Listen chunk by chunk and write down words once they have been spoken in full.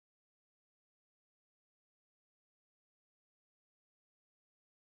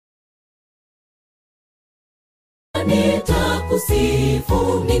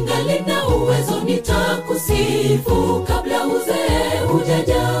nitakusifu, ningali na uwezo nitakusifu kabla uzee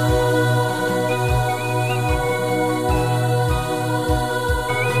hujaja.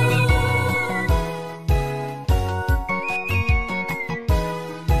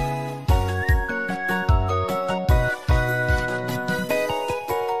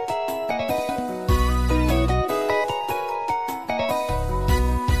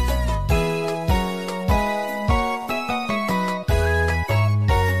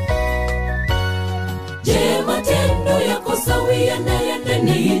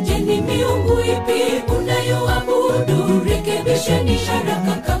 Je, ni miungu ipi unayoabudu? Rekebisheni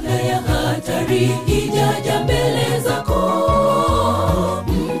haraka kabla ya hatari ijaja mbele zako.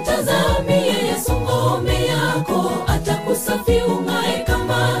 Mtazamie Yesu ngome yako, atakusafi ung'ae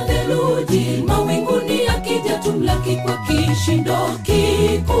kama theluji. Mawinguni akija tumlaki kwa kishindo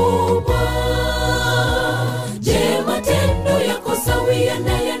kikubwa. Je, matendo yako sawia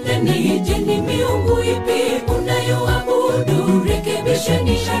na ya ndani? Je, ni miungu ipi unayoabudu?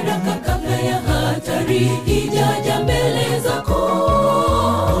 Rekebisheni haraka kabla ya hatari ijaja mbele zako.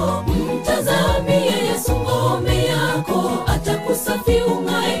 Mtazamie Yesu ngome yako, atakusafi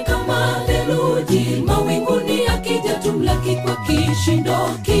ung'ae kama theluji. Mawinguni akija tumlaki kwa kishindo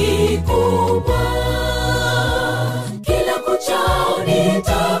kikubwa. Kila kuchao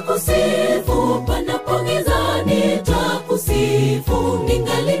nitakusifu, panapo giza nitakusifu,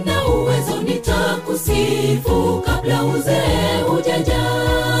 ningali na uwezo nitakusifu kabla uzee hujaja.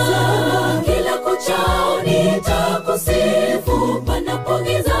 Kila kuchao nitakusifu, panapo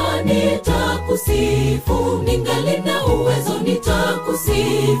giza nitakusifu, ningali na uwezo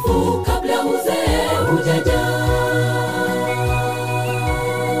nitakusifu kabla uzee hujaja.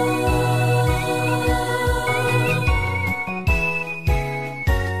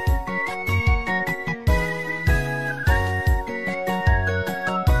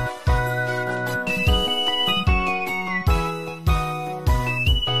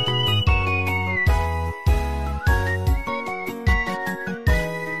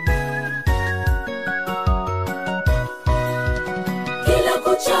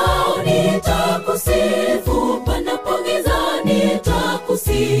 Chao nitakusifu, panapo giza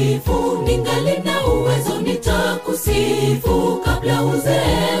nitakusifu, ningali na uwezo nitakusifu kabla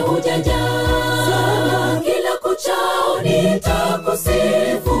uzee hujaja. Kila kuchao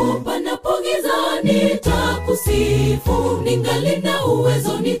nitakusifu, panapo giza nitakusifu, ningali na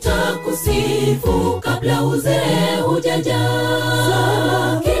uwezo nitakusifu kabla uzee hujaja.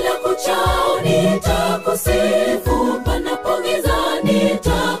 Kila kuchao nitakusifu, panapo giza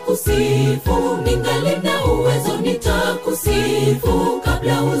nitakusifu, ningali na uwezo nitakusifu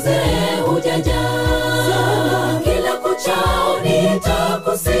kabla uzee hujaja. Kila kuchao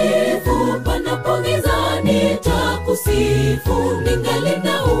nitakusifu, panapo giza nitakusifu, ningali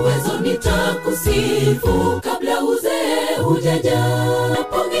na uwezo nitakusifu kabla uzee hujaja.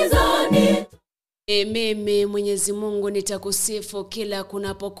 Panapo giza mimi Mwenyezi Mungu nitakusifu kila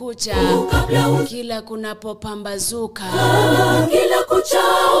kunapokucha, kila kunapopambazuka. Kila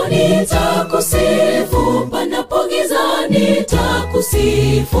kuchao nitakusifu, panapo giza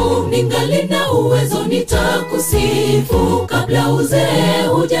nitakusifu, ningali na uwezo nitakusifu kabla uzee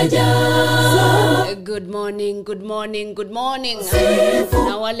hujaja. Good morning, good morning, good morning.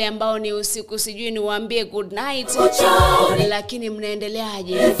 Na wale ambao ni usiku sijui niwaambie good night. Lakini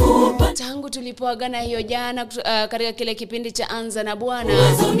mnaendeleaje? Tangu tulipoagana hiyo jana katika kile kipindi cha Anza Na Bwana,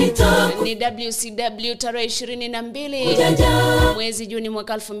 ni WCW tarehe 22 mwezi Juni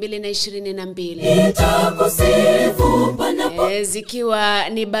mwaka 2022. Zikiwa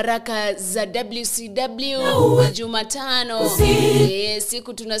ni baraka za WCW Jumatano.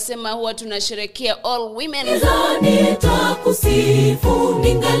 Siku tunasema huwa tunasherehekea all women. Nitakusifu,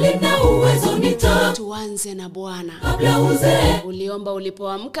 ningali na uwezo tuanze na Bwana. Kabla uzee Uliomba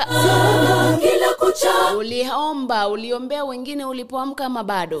ulipoamka? Kila kucha uliombea wengine ulipoamka ama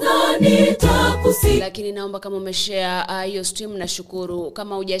bado? Lakini naomba kama umeshare hiyo stream na shukuru.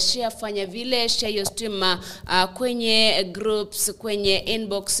 Kama hujashare fanya vile, share hiyo stream kwenye groups, kwenye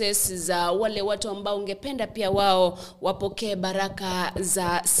inboxes za wale watu ambao ungependa pia wao wapokee baraka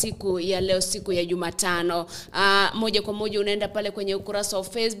za siku ya leo, siku ya Jumatano. Moja kwa moja unaenda pale kwenye ukurasa wa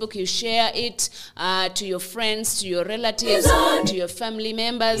Facebook, you share it to your friends, to your relatives, to your family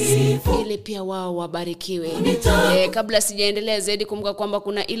members, ili pia wao wabarikiwe. Kabla sijaendelea zaidi, kumbuka kwamba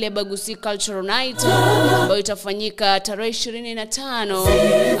kuna ile Bagusi Cultural Night ambayo itafanyika tarehe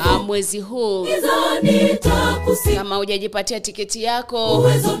 25 mwezi huu. Kama hujajipatia tiketi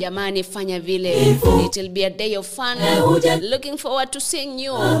yako, jamani fanya vile. It will be a day of fun. Looking forward to seeing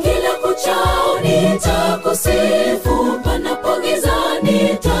you. Kila kuchao nitakusifu, panapo giza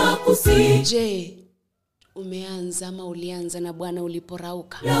nitakusifu. Je, umeanza ama ulianza na Bwana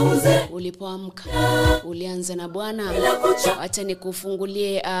uliporauka? Ulipoamka ulianza na Bwana? Acha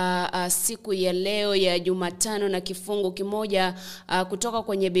nikufungulie siku ya leo ya Jumatano na kifungu kimoja kutoka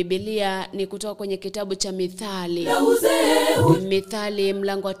kwenye Biblia, ni kutoka kwenye kitabu cha Mithali. Mithali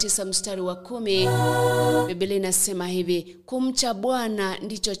mlango wa 9 mstari wa 10. Biblia inasema hivi: kumcha Bwana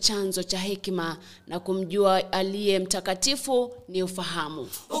ndicho chanzo cha hekima, na kumjua aliye mtakatifu ni ufahamu.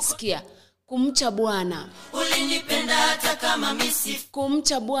 Sikia, kumcha Bwana. Ulinipenda hata kama misifu.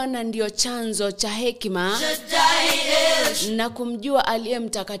 Kumcha Bwana ndio chanzo cha hekima, na kumjua aliye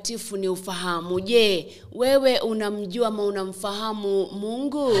mtakatifu ni ufahamu. Je, wewe unamjua ama unamfahamu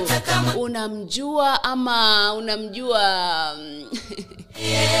Mungu? Unamjua ama unamjua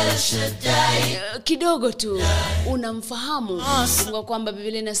kidogo tu? Unamfahamu? Kwa kwamba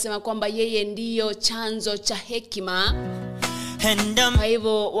Biblia inasema kwamba yeye ndiyo chanzo cha hekima. Kwa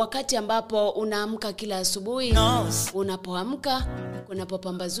hivyo wakati ambapo unaamka kila asubuhi, unapoamka,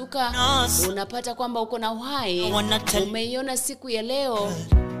 unapopambazuka, unapata kwamba uko na uhai, umeiona siku ya leo,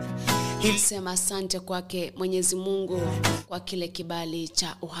 sema asante kwake Mwenyezi Mungu kwa kile kibali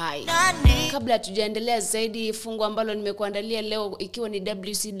cha uhai. Kabla tujaendelea zaidi, fungu ambalo nimekuandalia leo ikiwa ni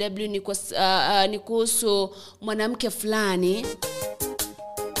WCW ni kuhusu mwanamke fulani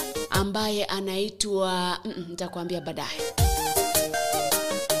ambaye anaitwa nitakwambia baadaye.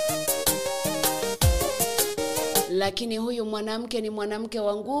 Lakini huyu mwanamke ni mwanamke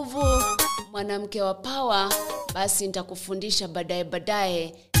wa nguvu, mwanamke wa power. Basi nitakufundisha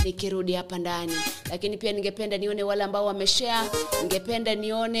baadaye nikirudi hapa ndani. Lakini pia ningependa nione wale ambao wameshare, ningependa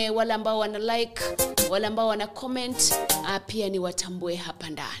nione wale ambao wana like, wale ambao wana comment, pia niwatambue hapa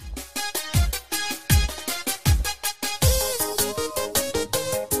ndani.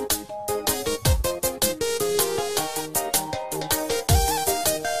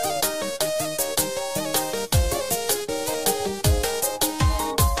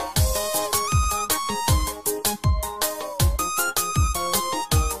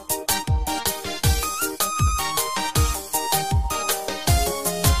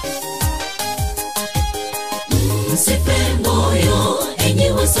 Msife moyo enyi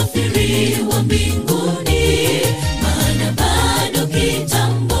wasafiri wa mbinguni, maana bado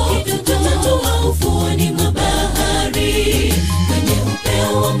kitambo tutatua ufuoni mwa bahari. Kwenye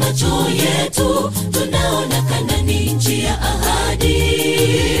upeo wa macho yetu tunaona Kanaani, nchi ya ahadi.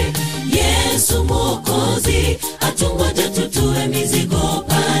 Yesu Mwokozi atungoja tutue mizigo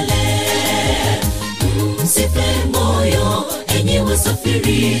pale. Msife moyo enyi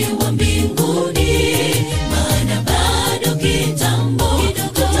wasafiri wa mbinguni, maana bado kitambo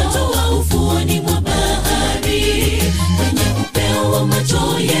tutatua ufuoni mwa bahari. Kwenye upeo wa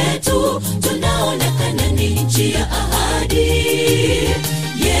macho yetu tunaona Kanaani, nchi ya ahadi.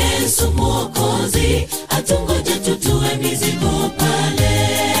 Yesu Mwokozi atungoja tutue mizigo pale.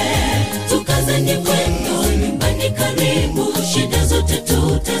 Tukazeni mwendo, nyumbani karibu, shida zote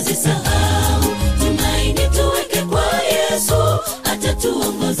tutazisahau. Tumaini tuweke kwa Yesu,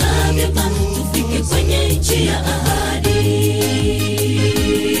 atatuongoza vyema tufike kwenye nchi ya ahadi.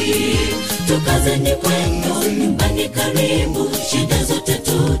 Tukazeni mwendo, nyumbani karibu, shida zote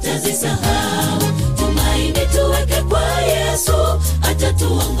tutazisahau. Tumaini tuweke kwa Yesu,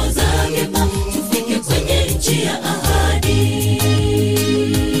 atatuongoza vyema tufike kwenye nchi ya ahadi.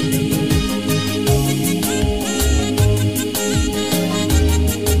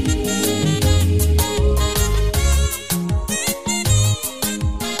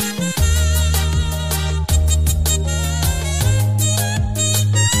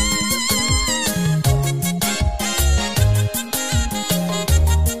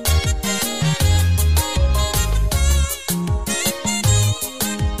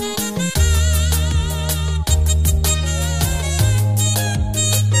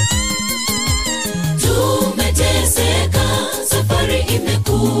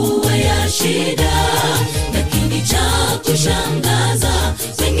 Imekuwa ya shida, lakini cha kushangaza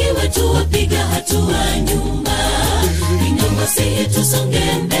wengi wetu wapiga hatua nyuma. Ninawasihi tusonge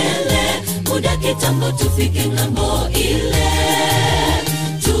mbele, muda kitambo tufike ng'ambo ile.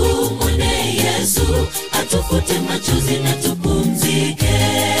 Tumwone Yesu atufute machozi na tupumzike.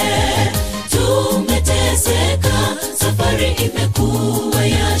 Tumeteseka, safari imekuwa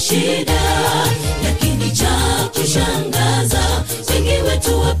ya shida, lakini cha kushangaza wengi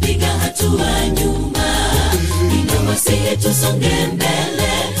wetu wapiga hatua nyuma. Ninawasihi tusonge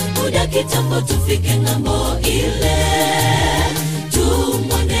mbele, muda kitambo tufike ng'ambo ile.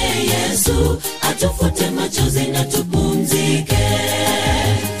 Tumwone Yesu atufute machozi na tupumzike.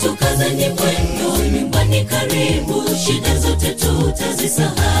 Tukazeni mwendo, karibu, shida zote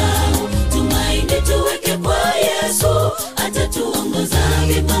tutazisahau. Tumaini tuweke kwa Yesu, atatuongoza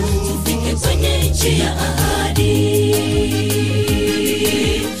vyema tufike kwenye nchi ya ahadi.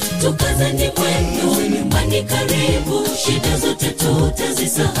 Tukazane mwendo, nyumbani karibu, shida zote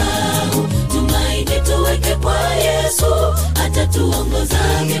tutazisahau. Tumaini tuweke kwa Yesu, atatuongoza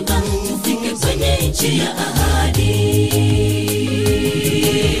vyema tufike kwenye nchi ya ahadi.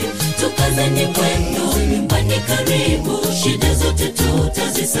 Tukazane mwendo, nyumbani karibu, shida zote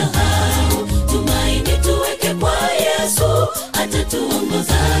tutazisahau. Tumaini tuweke kwa Yesu,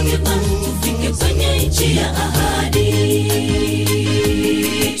 atatuongoza vyema tufike kwenye nchi ya ahadi.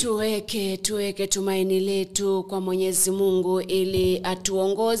 Tuweke tumaini letu kwa Mwenyezi Mungu ili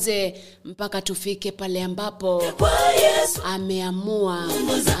atuongoze mpaka tufike pale ambapo ameamua,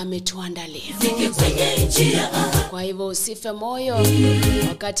 ametuandalia. Kwa hivyo usife moyo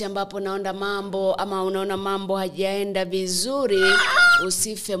wakati ambapo unaona mambo hajaenda vizuri.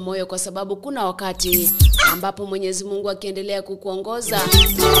 Usife moyo kwa sababu kuna wakati ambapo Mwenyezi Mungu akiendelea kukuongoza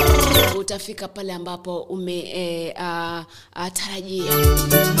utafika pale ambapo tarajia.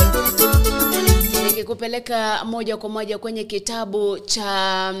 Nikikupeleka moja kwa moja kwenye kitabu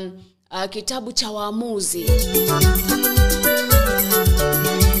cha Waamuzi,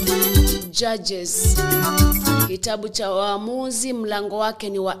 Judges. Kitabu cha Waamuzi mlango wake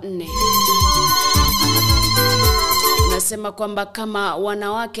ni wa 4. Nasema kwamba kama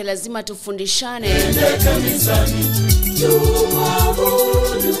wanawake lazima tufundishane.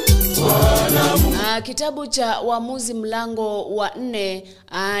 Kitabu cha Waamuzi mlango wa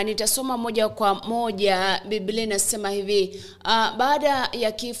 4, nitasoma moja kwa moja. Biblia inasema hivi: baada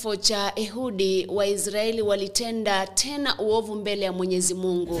ya kifo cha Ehudi, Waisraeli walitenda tena uovu mbele ya Mwenyezi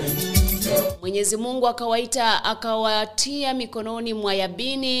Mungu. Mwenyezi Mungu akawatia mikononi mwa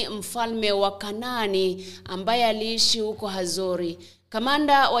Yabini, mfalme wa Kanaani, ambaye aliishi huko Hazori.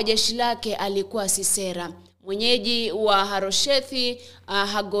 Kamanda wa jeshi lake alikuwa Sisera, mwenyeji wa Haroshethi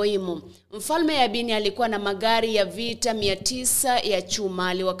Hagoimu. Mfalme Yabini alikuwa na magari ya vita 900 ya chuma.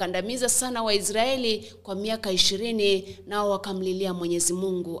 Aliwakandamiza sana Waisraeli kwa miaka 20, nao wakamlilia Mwenyezi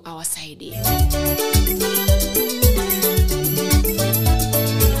Mungu awasaidie.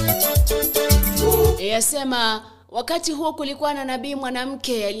 Yasema wakati huo kulikuwa na nabii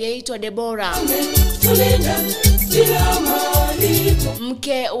mwanamke aliyeitwa Debora,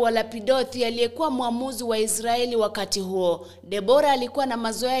 mke wa Lapidothi aliyekuwa mwamuzi wa Israeli wakati huo. Debora alikuwa na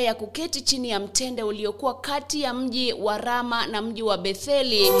mazoea ya kuketi chini ya mtende uliokuwa kati ya mji wa Rama na mji wa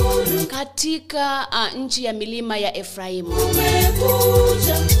Betheli katika nchi ya milima ya Efraimu.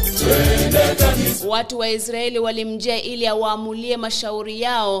 Watu wa Israeli walimjia ili awaamulie mashauri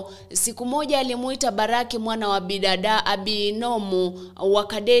yao. Siku moja alimuita Baraki mwana wa Abinomu wa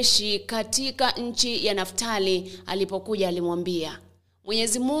Kadeshi katika nchi ya Naftali. Alipokuja alimwambia,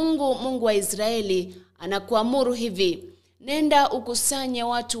 Mwenyezi Mungu, Mungu wa Israeli, anakuamuru hivi: nenda ukusanye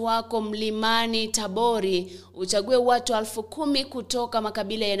watu wako mlimani Tabori, uchague watu 10,000 kutoka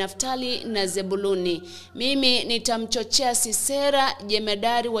makabila ya Naftali na Zebuluni. Mimi nitamchochea Sisera,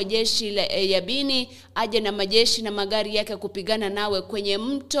 jemedari wa jeshi la Yabini, aje na majeshi na magari yake kupigana nawe kwenye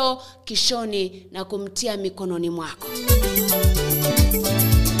mto Kishoni na kumtia mikononi mwako.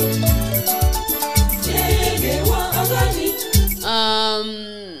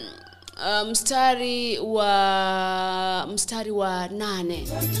 Mstari wa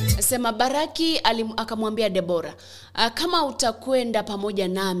 8 nasema Baraki akamwambia Debora, kama utakwenda pamoja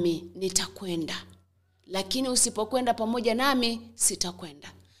nami nitakwenda, lakini usipokwenda pamoja nami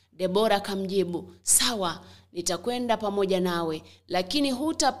sitakwenda. Debora akamjibu, sawa, nitakwenda pamoja nawe, lakini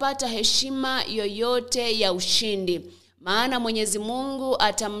hutapata heshima yoyote ya ushindi, maana Mwenyezi Mungu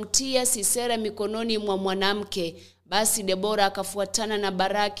atamtia Sisera mikononi mwa mwanamke. Basi Debora akafuatana na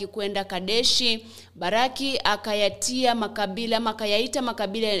Baraki kwenda Kadeshi. Baraki akayaita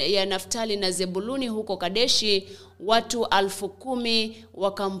makabila ya Naftali na Zebuluni huko Kadeshi. Watu 10,000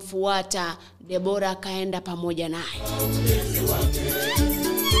 wakamfuata. Debora akaenda pamoja naye.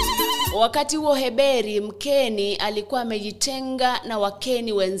 Wakati huo Heberi Mkeni alikuwa amejitenga na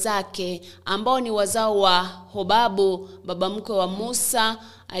Wakeni wenzake ambao ni wazao wa Hobabu, baba mkwe wa Musa,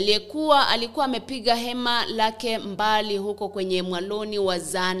 alikuwa amepiga hema lake mbali huko kwenye mwaloni wa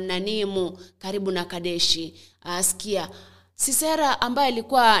Zananimu karibu na Kadeshi. Asikia Sisera ambaye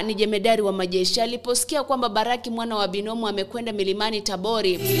alikuwa ni jemedari wa majeshi aliposikia kwamba Baraki mwana wa Abinomu amekwenda milimani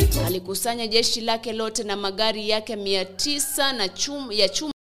Tabori, alikusanya jeshi lake lote na magari yake 900 ya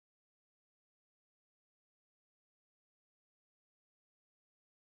chuma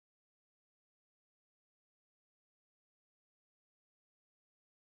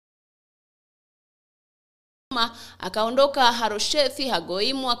akaondoka Haroshethi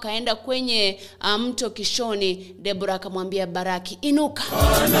Hagoimu akaenda kwenye mto Kishoni. Deborah akamwambia Baraki, inuka.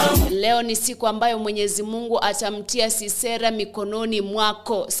 Leo ni siku ambayo Mwenyezi Mungu atamtia Sisera mikononi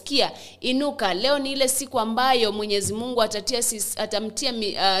mwako. Sikia, inuka. Leo ni ile siku ambayo Mwenyezi Mungu atamtia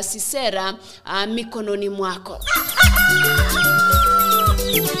Sisera mikononi mwako.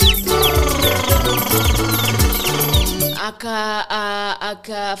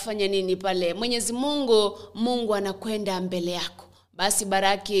 Akafanya nini pale? Mwenyezi Mungu anakwenda mbele yako. Basi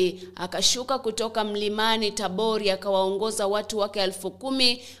Baraki akashuka kutoka mlimani Tabori akawaongoza watu wake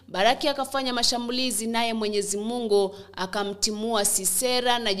 10,000. Baraki akafanya mashambulizi naye Mwenyezi Mungu akamtimua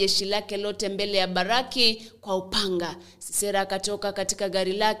Sisera na jeshi lake lote mbele ya Baraki kwa upanga. Sisera akatoka katika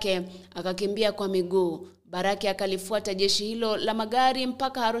gari lake akakimbia kwa miguu. Baraki akalifuata jeshi hilo la magari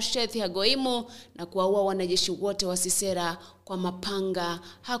mpaka Haroshethi Hagoimu na kuwaua wanajeshi wote wa Sisera kwa mapanga.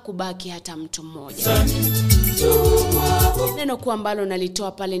 Hakubaki hata mtu mmoja. Neno kuu ambalo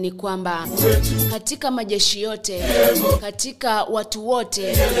nalitoa pale ni kwamba katika majeshi yote, katika watu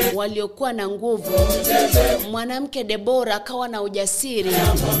wote waliokuwa na nguvu, mwanamke Deborah akawa na ujasiri.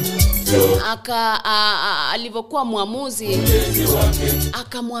 Alivyokuwa muamuzi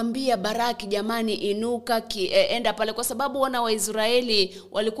akamwambia Baraki, jamani inuka enda pale, kwa sababu wana wa Israeli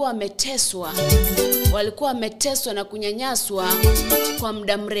walikuwa wameteswa na kunyanyaswa kwa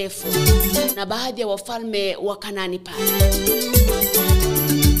muda mrefu na baadhi ya wafalme wa Kanani pale.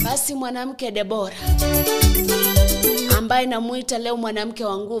 Basi mwanamke Deborah ambaye namuita leo mwanamke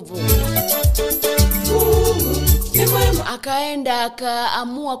wa nguvu akaenda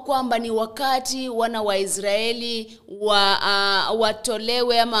akaamua kwamba ni wakati wana wa Israeli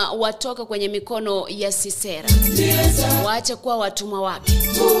watolewe ama watoke kwenye mikono ya Sisera, waache kuwa watumwa wake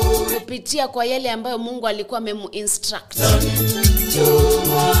kupitia kwa yale ambayo Mungu alikuwa amemuinstruct.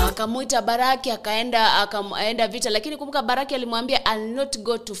 Akamuita Baraki akaenda vita, lakini kumbuka Baraki alimwambia I'll not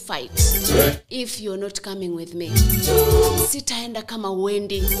go to fight if you're not coming with me. Sitaenda kama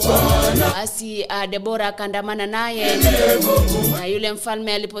uendi. Basi Deborah akaandamana naye, na yule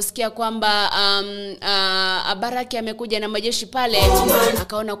mfalme aliposikia kwamba Baraki amekuja na majeshi pale,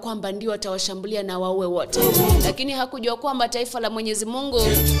 akaona kwamba ndio atawashambulia na waue wote, lakini hakujua kwamba taifa la Mwenyezi Mungu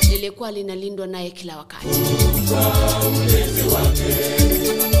lilikuwa linalindwa naye kila wakati.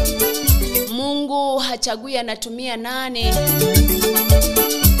 Mungu hachagui anatumia nani,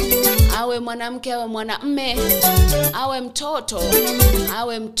 awe mwanamke awe mwanamume, awe mtoto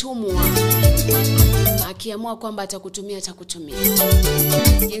awe mtumwa. Akiamua kwamba atakutumia atakutumia.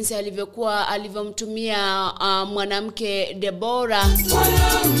 Jinsi alivyomtumia mwanamke Deborah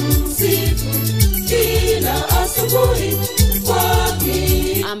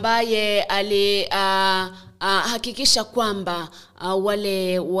ambaye hakikisha kwamba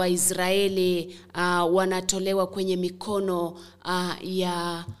wale wa Israeli wanatolewa kwenye mikono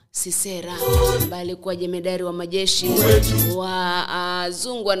ya Sisera, ambaye alikuwa jemedari wa majeshi wa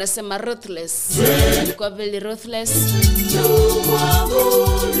zungu anasema ruthless. Alikuwa very ruthless.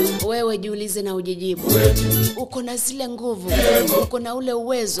 Wewe jiulize na ujijibu, uko na zile nguvu, uko na ule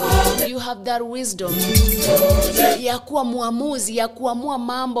uwezo, you have that wisdom ya kuwa muamuzi, ya kuamua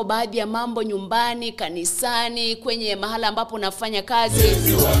mambo, baadhi ya mambo nyumbani, kanisani, kwenye mahala ambapo unafanya kazi,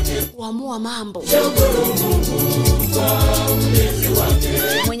 kuamua mambo.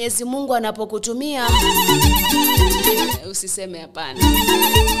 Mwenyezi Mungu anapokutumia usiseme hapana.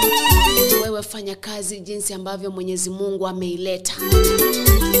 Wewe fanya kazi jinsi ambavyo Mwenyezi Mungu ameileta.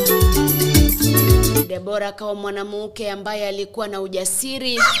 Deborah akawa mwanamke ambaye alikuwa na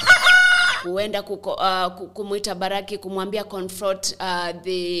ujasiri kuenda kumuita Baraki kumwambia confront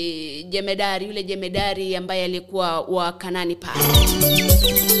the jemedari, yule jemedari ambaye alikuwa wa Kanani pale.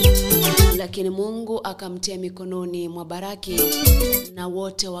 Lakini Mungu akamtia mikononi mwa Baraki na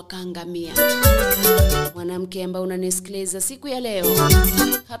wote wakaangamia. Mwanamke ambaye unanisikiliza siku ya leo,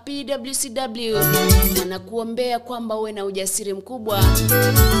 Happy WCW anakuombea kwamba uwe na ujasiri mkubwa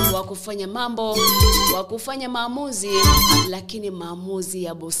wa kufanya mambo, wa kufanya maamuzi, lakini maamuzi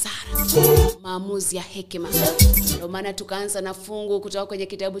ya busara, maamuzi ya hekima. Ndio maana tukaanza na fungu kutoka kwenye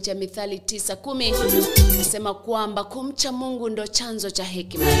kitabu cha Mithali 9:10, nasema kwamba kumcha Mungu ndo chanzo cha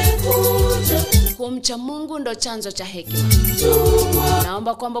hekima. Kumcha Mungu ndo chanzo cha hekima.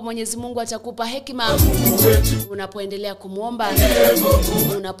 Naomba kwamba Mwenyezi Mungu atakupa hekima unapoendelea kumuomba,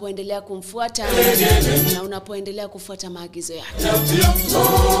 unapoendelea kumfuata, na unapoendelea kufuata maagizo yake.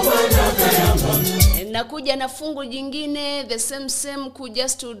 Nakuja na fungu jingine the same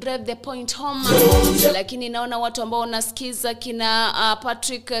just to drive the point home, lakini naona watu ambao wanasikiza kina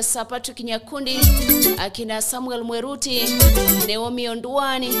Patrick Nyakundi, akina Samuel Mweruti, Naomi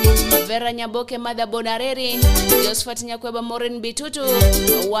Onduani, Vera Nyaboke Amadha Bonareri, Josephat Nyakweba, Maureen Bitutu,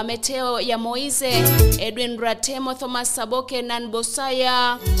 Wameteo ya Moise, Edwin Ratemo, Thomas Saboke, Nan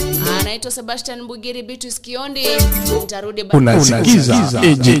Bosaya, anaitwa Sebastian Bugiri, Bitus Kiondi. Nitarudi unasikiza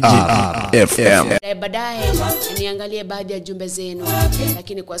AGR FM. Baadaye niangalie baadhi ya jumbe zenu,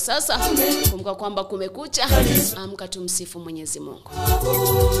 lakini kwa sasa kumbuka kwamba kumekucha. Amka tumsifu Mwenyezi Mungu.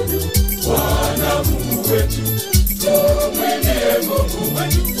 Bwana Mungu wetu, tumwimbie Mungu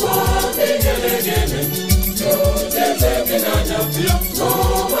wetu kwa vigelegele, tucheze vinanda pia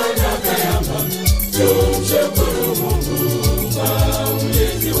ngoma na kayamba, tumshukuru Mungu kwa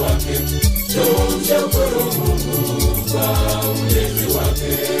ulinzi wake, tumshukuru Mungu kwa ulinzi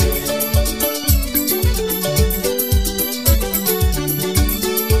wake.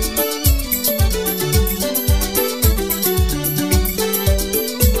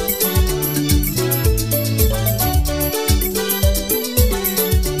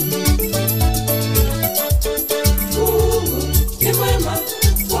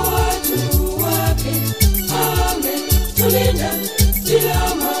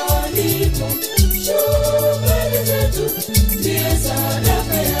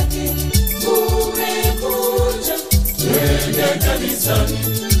 Kanisani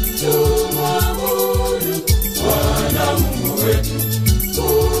tumwabudu Bwana Mungu wetu,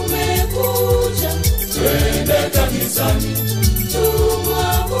 kumekucha. Twende kanisani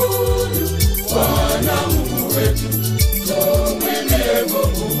tumwabudu Bwana Mungu wetu, tumwimbie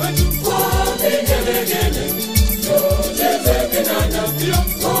Mungu wetu kwa vigelegele, tucheze vinanda pia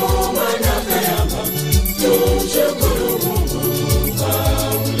ngoma na kayamba, tumshukuru Mungu kwa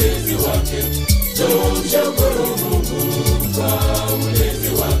ulinzi wake, tumshukuru Mungu kwa ulinzi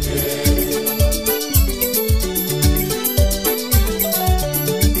wake.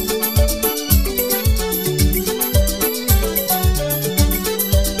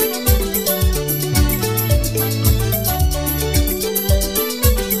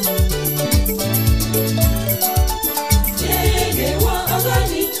 Ndege wa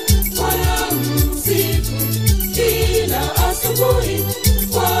angani wanamsifu kila asubuhi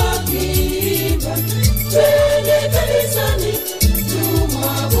wakiimba. Twende kanisani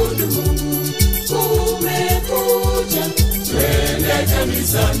tumwabudu Mungu, kumekucha. Twende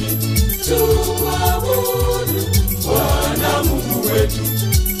kanisani tumwabudu Bwana Mungu wetu,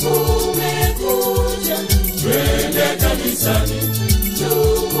 kumekucha. Twende kanisani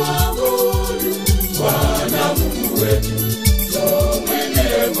tumwabudu Bwana Mungu wetu,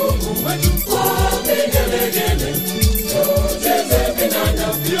 tumwimbie Mungu wetu kwa vigelegele, tucheze vinanda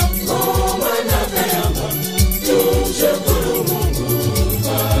pia ngoma na kayamba, tumshukuru Mungu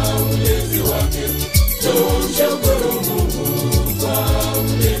kwa ulinzi wake, tumshukuru Mungu kwa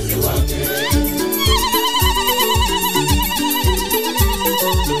ulinzi wake.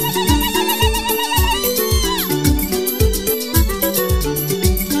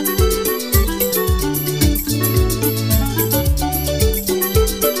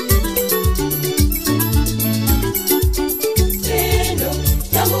 Tendo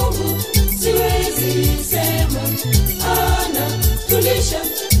la Mungu siwezi sema, anatulisha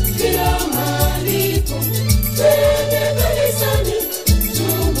kila malipo. Twende kanisani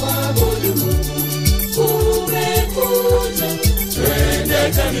tumwabudu Mungu, kumekucha. Twende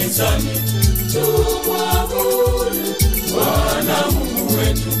kanisani tumwabudu Bwana Mungu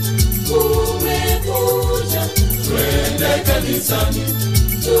wetu, kumekucha. Twende kanisani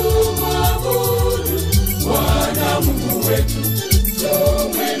tumwabudu Bwana Mungu wetu,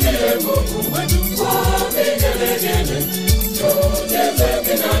 tumwimbie Mungu wetu kwa vigelegele, tucheze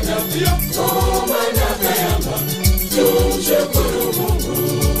vinanda pia ngoma na kayamba, tumshukuru Mungu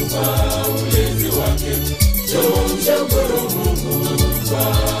kwa ulinzi wake, tumshukuru Mungu kwa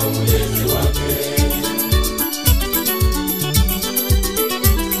ulinzi wake.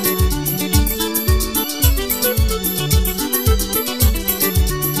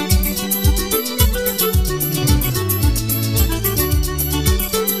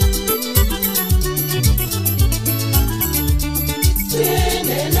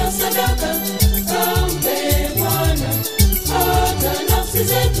 Twende na sadaka kampe Bwana, hata nafsi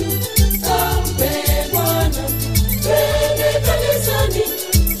zetu kampe Bwana. Twende kanisani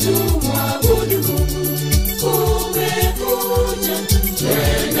tumwabudu Mungu, kumekucha.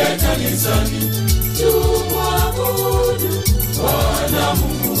 Twende kanisani tumwabudu Bwana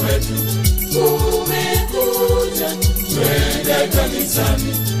Mungu wetu, kumekucha. Twende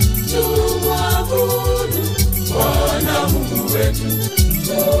kanisani tumwabudu Bwana Mungu wetu,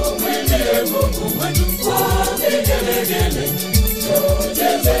 tumwimbie Mungu wetu kwa vigelegele,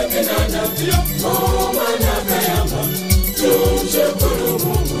 tucheze vinanda pia ngoma na kayamba, tumshukuru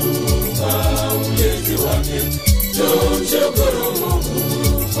Mungu kwa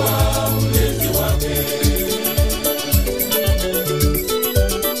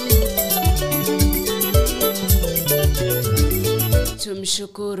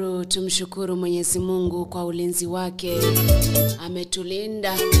Tumshukuru Mwenyezi Mungu kwa ulinzi wake.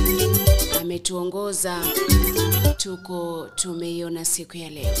 Ametulinda, ametuongoza, tumeiona siku ya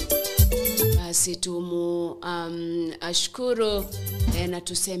leo. Basi ashukuru na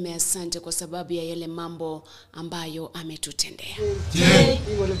tuseme asante kwa sababu ya yale mambo ambayo ametutendea.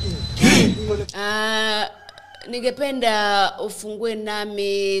 Ningependa ufungue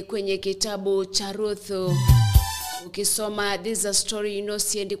nami kwenye kitabu cha Ruth. Ukisoma this is a story,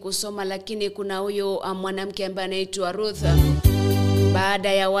 siendi kusoma, lakini kuna huyo mwanamke ambaye anaitwa Ruth.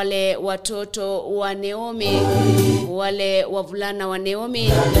 Baada ya wale watoto wa Naomi, wale wavulana wa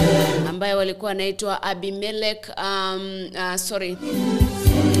Naomi ambaye walikuwa wanaitwa Abimelech,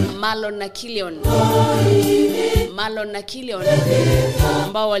 Malon na Kilion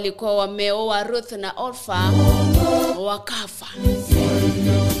ambao walikuwa wameoa Ruth na Orfa, wakafa.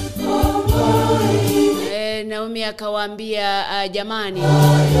 Naomi akawaambia, jamani,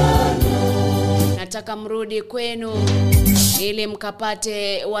 nataka mrudi kwenu ili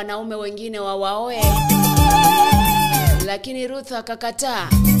mkapate wanaume wengine wawaoe. Lakini Ruth akakataa.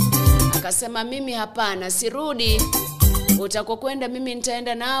 Akasema, mimi hapana, sirudi. Utakokwenda mimi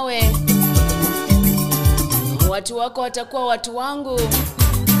nitaenda nawe. Watu wako watakuwa watu wangu.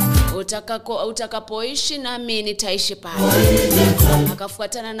 Utakapoishi nami nitaishi pale.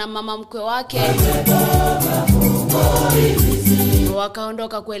 Akafuatana na mama mkwe wake.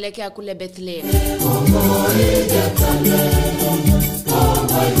 Wakaondoka kuelekea kule Bethlehem.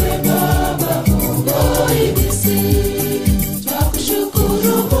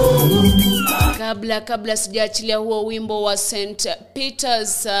 Kabla sijaachilia huo wimbo wa St.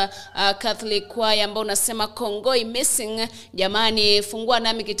 Peter's Catholic Choir ambao unasema Kongoi Missing, jamani, fungua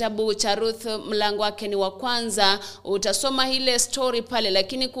nami kitabu cha Ruth, mlango wake ni wa kwanza. Utasoma ile story pale,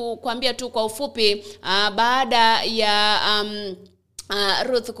 lakini kuambia tu kwa ufupi, baada ya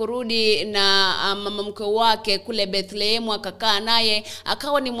Ruth kurudi na mama mkwe wake kule Bethlehem, akakaa naye,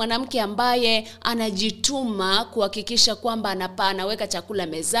 akawa ni mwanamke ambaye anajituma kuhakikisha kwamba anaweka chakula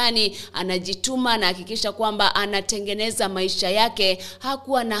mezani, anajituma na hakikisha kwamba anatengeneza maisha yake.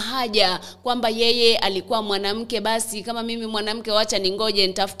 Hakuwa na haja kwamba yeye alikuwa mwanamke, basi kama mimi mwanamke wacha ningoje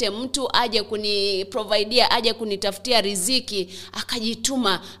nitafute mtu aje kuniprovidea, aje kunitafutia riziki.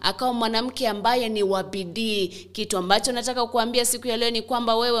 Akajituma, akawa mwanamke ambaye ni wa bidii. Kitu ambacho nataka kukuambia siku ya leo ni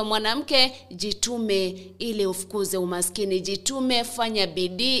kwamba wewe mwanamke, jitume ili ufukuze umaskini. Jitume, fanya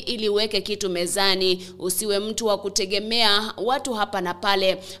bidii ili uweke kitu mezani. Usiwe mtu wa kutegemea watu hapa na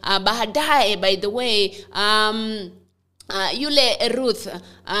pale. Baadaye, by the way, yule Ruth,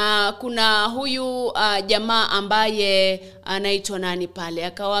 kuna huyu jamaa ambaye anaitwa nani pale,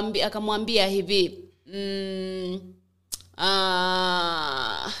 akamwambia hivi,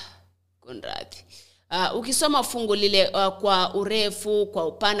 kunradhi. Ukisoma fungu lile kwa urefu, kwa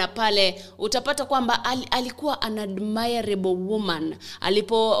upana pale, utapata kwamba alikuwa an admirable woman.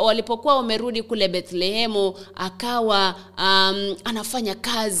 Walipokuwa wamerudi kule Bethlehem, akawa anafanya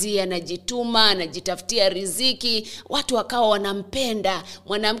kazi, anajituma, anajitafutia riziki. Watu wakawa wanampenda.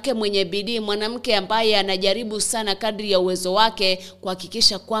 Mwanamke mwenye bidii, mwanamke ambaye anajaribu sana kadri ya uwezo wake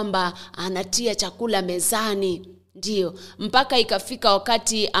kuhakikisha kwamba anatia chakula mezani. Ndio, mpaka ikafika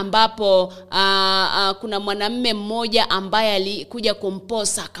wakati ambapo kuna mwanamume mmoja ambaye alikuja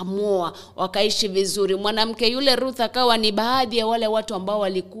kumposa, akamuoa, wakaishi vizuri. Mwanamke yule Ruth akawa ni baadhi ya wale watu ambao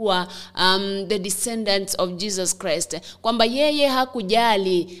walikuwa the descendants of Jesus Christ, kwamba yeye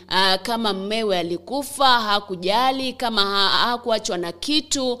hakujali kama mmewe alikufa, hakujali kama hakuachwa na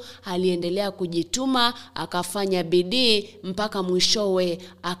kitu, aliendelea kujituma, akafanya bidii mpaka mwishowe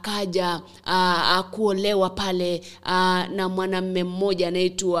akaja kuolewa pale na mwanamume mmoja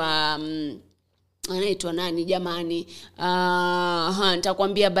anaitwa nani jamani?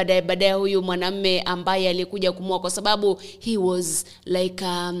 Nitakwambia baadaye huyu mwanamume ambaye alikuja kumwoa, kwa sababu he was like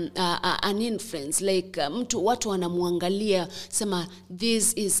an influence, like watu wanamuangalia sema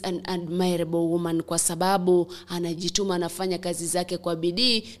this is an admirable woman, kwa sababu anajituma, anafanya kazi zake kwa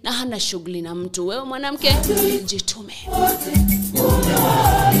bidii na hana shughuli na mtu. Wewe mwanamke,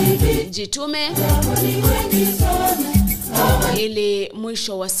 jitume ili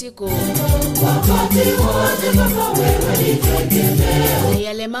mwisho wa siku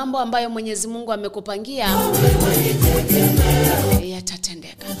yale mambo ambayo Mwenyezi Mungu amekupangia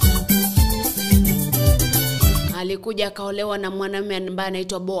yatatendeka. Alikuja akaolewa na mwanamume ambaye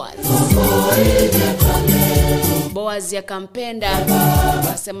anaitwa Boaz. Boaz akampenda,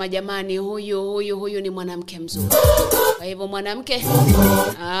 akasema jamani, huyu ni mwanamke mzuri. Kwa hivyo mwanamke,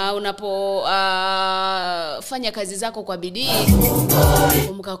 unapo fanya kazi zako kwa bidii,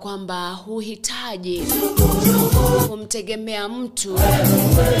 kumbuka kwamba huhitaji kumtegemea mtu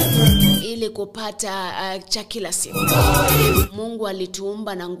ili kupata cha kila siku. Mungu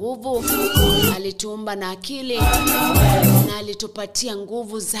alituumba na nguvu, alituumba na akili, na alitupatia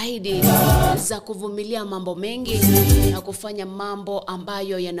nguvu zaidi za kuvumilia mambo mengi na kufanya mambo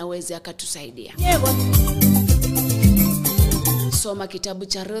ambayo yanaweza yakatusaidia. Soma kitabu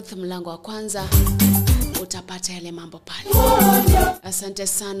cha Ruth mlango wa 1, utapata yale mambo pale. Asante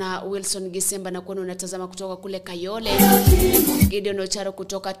sana Wilson Gisemba, na kuona unatazama kutoka kule Kayole. Gideon Ocharo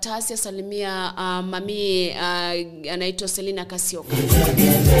kutoka Tasia, salimia mami anaitwa Selina Kasioka.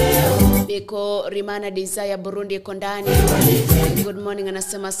 Biko Rimana Desire Burundi Kondani, good morning,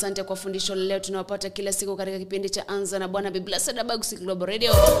 anasema asante kwa fundisho leo tunawapata kila siku katika kipindi cha Anza na Bwana. Be blessed Abagusi Global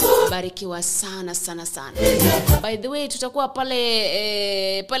Radio, barikiwa sana sana sana. By the way, tutakuwa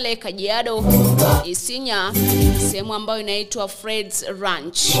pale Kajiado Isinya, sehemu ambayo inaitwa Fred's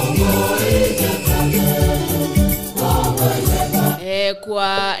Ranch,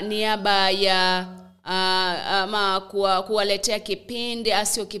 kwa niaba ya ama kuwaletea kipindi,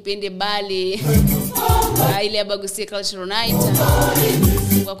 asio kipindi bali ile Abagusi Cultural Night,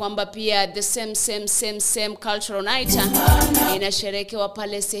 kwa kwamba pia the same Cultural Night inasherekewa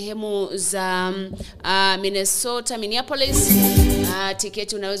pale sehemu za Minnesota, Minneapolis.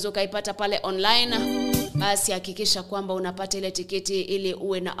 Tiketi unaweza ukaipata pale online. Basi hakikisha kwamba unapata ile tiketi ili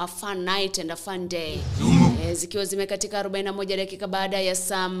uwe na a fun night and a fun day. Zikiwa zimekatika 41 dakika baada ya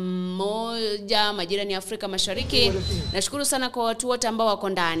saa 1 majira ni Afrika Mashariki. Nashukuru sana kwa watu wote ambao wako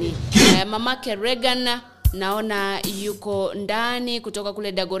ndani. Mamake Regan naona yuko ndani kutoka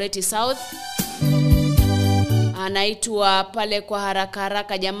kule Dagoretti South. Anaitwa pale kwa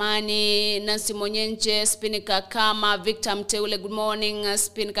haraka jamani. Nancy Monyenche, Spinika kama Victor Mteule, good morning.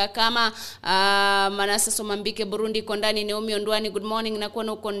 Spinika kama Manasa Somambike Burundi kondani. Naomi Ondwani, good morning, nakuwa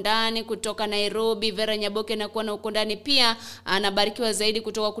na uko ndani kutoka Nairobi. Vera Nyaboke nakuwa na uko ndani pia, anabarikiwa zaidi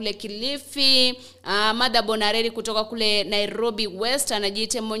kutoka kule Kilifi. Mada Bonareri kutoka kule Nairobi West,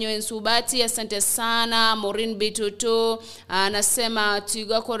 anajiite Monyo Nsubati, asante sana. Maureen Bitutu anasema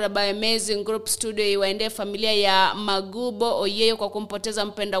Tigako Raba Amazing Group Studio iwaende familia ya Magubo Oyeyo kwa kumpoteza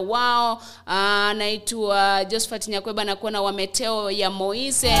mpenda wao. Anaitwa Josephat Nyakweba na kuona wameteo ya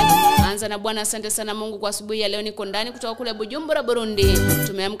Moise. Anza na Bwana, asante sana Mungu kwa asubuhi ya leo niko ndani kutoka kule Bujumbura Burundi.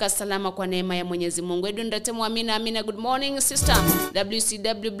 Tumeamka salama kwa neema ya Mwenyezi Mungu. Edwin Ndatemu, amina, good morning sister.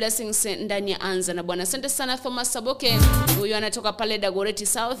 WCW blessings ndani ya Anza na Bwana. Asante sana Thomas Saboke, huyu anatoka pale Dagoretti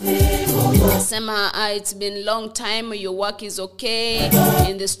South. Sema it's been long time, your work is okay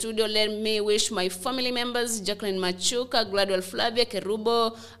in the studio. Let me wish my family members Jacqueline Machuka, Gladwell Flavia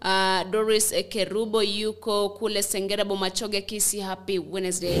Kerubo, Doris Kerubo yuko kule Sengera Bomachoge Kisi, happy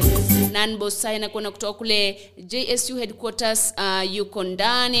Wednesday. Nanbo Saina kuna kutoka kule JSU headquarters yuko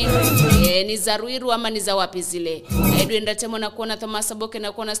ndani. Ni za Ruiru ama ni za wapi zile? Edwin Ratemo na kuona Thomas Saboke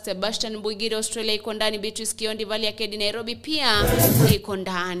na kuona Sebastian Bugiri Australia yuko ndani. Beatrice Kiondi Valley Academy Nairobi pia yuko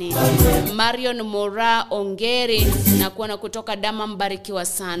ndani. Marion Mora Ongeri na kuona kutoka Dama, mbarikiwa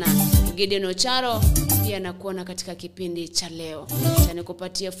sana. Gideon Ocharo pia na kuona katika kipindi cha leo.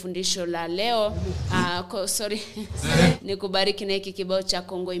 Nikupatia fundisho la leo. Nikubariki na hiki kibao cha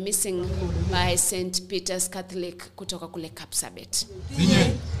Congo Missing by St. Peter's Catholic kutoka kule Kapsabet.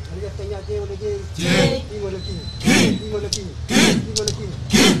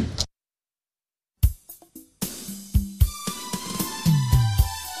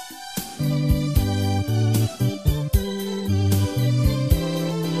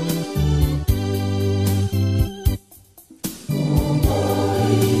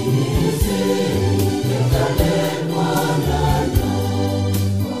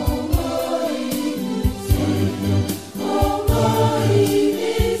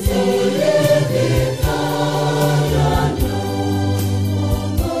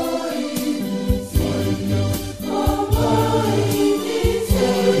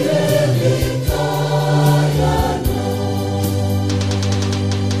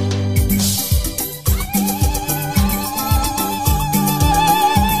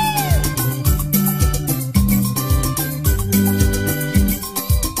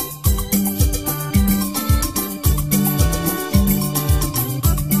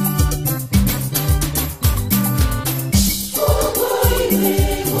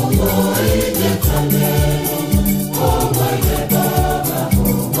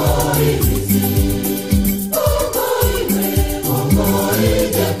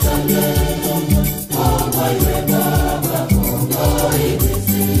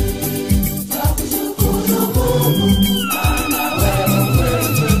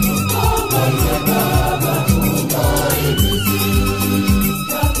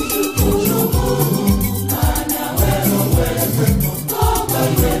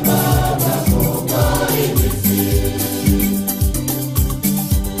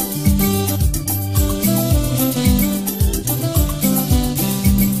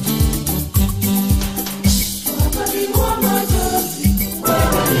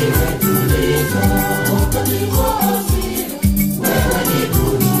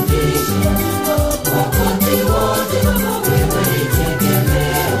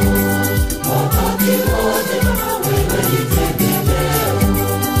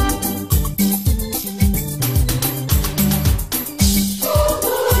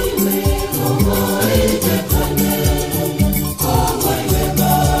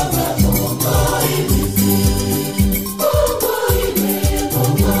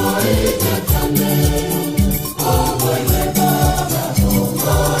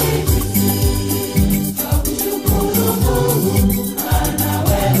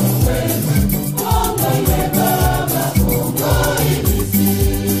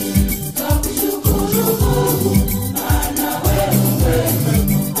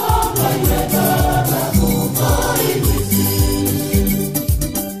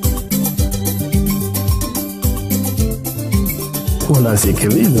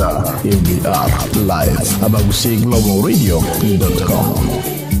 Unasikiliza AGR live abagusiglobalradio.com.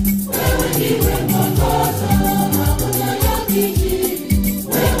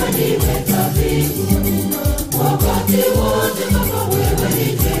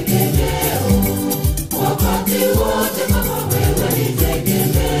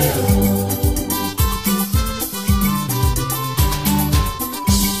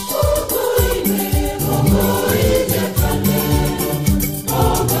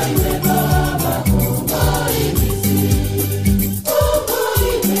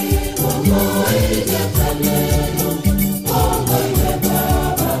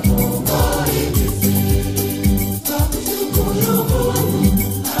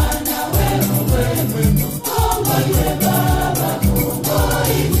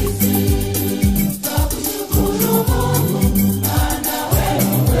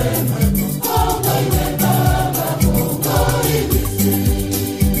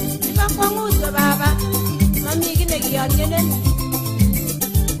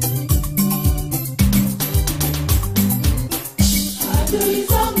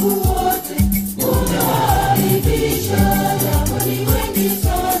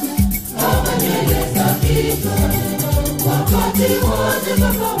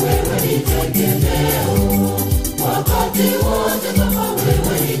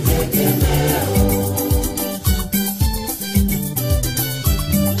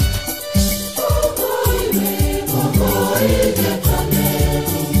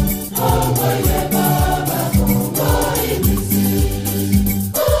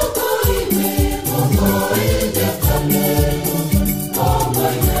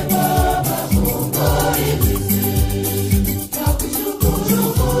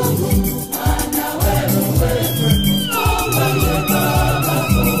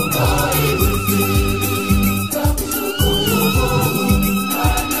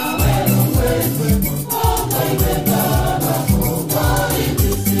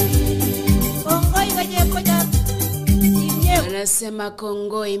 Anasema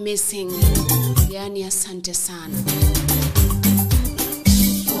Kongoi missing. Yani asante sana.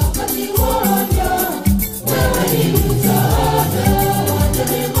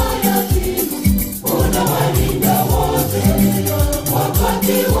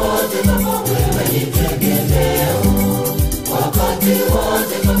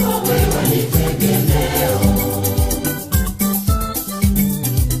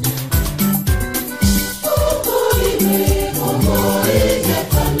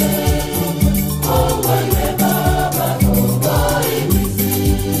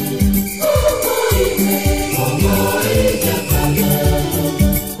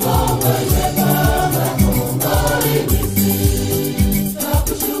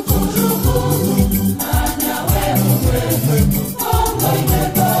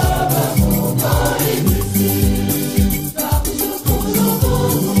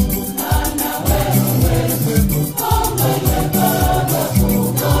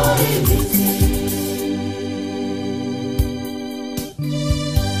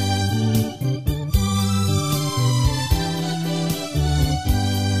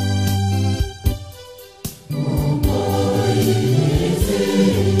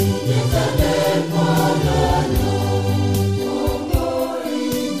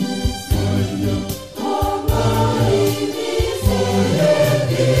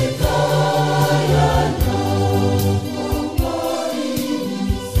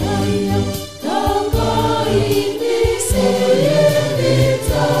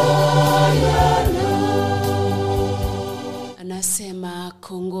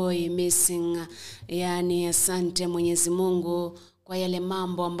 Kongoi missing. Yani asante Mwenyezi Mungu kwa yale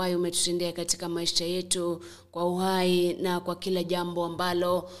mambo ambayo umetutendea katika maisha yetu, kwa uhai na kwa kila jambo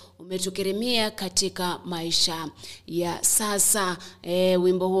ambalo umetukirimia katika maisha ya sasa.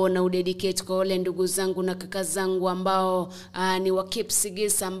 Wimbo huo na udedicate kwa wale ndugu zangu na kaka zangu ambao ni wa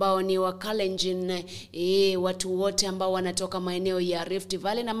Kipsigis, ambao ni wa Kalenjin, watu wote ambao wanatoka maeneo ya Rift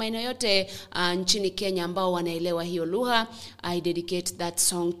Valley na maeneo yote nchini Kenya ambao wanaelewa hiyo lugha. I dedicate that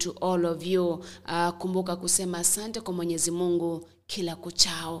song to all of you. Kumbuka kusema asante kwa Mwenyezi Mungu kila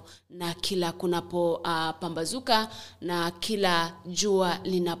kuchao na kila kunapo pambazuka na kila jua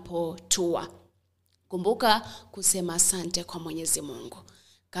linapotua. Kumbuka kusema asante kwa Mwenyezi Mungu.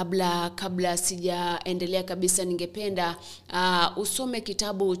 Kabla sijaendelea kabisa, ningependa usome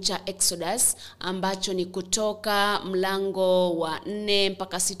kitabu cha Exodus ambacho ni Kutoka mlango wa 4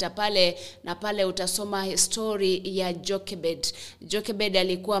 mpaka 6 pale, na pale utasoma story ya Jochebed. Jochebed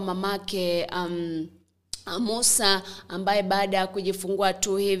alikuwa mamake Musa ambaye baada ya kujifungua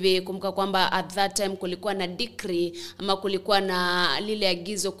tu hivi, kumbuka kwamba at that time kulikuwa na decree ama kulikuwa na lile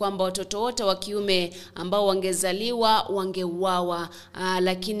agizo kwamba watoto wote wa kiume ambao wangezaliwa wangeuawa,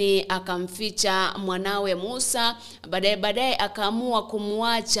 lakini akamficha mwanawe Musa. Baadaye akaamua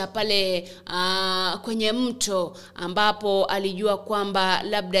kumwacha pale kwenye mto, ambapo alijua kwamba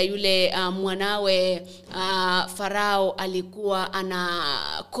labda yule mwanawe Farao alikuwa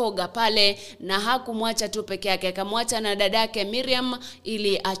anakoga pale, na hakumwacha tu peke yake, akamwacha na dadake Miriam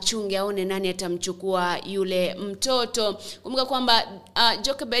ili achunge aone nani atamchukua yule mtoto. Kumbuka kwamba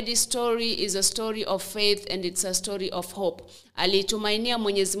Jochebed's story is a story of faith and it's a story of hope. Alitumainia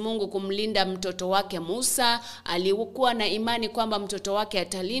Mwenyezi Mungu kumlinda mtoto wake Musa. Alikuwa na imani kwamba mtoto wake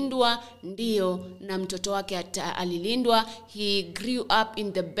atalindwa, ndio, na mtoto wake alilindwa. He grew up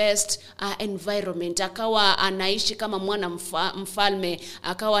in the best environment. Akawa anaishi kama mwana mfalme,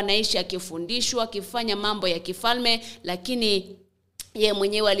 akawa anaishi akifundishwa, akifanya mambo ya kifalme, lakini yeye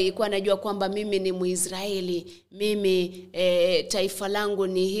mwenyewe alikuwa anajua kwamba mimi ni Muisraeli, mimi taifa langu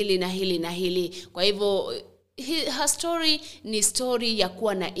ni hili na hili na hili. Kwa hivyo her story ni story ya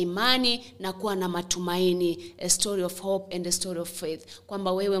kuwa na imani na kuwa na matumaini, a story of hope and a story of faith,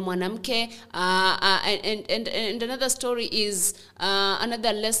 kwamba wewe mwanamke. And another story is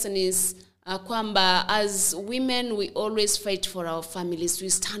another lesson is kwamba as women we always fight for our families, we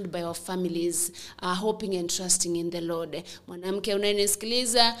stand by our families, hoping and trusting in the Lord. Mwanamke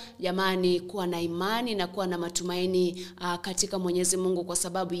unayenisikiliza, jamani, kuwa na imani na kuwa na matumaini katika Mwenyezi Mungu, kwa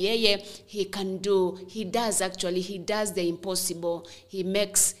sababu yeye he does the impossible. He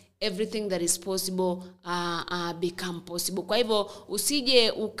makes everything that is possible become possible. Kwa hivyo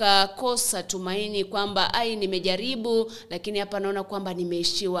usije ukakosa tumaini kwamba nimejaribu lakini hapa naona kwamba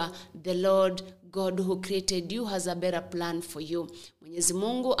nimeishiwa. The Lord God who created you has a better plan for you. Mwenyezi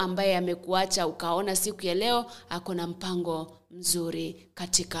Mungu ambaye amekuacha ukaona siku ya leo, ako na mpango mzuri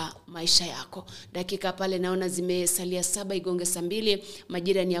katika maisha yako. Dakika pale naona zimesalia 7 igonge saa 2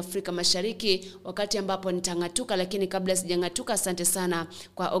 majira ni Afrika Mashariki, wakati ambapo nitangatuka. Lakini kabla sijangatuka, asante sana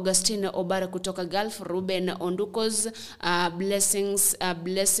kwa Augustine Obara kutoka Gulf, Ruben Ondukos,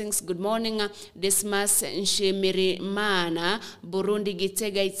 blessings, good morning. Dismas Nshimirimana, Burundi,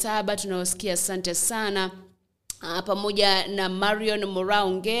 Gitega Itaba, tunawasikia, asante sana. Pamoja na Marion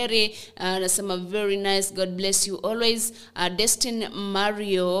Moraongeri, anasema very nice, God bless you always. Destin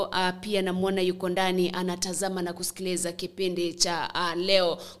Mario pia namuona yuko ndani anatazama na kusikiliza kipindi cha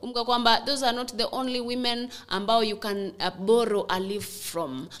leo. Kumbuka kwamba those are not the only women ambao you can borrow a leaf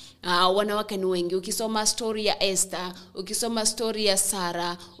from. Wanawake ni wengi. Ukisoma story ya Esther, ukisoma story ya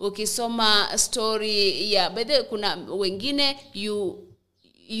Sarah, ukisoma story ya kuna wengine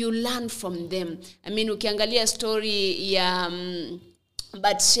you learn from them. Ukiangalia story ya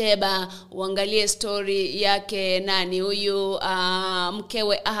Bathsheba, uangalie story yake nani huyu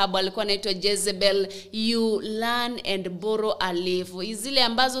mkewe Ahab alikuwa anaitwa Jezebel. You learn and borrow a leaf. Zile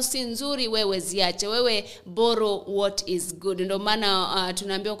ambazo si nzuri wewe ziache, wewe borrow what is good. Ndio maana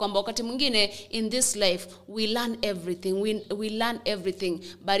tunaambiwa kwamba wakati mwingine in this life we learn everything, we learn everything,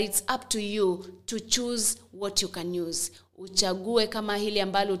 but it's up to you to choose what you can use. Uchague kama hili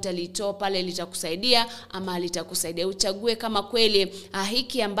ambalo utalitoa pale litakusaidia ama litakusaidia. Uchague kama kweli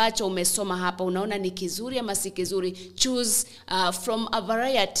hiki ambacho umesoma hapa unaona ni kizuri ama si kizuri. Choose from a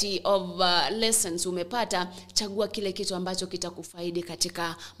variety of lessons umepata. Chagua kile kitu ambacho kitakufaidi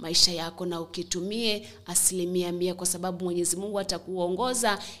katika maisha yako na ukitumie 100%, kwa sababu Mwenyezi Mungu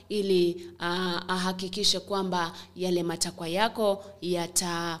atakuongoza ili ahakikishe kwamba yale matakwa yako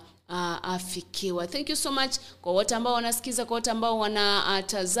afikiwa. Thank you so much kwa wote ambao wanasikiza, kwa wote ambao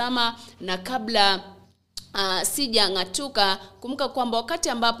wanatazama. Na kabla sijangatuka, kumbuka kwamba wakati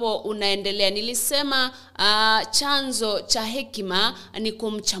ambapo unaendelea, nilisema chanzo cha hekima ni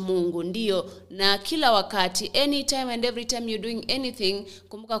kumcha Mungu, ndio. Na kila wakati, anytime and every time you're doing anything,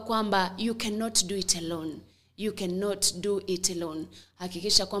 kumbuka kwamba you cannot do it alone. You cannot do it alone.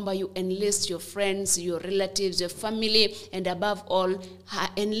 Hakikisha kwamba you enlist your friends, your relatives, your family, and above all,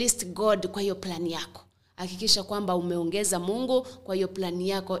 enlist God kwa hiyo plan yako. Hakikisha kwamba umeongeza Mungu kwa hiyo plan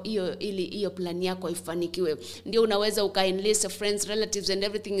yako, ili hiyo plan yako ifanikiwe. Ndio unaweza ukaenlist friends, relatives and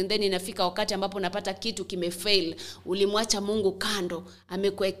everything, and then inafika wakati ambapo unapata kitu kimefail, ulimwacha Mungu kando,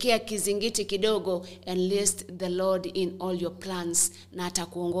 amekuwekea kizingiti kidogo. Enlist the Lord in all your plans na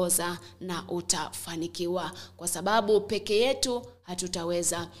atakuongoza na utafanikiwa, kwa sababu peke yetu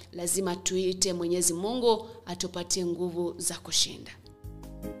hatutaweza. Lazima tuite Mwenyezi Mungu atupatie nguvu za kushinda.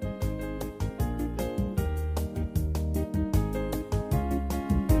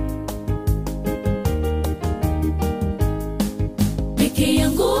 Peke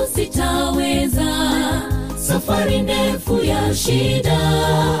yangu sitaweza, safari ndefu ya shida,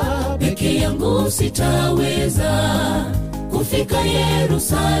 peke yangu sitaweza kufika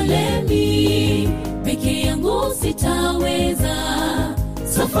Yerusalemi, peke yangu sitaweza.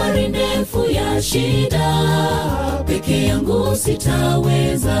 Safari ndefu ya shida, peke yangu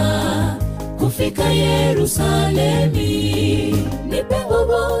sitaweza kufika Yerusalemi. Nipe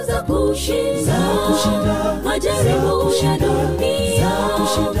nguvu za kushinda majaribu ya dunia,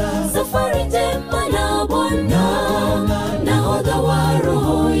 safari njema na Bwana, nahodha wa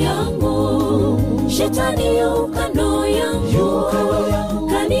roho yangu. Shetani yu kando yangu,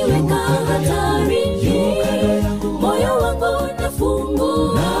 kaniweka hatarini, moyo wangu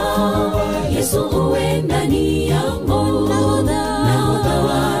nafungua, Yesu uwe ndani yangu, nahodha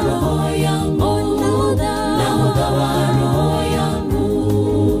wa roho yangu, nahodha wa roho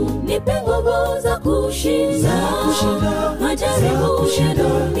yangu. Nipe nguvu za kushinda majaribu ya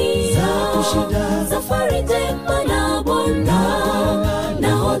dunia, safari njema na Bwana,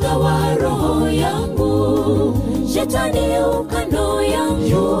 nahodha wa roho yangu. Shetani yu kando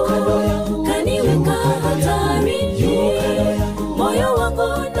yangu, kaniweka hatarini, moyo wangu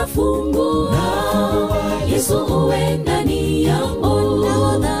nafungua, Yesu uwe ndani yangu,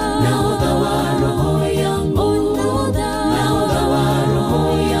 nahodha wa roho yangu, nahodha wa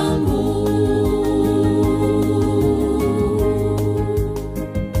roho yangu.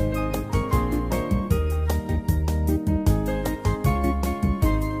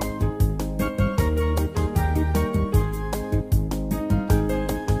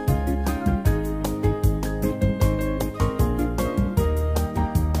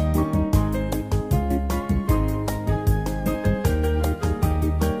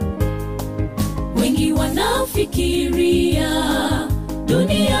 Wengi wanafikiria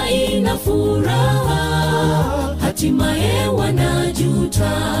dunia ina furaha, hatimaye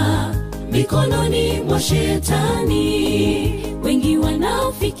wanajuta mikononi mwa shetani. Wengi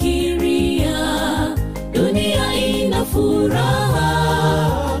wanafikiria dunia ina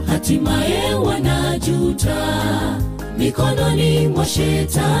furaha, hatimaye wanajuta mikononi mwa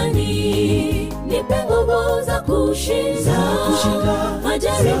shetani. Nipe nguvu za kushinda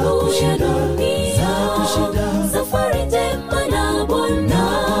majaribu ya dunia, safari njema na Bwana,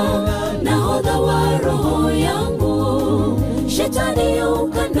 nahodha wa roho yangu. Shetani yu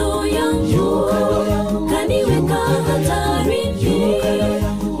kando yangu, kaniweka hatarini,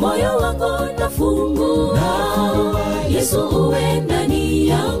 moyo wangu nafungua, Yesu uwe ndani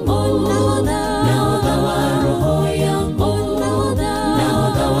yangu, nahodha wa roho yangu,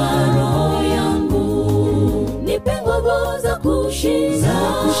 nahodha wa roho yangu. Nipe nguvu za kushinda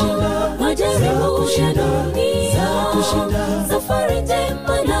majaribu ya dunia, safari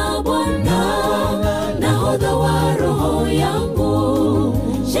njema na Bwana, nahodha wa roho yangu.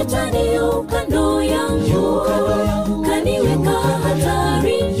 Shetani yu kando yangu, kaniweka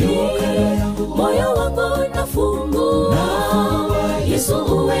hatarini, moyo wangu nafungua, Yesu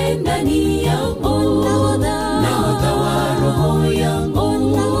uwe ndani yangu, nahodha wa roho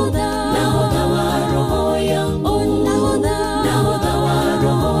yangu, nahodha wa roho yangu, nahodha wa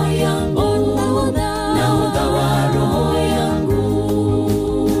roho yangu, nahodha wa roho yangu.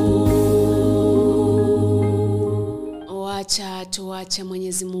 Tuache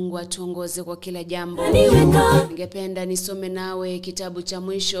Mwenyezi Mungu atuongoze kwa kila jambo. Ningependa nisome nawe kitabu cha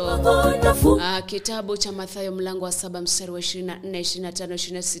mwisho, kitabu cha Mathayo mlango wa 7 mstari wa 24, 25,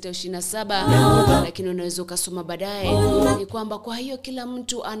 26, 27, lakini unaweza ukasoma baadaye. Ni kwamba kwa hiyo kila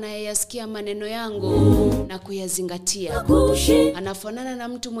mtu anayeyasikia maneno yangu na kuyazingatia anafanana na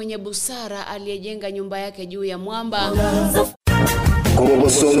mtu mwenye busara aliyejenga nyumba yake juu ya mwamba.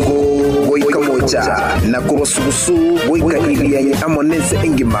 Kubosongo boika moja na kubosubusu boika hilianye amoneze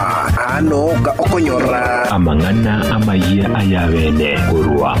engima hano ga okonyora amangana amaye ayabene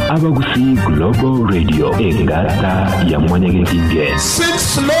kurwa abagusi Global Radio engata ya Mwanyege Kinge. 6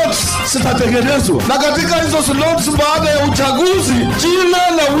 slots zitatengenezwa, na katika hizo slots baada ya uchaguzi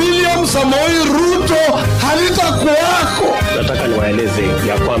jina la William Samoei Ruto halitakuwako. Nataka niwaeleze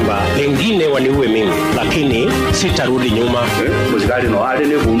ya kwamba wengine waniue mimi, lakini sitarudi nyuma. Muzikali no hali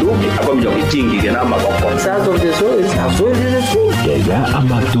ni bundu akomja kutingire na maboko. South of the soul is absolutely true. Tega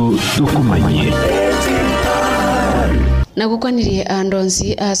amato tukumanye. Na kukwanirie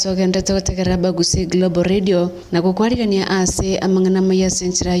andonsi asogendete gutegera Bagusi Global Radio na kukwarigania ase amangana maya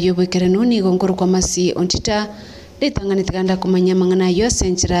senchira yobo kerenuni gonkuru kwa masi ontita litangani tiganda kumanya mangana yo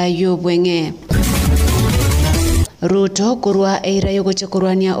senchira yobwenge. Ruto kurwa eira yogoche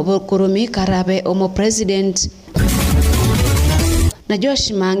kurwania obokurumi karabe omo president. Na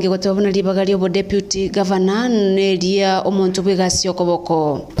Josh Mange gotobona libagali obo deputy governor nelia omuntu bwegasio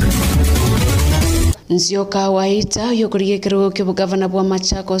koboko. Nzioka waita yokuriye kirugo kyo gavana bwa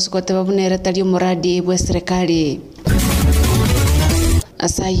Machakos kwa sababu na eratali muradi bwa serikali.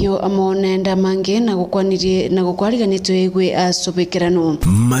 Asayo amonenda mange na gukwariganitwe egwe asobekirano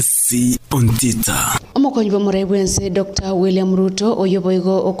Masi Ontita omukonyi bamuraibwense Dr. William Ruto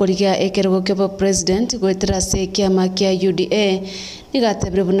oyoboigo okoriga ekirugo kyo president gweterase kiama kia UDA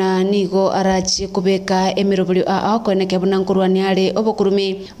nigatabire buna nigo arachi kubeka emirobulyo akoneke buna nkurwani ale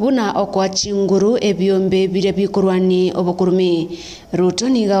obokurumi buna okwachi nguru ebyombe bire bikurwani obokurumi. Ruto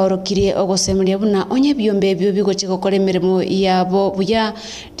nigaorokirie ogosemeria buna onye byombe byo bigocheko kole mirimo yabo buya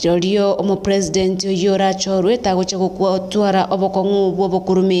rilio omo president yora chorwe tagocheko kwatwara obokongu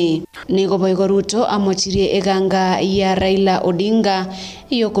bobokurumi. Nigo boigo Ruto amochirie eganga ya Raila Odinga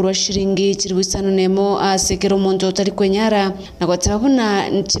iyo kurwa shiringi chiribisano nemo asekero monto tari kwenyara na kwa tabuna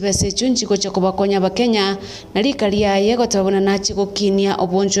ntibese chunchiko cha kubakonya bakenya na likali yaye kwa tabuna nachi kukinia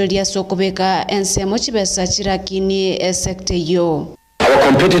obonjo lia sokobeka ensemo chibesa chirakini sekte yo. Our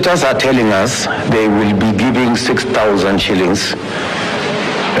competitors are telling us they will be giving 6,000 shillings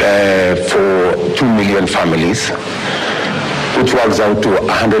for 2 million families, which works out to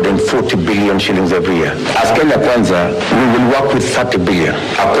 140 billion shillings every year. As Kenya Kwanza, we will work with 30 billion,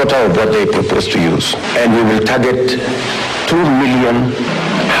 a quarter of what they propose to use. And we will target 2 million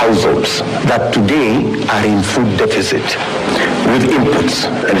households that today are in food deficit with inputs.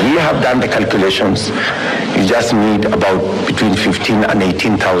 And we have done the calculations. You just need about between 15 and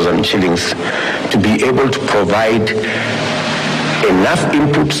 18,000 shillings to be able to provide enough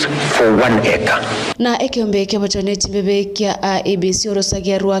inputs for 1 acre. Na ekiombe kiabatoneti bebe kia ABC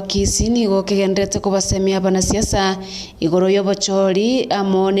orosagia ruakisi nigo kigendete kubasemia bana siasa igoro yobochori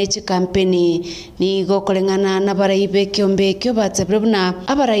amone chi kampeni nigo kolengana na baraibe kiombe kyo batsebrebna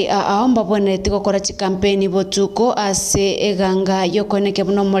abarai aomba bwenete gukora chi kampeni botuko ase eganga yokoneke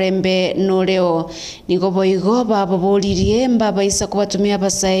buno murembe noreo nigo boigo bababolirie mbaba isa kubatumia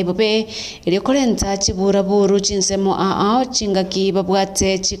basai bobe ilikolenta chibura buru chinsemo chingaki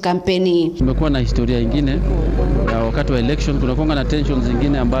babwate chi kampeni. Tumekuwa na historia ingine ya wakati wa election kunakuwa na tensions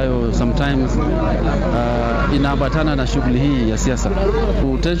zingine ambayo sometimes inaambatana na shughuli hii ya siasa.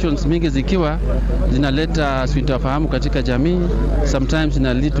 Tensions mingi zikiwa zinaleta sintofahamu katika jamii, sometimes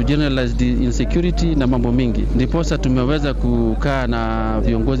ina lead to generalized insecurity na mambo mingi. Ndiposa tumeweza kukaa na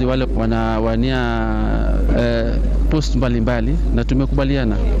viongozi wale wanawania post mbalimbali na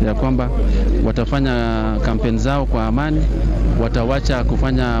tumekubaliana ya kwamba watafanya kampeni zao kwa amani, watawacha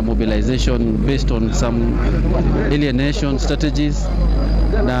kufanya mobilization based on some alienation strategies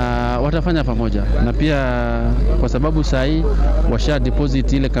na watafanya pamoja. Na pia kwa sababu sahi washa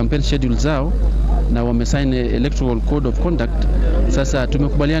deposit ile campaign schedule zao na wamesign electoral code of conduct, sasa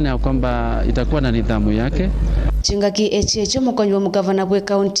tumekubaliana kwamba itakuwa na nidhamu yake. Chingaki echecho mukonyi wa mugavana bwe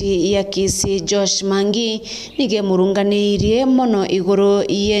county ya Kisii Josh Mangi nige murunganirie mono iguru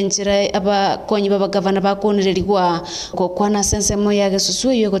yenjira abakonyi babagavana bakunirerigwa ko kwana sensemo ya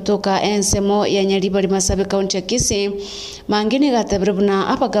gesusu yo kutoka ensemo ya Nyaribari Masabe county ya Kisii. Mangi ni gatabrebuna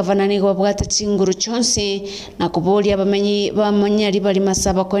abagavana ni gwabwata chinguru chonsi na kubolia bamenyi ba Nyaribari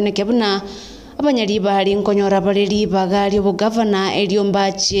Masaba koneke buna abanyaribari nkonyora bareri bagali obugavana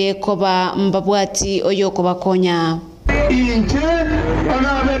eliombache koba mbabwati oyo kobakonya inje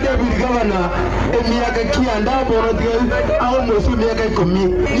ona David gavana emiaka kianda borodi au mosu miaka 10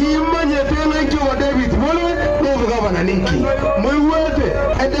 ni manye tena nki wa David mole no gavana ninki moiwete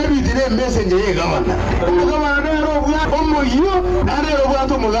David ne messenger ye gavana gavana ne robwa omoyo ane robwa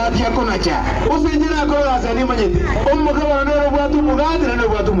to mugati akonacha usinjira ko asani manye gavana ne robwa to mugati ne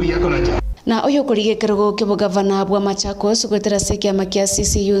robwa to muya konacha na oyo kurige kirugo kyo gavana bwa Machakos gwetera sekia makia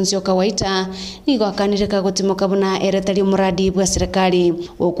CCU Nzioka waita nigo akanireka gutimoka buna eretari muradi bwa serikali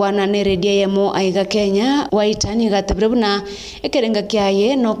ukwana ne redia yemo aiga Kenya waita ni gatabire buna ekerenga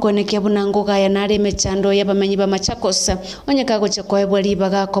kyaye no konekya buna ngoga ya nare mechando yabamenyi ba Machakos onyeka goche kwa bwali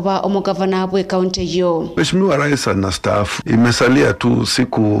bagakoba omugavana bwe county yo. Mheshimiwa Rais na staff imesalia tu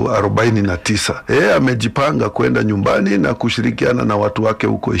siku 49. Amejipanga kwenda nyumbani na kushirikiana na watu wake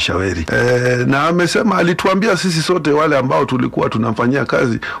huko Ishaweri. Na amesema alituambia sisi sote wale ambao tulikuwa tunamfanyia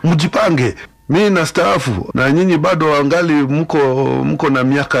kazi mjipange. Mimi na staafu na nyinyi bado angali mko na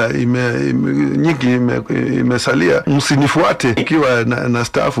miaka nyingi imesalia, msinifuate ikiwa na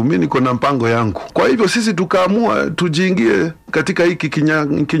staafu. Mimi niko na mpango yangu. Kwa hivyo sisi tukaamua tujiingie katika hiki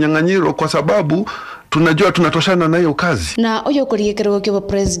kinyang'anyiro kwa sababu tunajua tunatoshana na hiyo kazi. Na oyo kurie kirogo kyo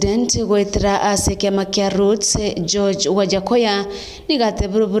president gwetira ase kiama kia Roots George Wajakoya nigate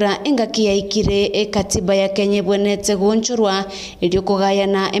burubura engakia ikire katiba ya Kenya bwenete gonchurwa ilio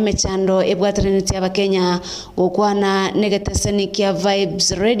kugayana emechando ebwatraniti abakenya gukwana negeteseni kia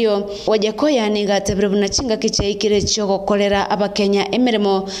Vibes Radio. Wajakoya nigate burubuna chinga kicha ikire cyo gokolera abakenya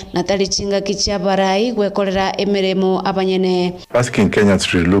emeremo natali chinga kicha barai gwekolera emeremo abanyene. Asking Kenyans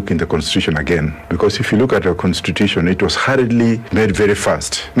to look in the constitution again, because if you look at the constitution, it was hurriedly made very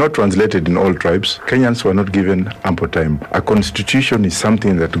fast, not translated in all tribes. Kenyans were not given ample time. A constitution is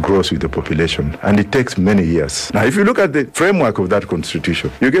something that grows with the population, and it takes many years. Now, if you look at the framework of that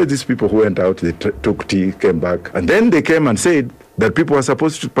constitution, you get these people who went out, they took tea, came back, and then they came and said that people were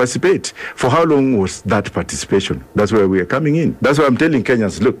supposed to participate. For how long was that participation? That's where we are coming in. That's why I'm telling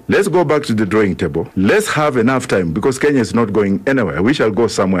Kenyans, look, let's go back to the drawing table. Let's have enough time, because Kenya is not going anywhere. We shall go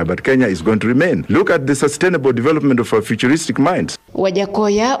somewhere, but Kenya is going to remain. Look at the sustainable development of our futuristic minds.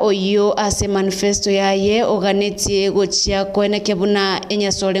 Wajakoya oyo ase manifesto yaye oganetie gochia kwene kebuna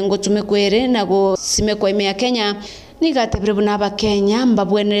enyasole ngotume kwere na go sime kwa ime ya Kenya. Nigate buna abakenya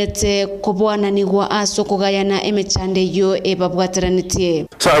mbabwenerete kubwana nigwa aso kugayana emechande yo ebabwatraniti.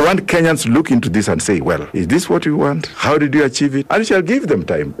 So I want Kenyans to look into this and say, well, is this what we want? How did you achieve it? And we shall give them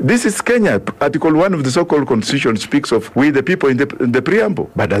time. This is Kenya. Article 1 of the so-called constitution speaks of we the people in the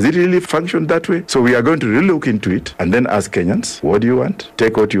preamble. But does it really function that way? So we are going to really look into it and then ask Kenyans, what do you want?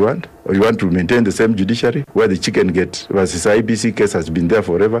 Take what you want. Or you want to maintain the same judiciary where the chicken gate versus IBC case has been there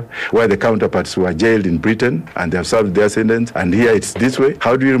forever, where the counterparts were jailed in Britain and they have served their sentence, and here it's this way?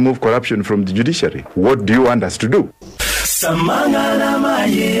 How do you remove corruption from the judiciary? What do you want us to do? Samangana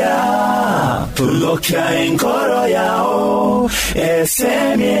Maya, Tulokia Enkoro Yao,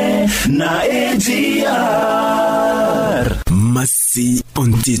 Esemye na AGR. Masi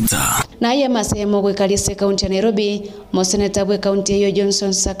Ontita. Na ye masemo gwekalise kaunti ya Nairobi, moseneta bwe kaunti yo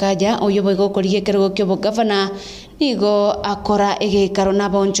Johnson Sakaja oyobo gokolie kergo kyobo governor nigo akora egekaro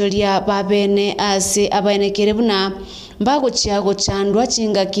naboncholia babene ase abaene kerebuna mbago chiago chandwa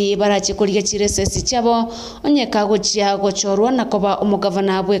chingaki barachikolie chiresesi chabo onyekago chiago chorwa nakoba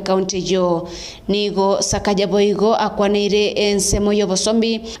omugavana bwe kaunti yo nigo Sakaja boigo akwaneire ensemo yo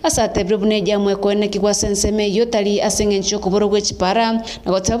bosombi asate brebune jamwe kwene kigwa senseme yo tali asengencho kuborogwe chipara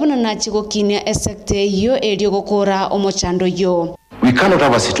nagotabuna na chigo kinia esekte yo elio gokora omochando yo. We cannot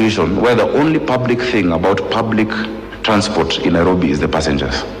have a situation where the only public thing about public transport in Nairobi is the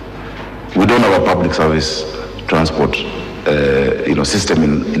passengers. We don't have a public service transport system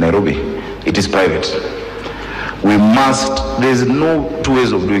in Nairobi. It is private. We must, there's no two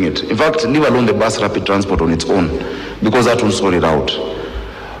ways of doing it. In fact, leave alone the bus rapid transport on its own, because that will sort it out.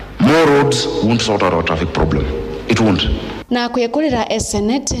 More roads won't sort out our traffic problem. It won't. Na kuyekolera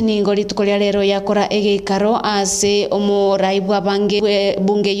Senate ni ngoli tukolia lero yakora egekaro ase omuraibu bange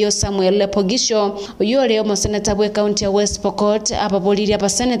bunge yo Samuel Pogisho uyo leo moseneta bwe county ya West Pokot ababoliri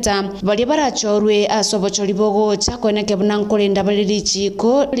abaseneta bali barachorwe asobochori bogo chakoneke bunankolenda baliri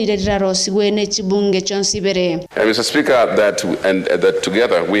chiko lirera rosiwe ne chibunge chonsibere. Mr. Speaker, that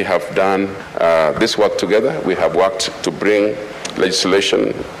together we have done this work together. We have worked to bring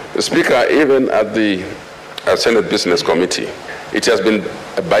legislation. The Speaker, even at the Senate Business Committee, it has been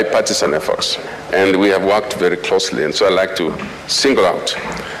a bipartisan effort, and we have worked very closely. And so I'd like to single out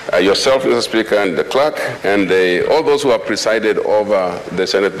yourself, Mr. Speaker, and the clerk, and all those who have presided over the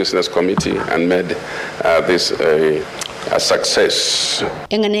Senate Business Committee and made this a success.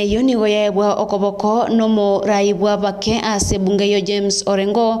 Engane yoni goyebwa okoboko nomo raibwa bake ase bunge yo James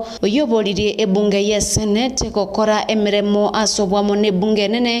Orengo oyoboliri ebunge ye Senate kokora emeremo asobwa mone bunge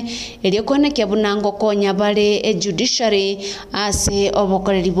nene eliokone kyabunango konya bale judiciary ase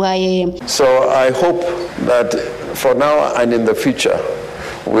obokoreri bwaye. So I hope that for now and in the future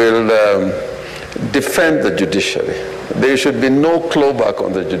we'll defend the judiciary. There should be no clawback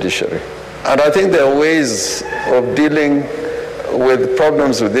on the judiciary. And I think there are ways of dealing with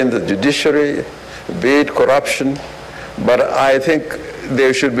problems within the judiciary, be it corruption, but I think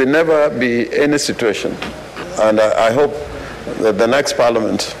there should never be any situation. And I hope that the next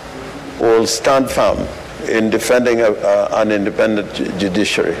parliament will stand firm in defending an independent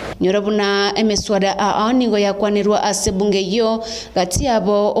judiciary. Nyorabuna emeswada aanigo yakwanirwa asebunge yo gati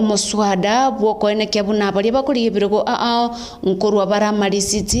abo omoswada bwokoene kyabuna bali bakuri ebirogo nkorwa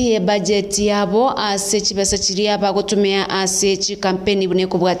baramalisiti budget yabo ase chibesa chiri abagotumea ase chi campaign bune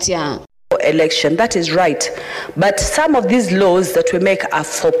kubwatia election. That is right. But some of these laws that we make are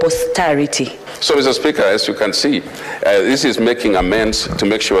for posterity. So, Mr. Speaker, as you can see, this is making amends to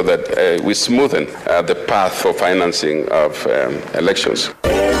make sure that we smoothen the path for financing of elections.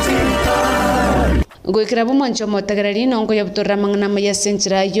 gwikira bumoncho motagarari nongo yabutora mangana maya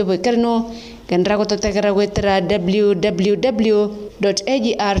senchira yoboikarno kendra gototagara gwetera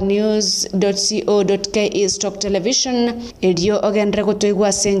www.agrnews.co.ke stop television edio ogendra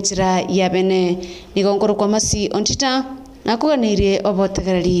gotoigwa senchira yabene nigongoro kwa masi ontita nakuganirie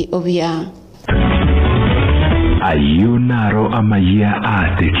obotagarari obia ayunaro amaya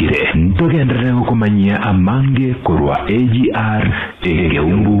atekire ntogendere kumanyia amange kurwa AGR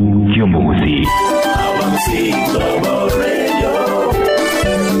egeumbu kyomugusi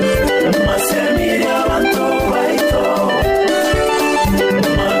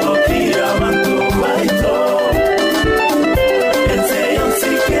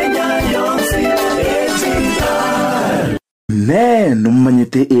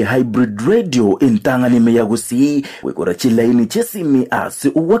numanyete hybrid radio intangani meyagusi wekora chilaini chesimi asi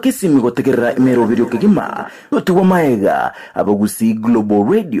uwakisimi gotegerera imero video kigima tuwa maega abagusi global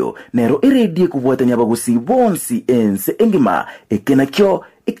radio nero iredie kubwatanya abagusi bonsi ense engima ekenakyo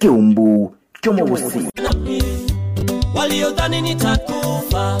ekeumbu kyomugusi waliodhani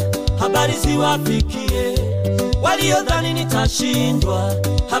nitakufa habari ziwafikie waliodhani nitashindwa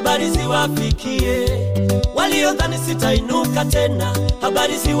habari ziwafikie waliodhani sitainuka tena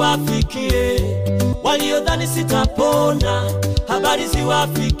habari ziwafikie waliodhani sitapona habari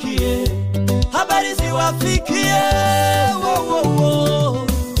ziwafikie wo, wo, wo.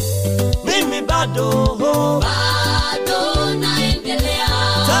 Mimi bado naendelea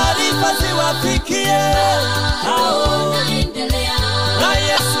taarifa ziwafikie hao naendelea na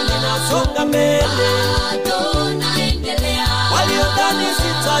Yesu ninasonga mbele waliodhani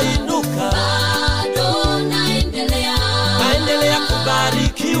sitainuka naendelea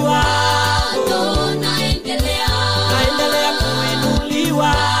kubarikiwa naendelea kuinuliwa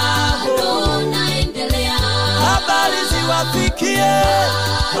habari ziwafikie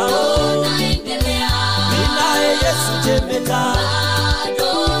ninaye Yesu jemeda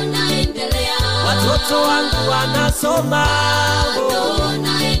watoto wangu wanasoma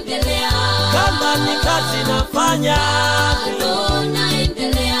kama ni kazi nafanya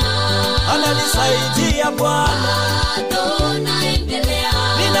ananisaidia Bwana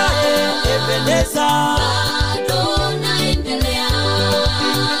ninaye Ebeneza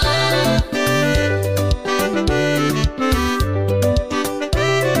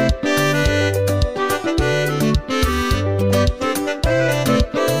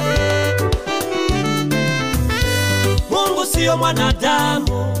Mungu sio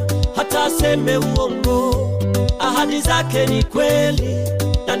mwanadamu hata aseme uongo ahadi zake ni kweli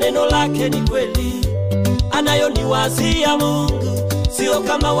na neno lake ni kweli anayoniwazia Mungu sio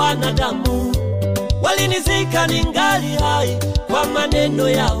kama wanadamu walinizika ningali hai kwa maneno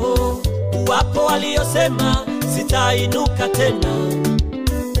yao uwapo waliosema sitainuka tena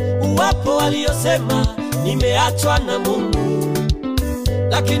uwapo waliosema nimeachwa na Mungu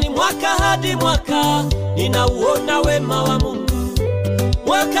lakini mwaka hadi mwaka ninauona wema wa Mungu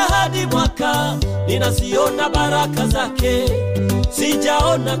mwaka hadi mwaka ninaziona baraka zake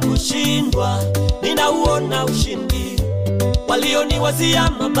sijaona kushindwa ninauona ushindi walioniwazia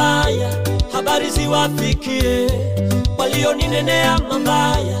mabaya habari ziwafikie walioninenea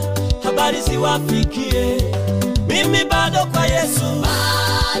mabaya habari ziwafikie mimi bado kwa Yesu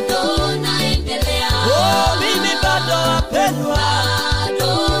naendelea mimi bado wapendwa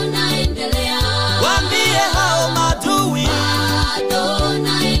naendelea waambie hao madui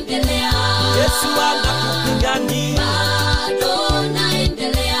naendelea Yesu anakupigania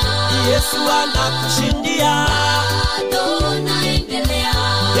naendelea Yesu anakushindia naendelea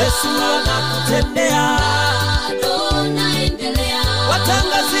Yesu anakutendea naendelea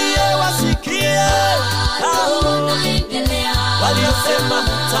watangazie wasikie naendelea waliosema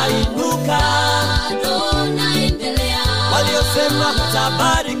mtainuka naendelea waliosema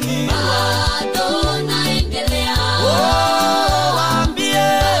mtabarikiwa naendelea waambie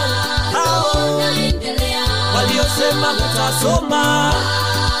naendelea waliosema mtasoma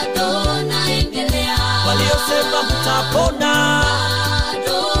naendelea waliosema mtapona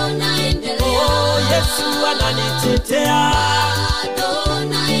naendelea Yesu ananitetea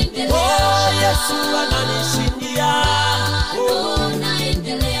Yesu ananishindia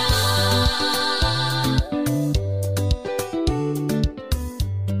naendelea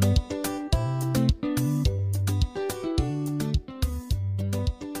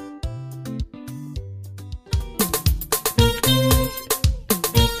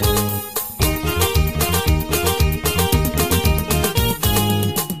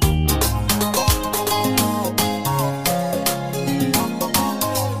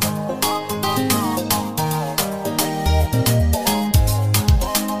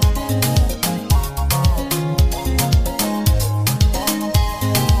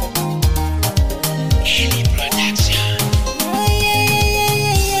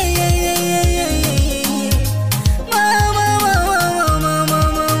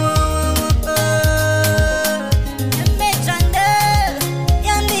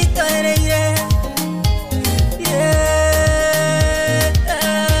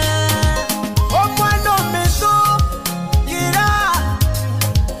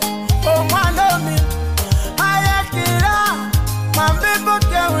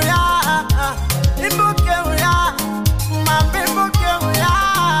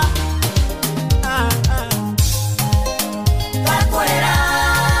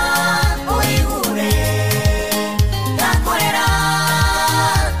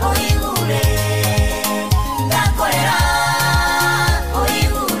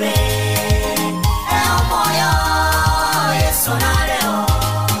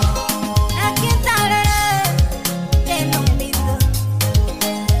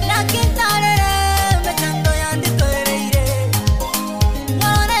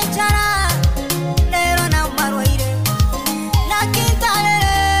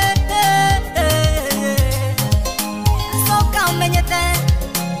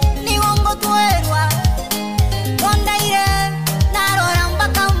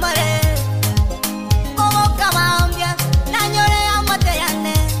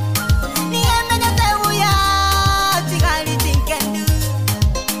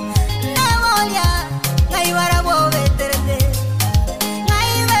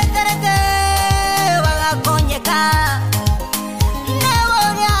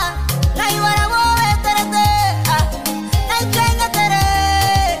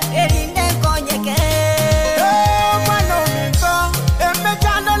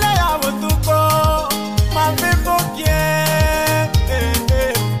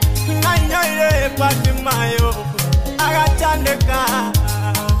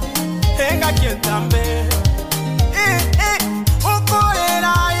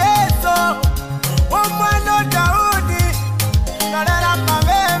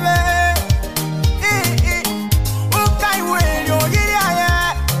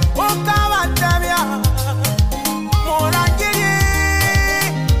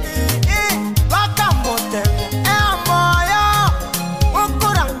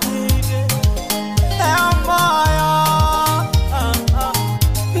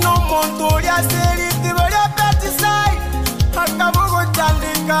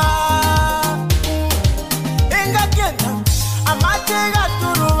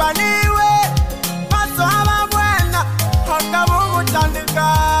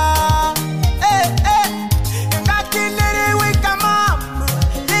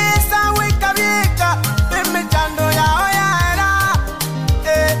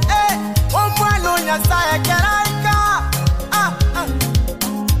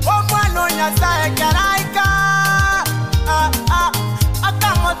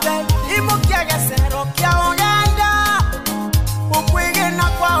wate imukia gesero kia oganda ukwige na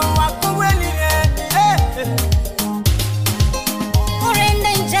kwa wakuwelire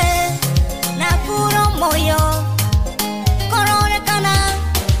urende nje na kuro moyo korore kana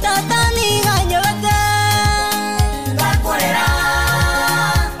tatani ganyote Takorera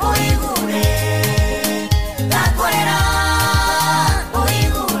oigure Takorera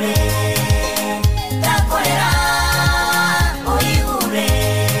oigure Takorera oigure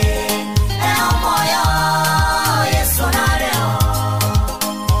Eo moyo Yesu nareo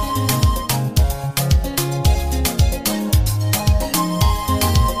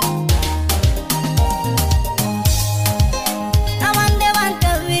Nawande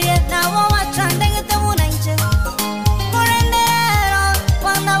wantavire nawo wachande ngitebuna nje Kurendero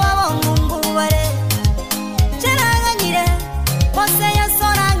wanda wabo mungu ware Cheranganyire Ose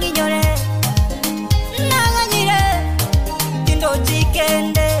yasora nginyore Nanganyire Kindo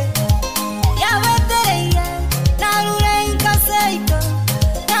chikende Yawetereye Narure inkaseito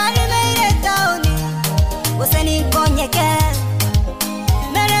Narimeire taoni Ose nikonyeke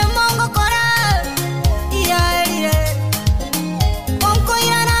Mere mongo kora Iyaerire Onko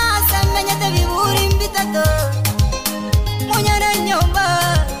irana semenyete viburi mbitato Munyana nyomba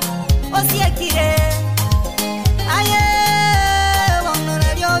Osiakire Aye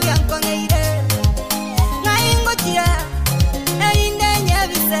Wangona rio biankongeire Ngaingo tia Erinde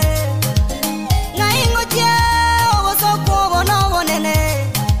nyabise Ngaingo tia Owosoku bono bonene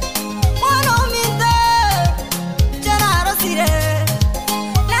Mono minte Janaro sire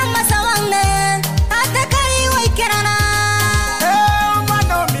Lama sawangne Atakari waikerana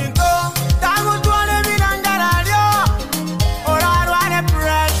mano mingo tangu tuone bilangarario oraro ane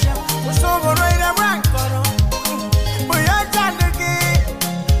pressure usogoro ile mwankoro buya chandiki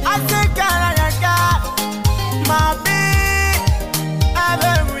asekara yaka mabi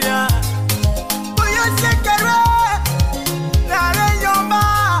abemuya buya sekara nare yomba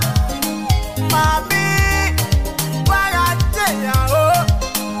mabi wagate ya o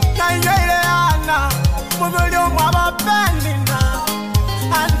na yele ana mubulyo mwabapendina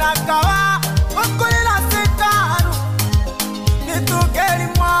Anakawa, okulila sitaru Nitukeri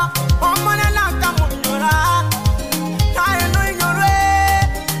mwa, omone naka munyora Nainu inyore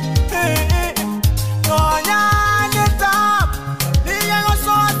Nonya nitap Niyego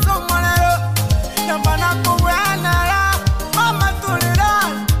soa somonero Yambana kuwenera Mama tulira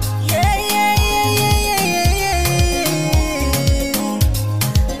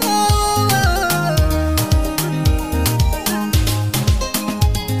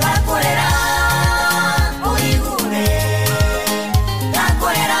Takorera oigure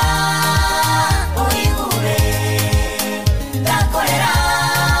Takorera oigure Takorera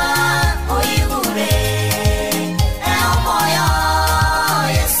oigure Eo moyo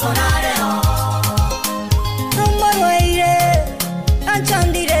Yesu nareo Tumorweire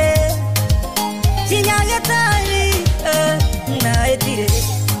Anchandire Sinyagetari Naetire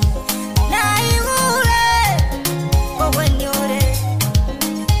Naigure Kowenyore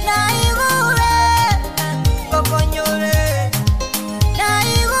Naigure Kokonyore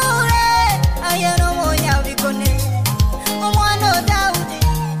Naigure Ayano moya bikone Omwano Daudi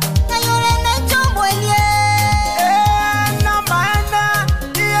Nayore nechobwenye Namaena,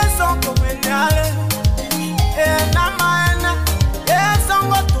 yeso kumenyale Namaena, yeso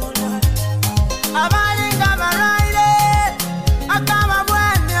ngotule Abalinga baraile Akama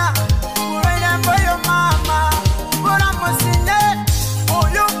bwenya Kurele mboyo mama Kura musine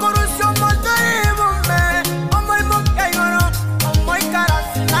Oyo kurusyo motari bume Omoy mukegoro Omoy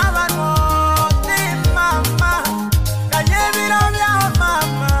karasi nabano Ti mama Kanye biro byao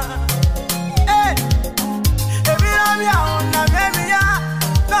mama Ebiro byao na bebi ya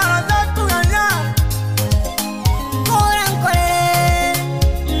Nara zakuganya Korankore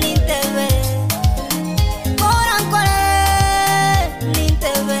Nintebe Korankore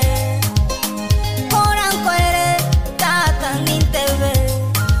Nintebe Korankore Tata Nintebe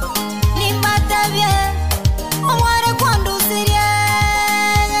Nimbate bien Omware cuando sirie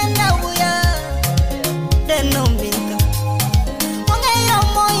Ndauya De nomito Ongeiro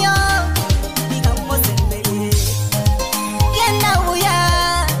moyo Digamos embele Ndauya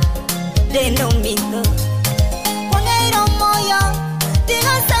De nomito Ongeiro moyo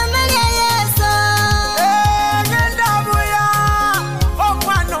Digamos embele Yeso Ngendabuya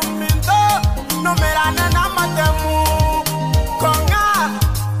Omwana ominto Nomerana namatemu Konga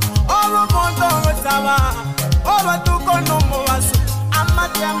Obumonto ngosaba Obatuko nomubasu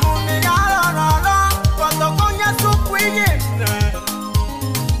Amatemu migarororo Kotokonya sukwigine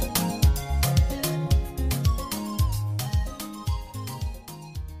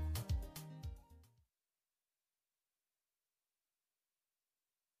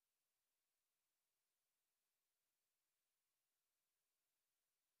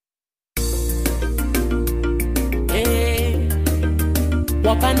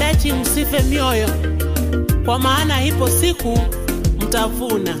Wapandaji msife mioyo, kwa maana ipo siku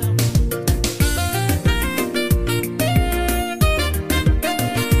mtavuna.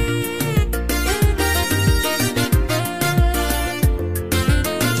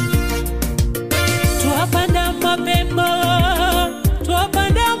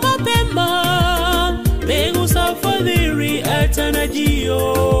 Tuwapanda mapema, mbegu za fadhili hata na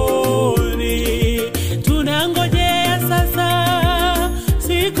jioni. Tunangojea sasa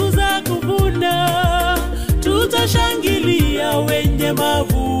siku za kuvuna, tutashangilia wenye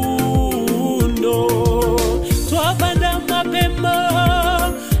mavuno. Tuwapanda mapema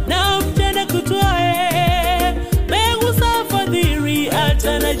na mchana kutwae, mbegu za fadhili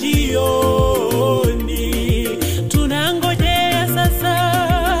hata na jioni. Tunangojea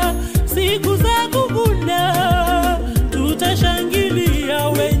sasa siku za kuvuna, tutashangilia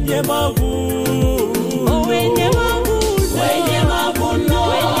wenye mavuno. Wenye mavuno, wenye mavuno,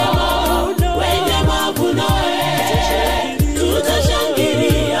 wenye mavuno,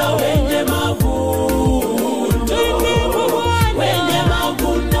 tutashangilia wenye mavuno. Wenye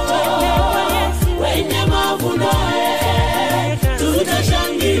mavuno, wenye mavuno,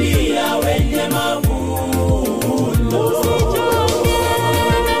 tutashangilia wenye mavuno.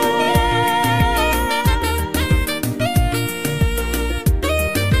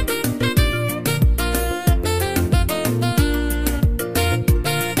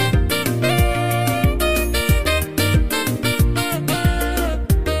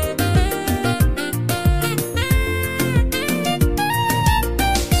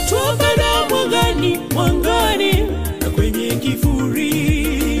 Mwangani na kwenye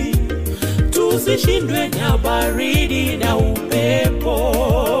kivuli, tusishindwe na baridi na upepo.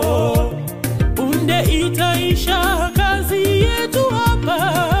 Punde itaisha kazi yetu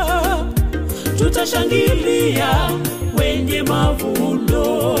hapa, tutashangilia wenye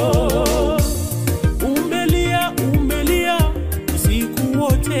mavuno. Umelia usiku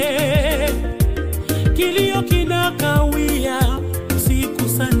wote, kilio kinakawia usiku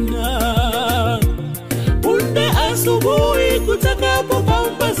sana. Asubuhi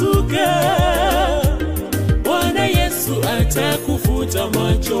kutakapopambazuka, Bwana Yesu atakufuta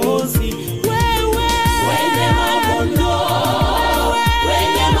machozi. Wewe wenye mavuno,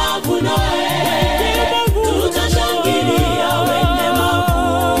 wenye mavuno, tutashangilia wenye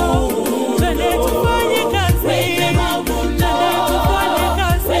mavuno. Tende tufanye kazi, wenye mavuno,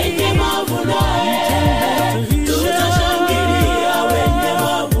 wenye mavuno, tutashangilia wenye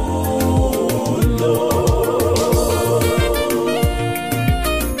mavuno.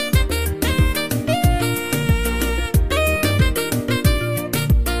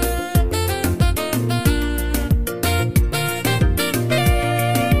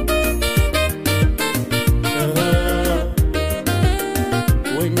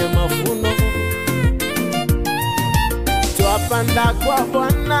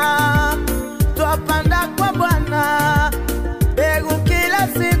 Twapanda kwa Bwana, mbegu kila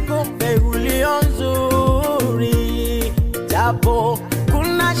siku, mbegu iliyo nzuri. Japo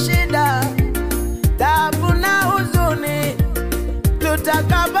kuna shida, taabu na huzuni,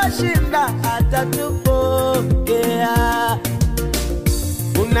 tutakapashinda atatupokea.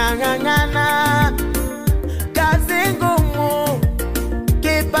 Unang'ang'ana kazi ngumu,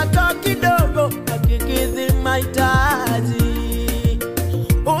 kipato kidogo hakikidhi mahitaji.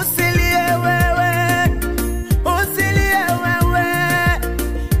 Usilie wewe,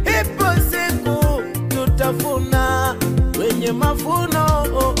 ipo siku tutafuna wenye mavuno.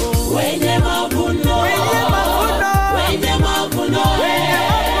 Wenye mavuno, wenye mavuno, wenye mavuno,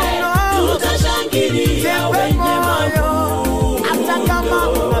 tutashangilia wenye mavuno. Hata kama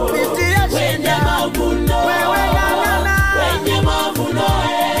unapitia shida, wewe ng'ang'ana, wenye mavuno,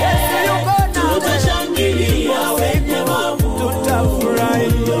 Yesu yuko nawe, tutashangilia wenye mavuno,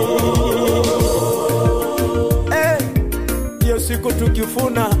 tutafurahi. Hiyo siku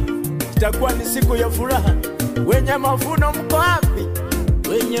tukifuna itakuwa ni siku ya furaha. Wenye mavuno mko wapi?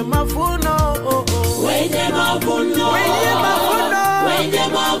 Wenye mavuno, wenye mavuno, wenye mavuno, wenye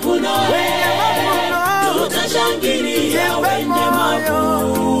mavuno, tutashangilia wenye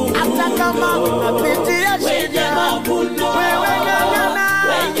mavuno. Hata kama unapitia shida, wewe ng'ang'ana,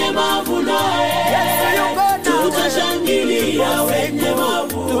 wenye mavuno, Yesu yuko nawe, tutashangilia wenye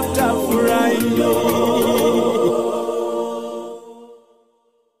mavuno, tutafurahi.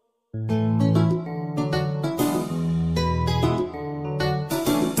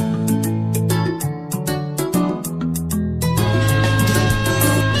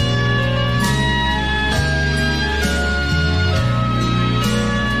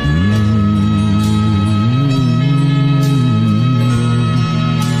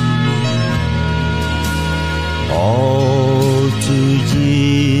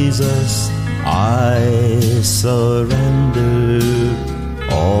 surrender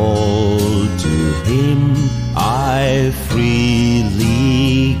all to him. I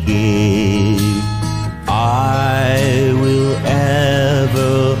freely give. I will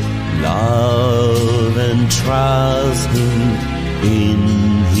ever love and trust him in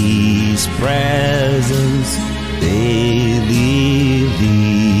his presence daily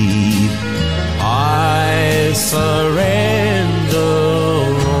live. I surrender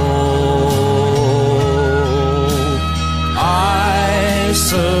all. I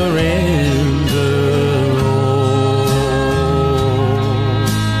surrender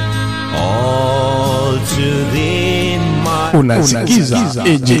all to thee, my Unasikiza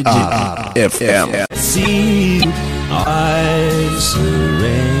AJR FM. See, I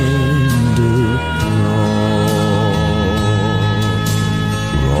surrender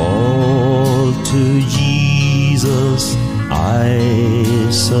all to Jesus. I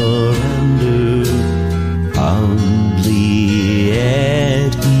surrender humbly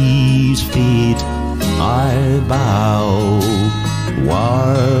at his feet. I bow.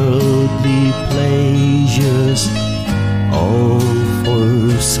 Worldly pleasures all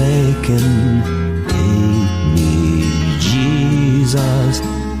forsaken. Take me, Jesus,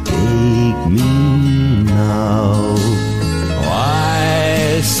 take me now.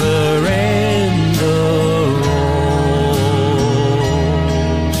 I surrender all.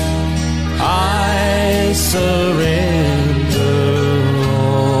 I surrender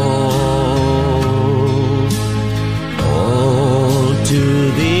all to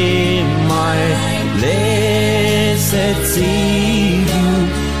thee, my blessed Savior.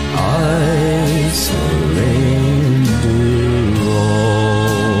 I surrender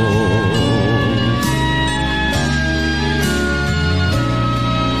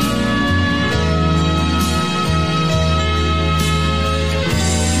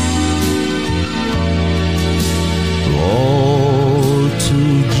all to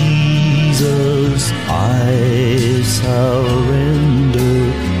Jesus. I surrender.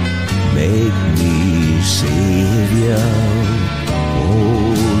 Make me Savior,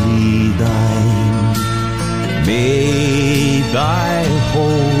 wholly thine. May thy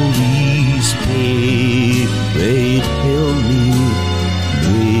Holy Spirit fill me.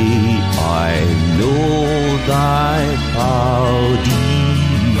 May I know thy power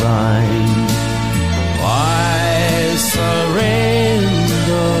divine. I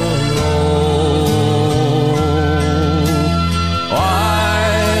surrender all. I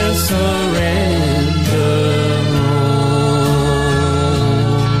surrender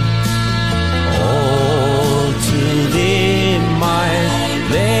all to thee, my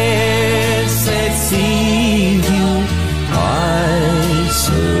blessed Savior. I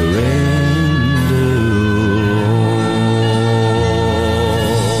surrender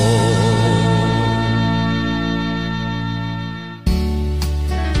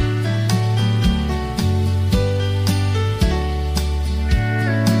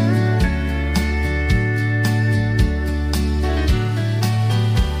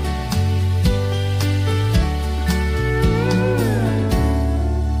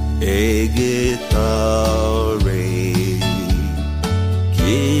Egetare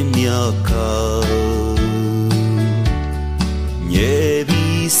Kimiaka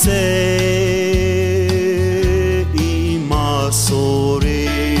Nyebise Imasore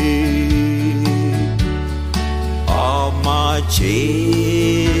Amache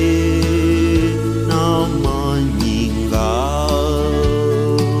Namanyinga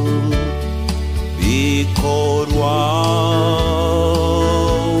Bikorwa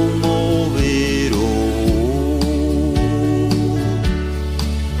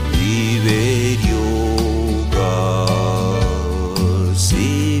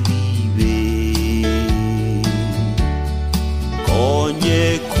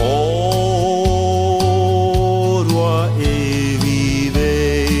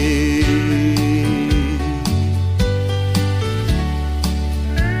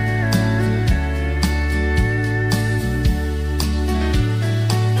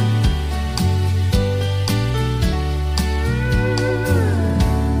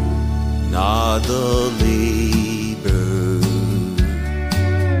the labor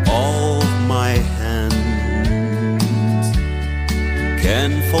of my hands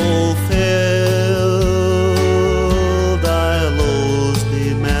can fulfill thy low's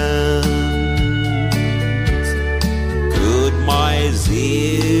demands. Could my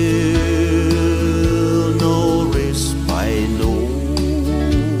zeal no respite know?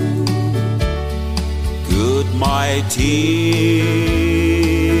 Could my tears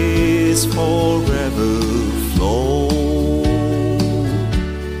forever flow,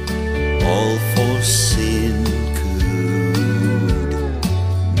 all for sin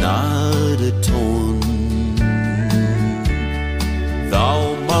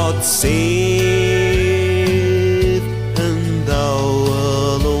God save, and thou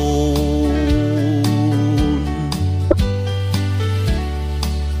alone.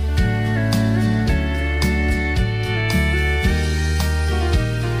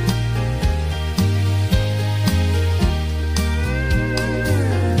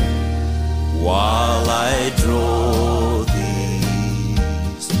 While I draw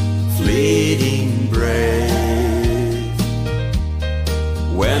these fleeting breath,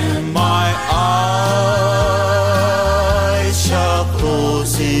 when my eyes shall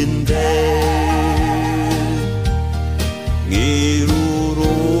close in death,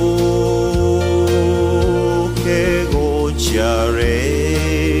 ngiruro ke gochare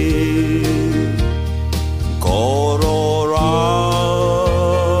korora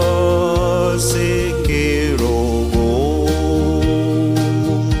sekirogo,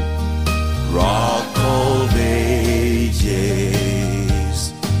 rock of ages,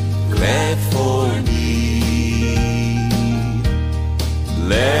 glad for me.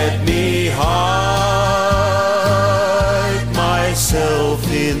 Let me hide myself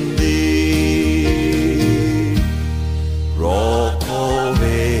in thee, rock of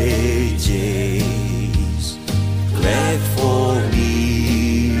ages, glad for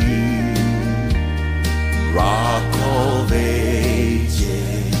me, rock of ages,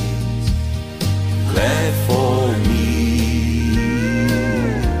 glad for me,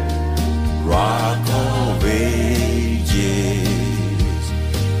 rock of ages,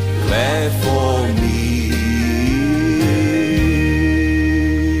 glad for me.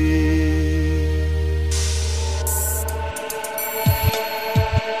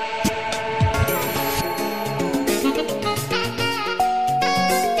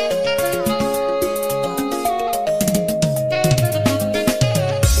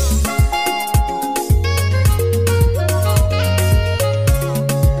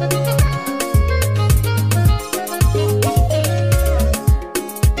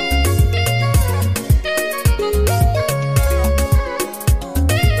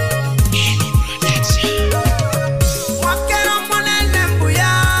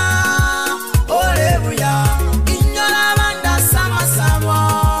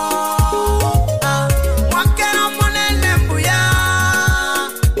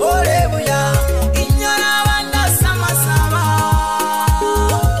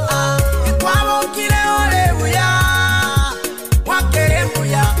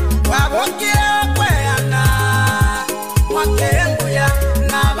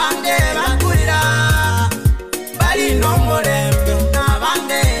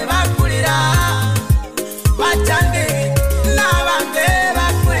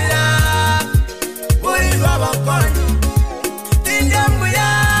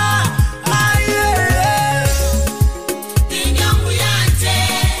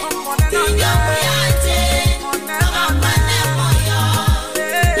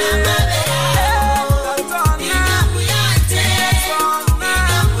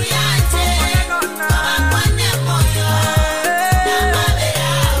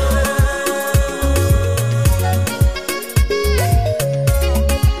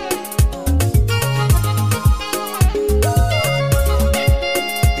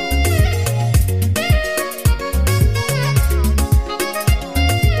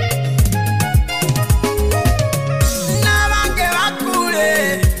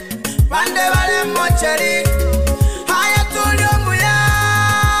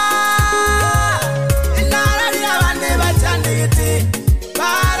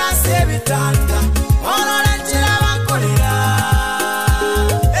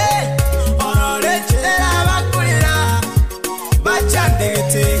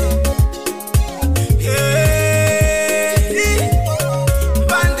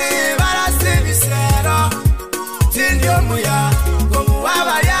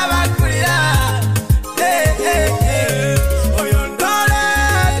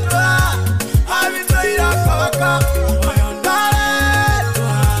 Oyondole,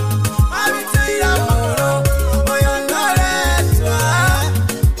 abitoira magoro.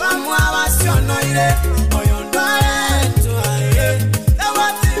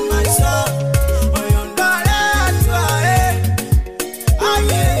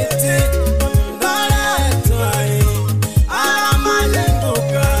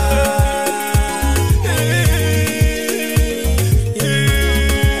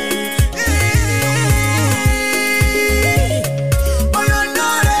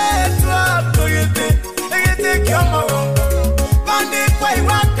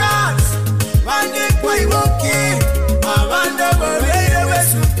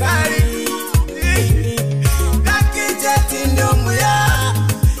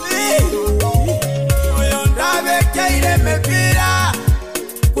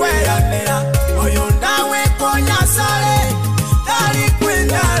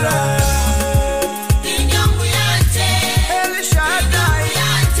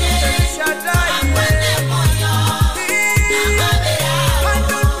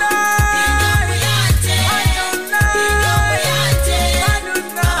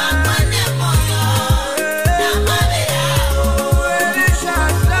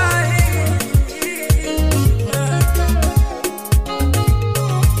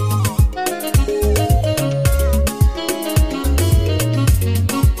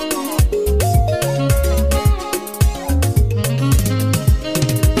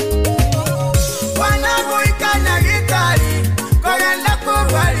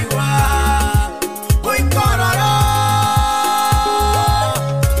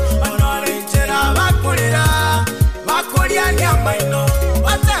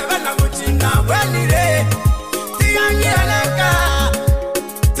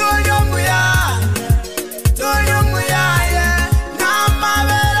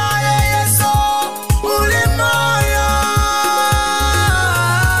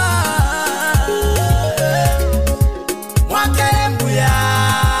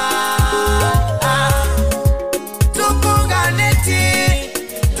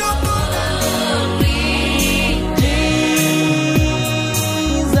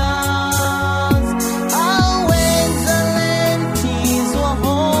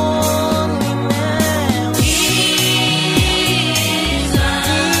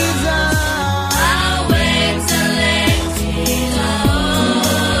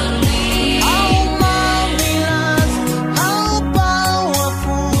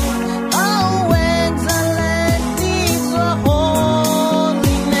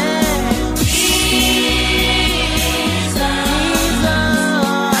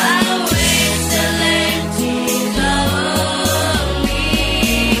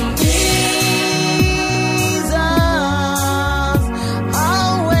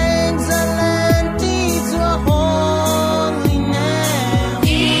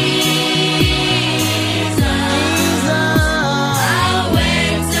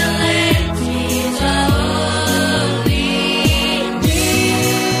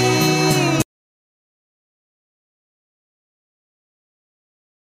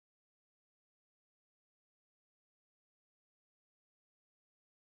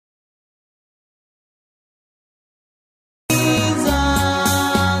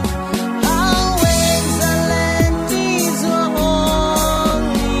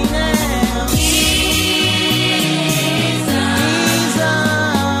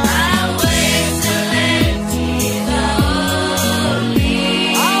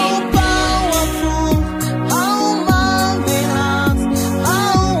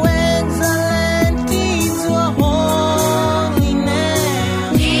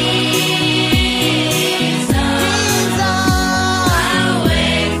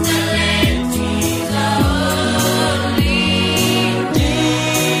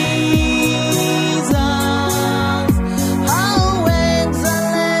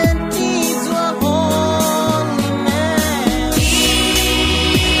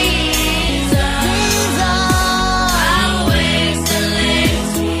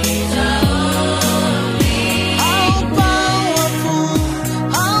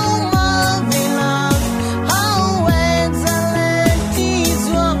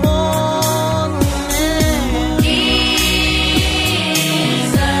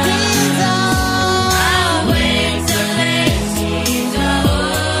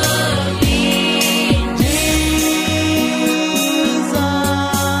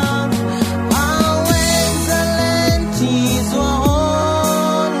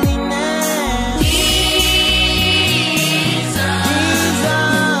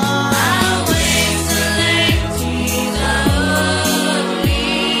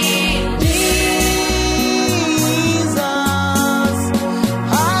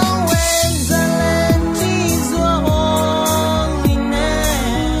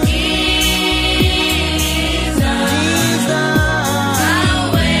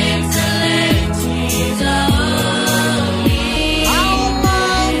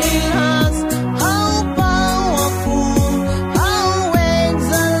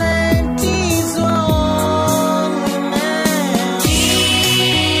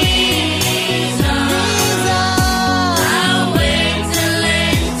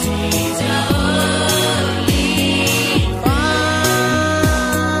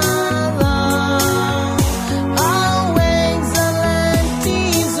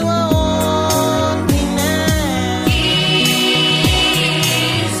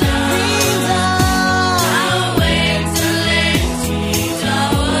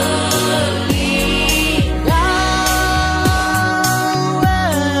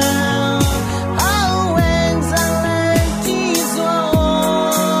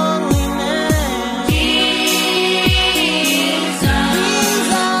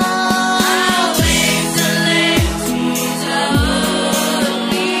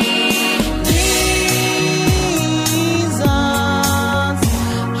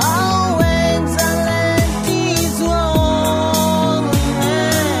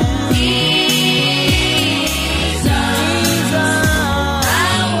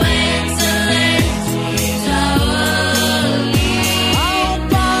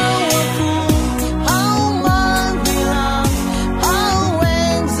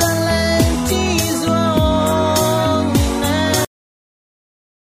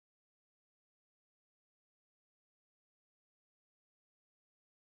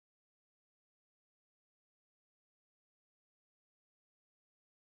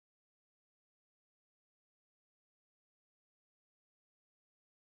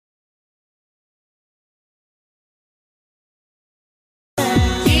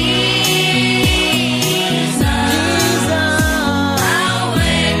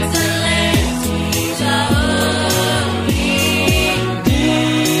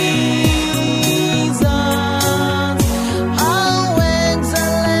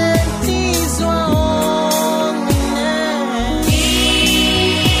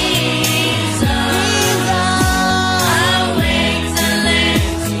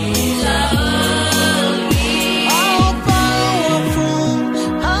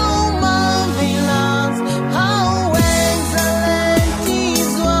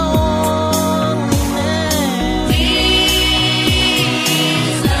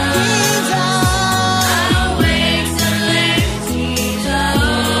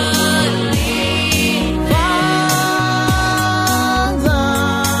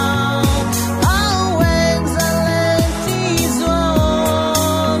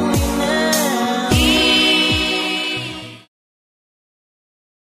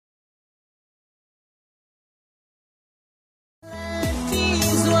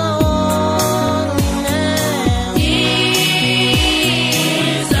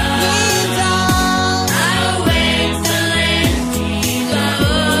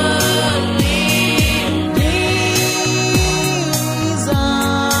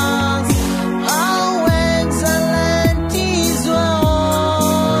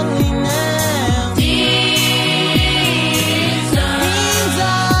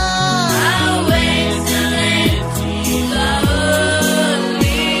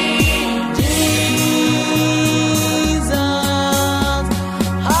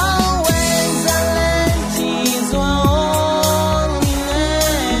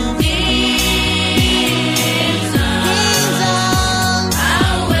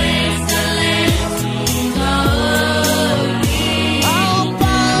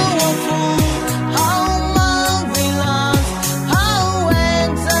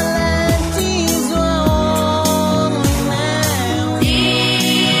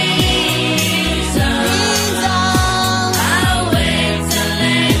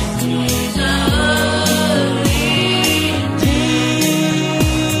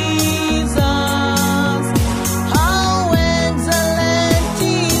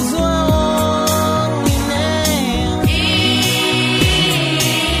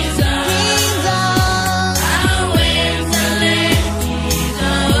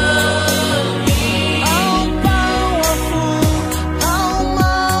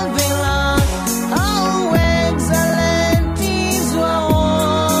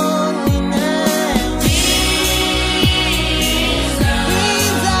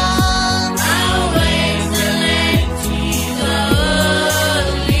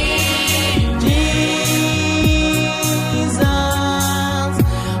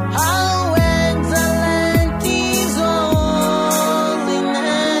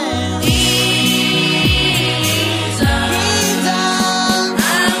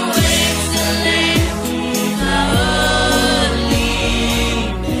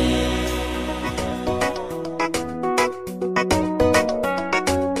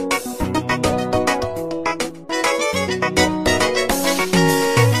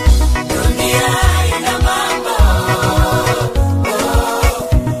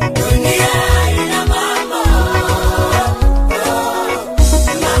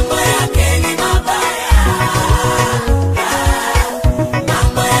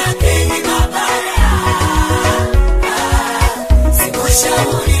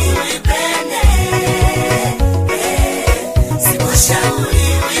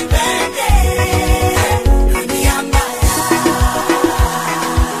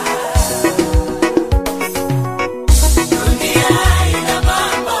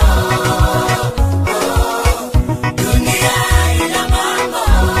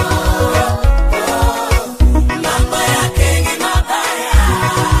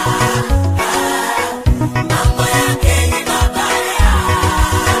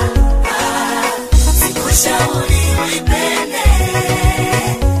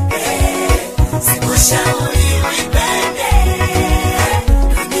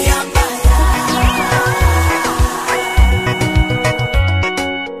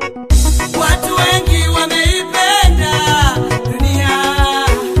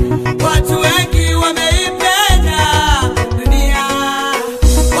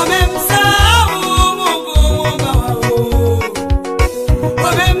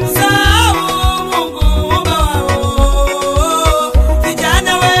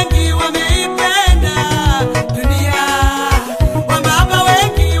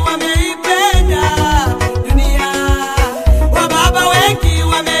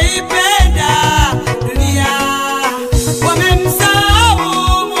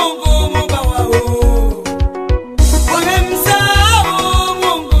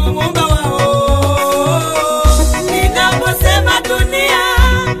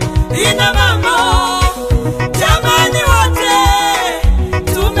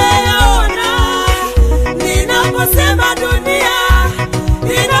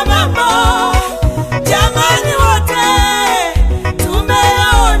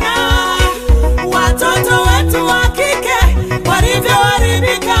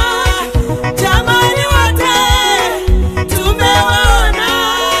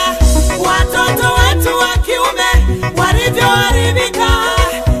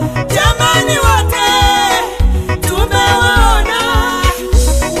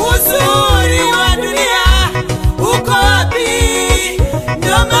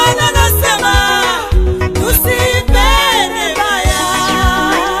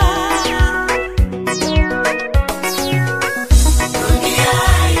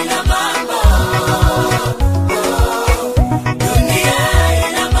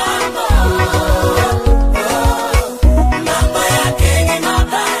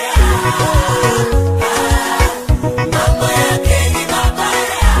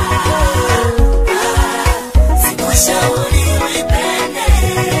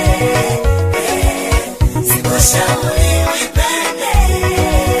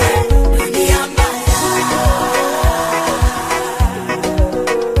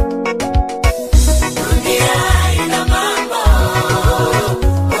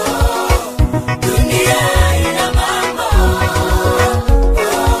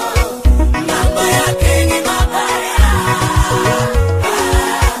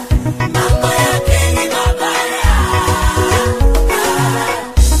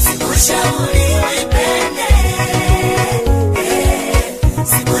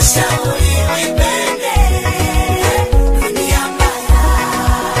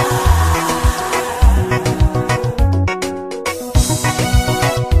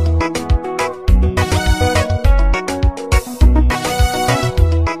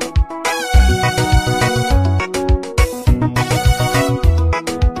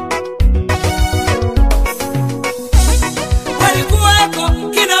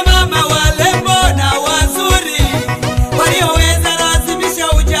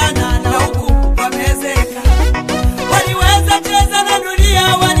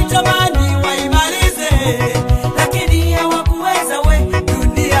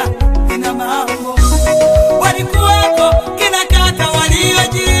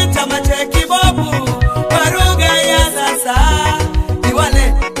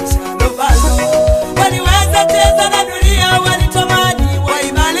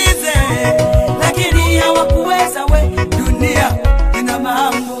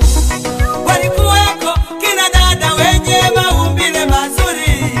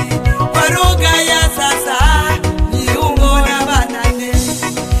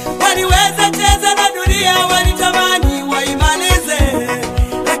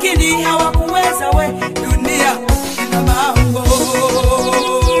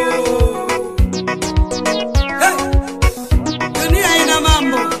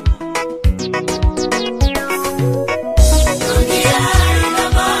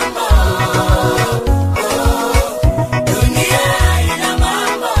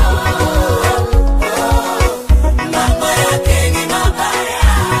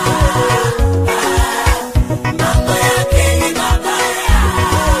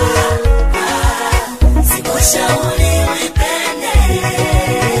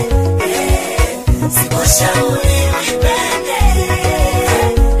 sikushauri uipende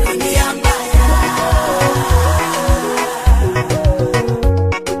dunia mbaya.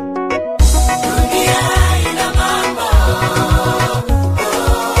 Dunia ina mambo,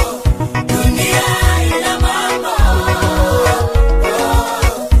 dunia ina mambo,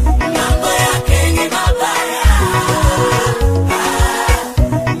 mambo yake ni mabaya,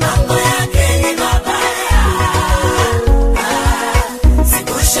 mambo yake ni mabaya.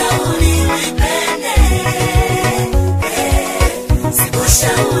 Sikushauri uipende,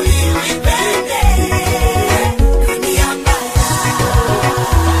 sikushauri uipende dunia mbaya.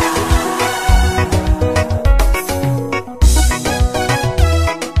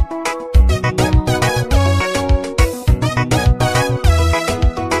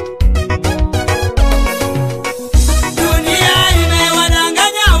 Dunia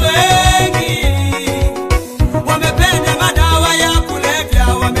imewadanganya wengi, wamependa madawa ya kulevya,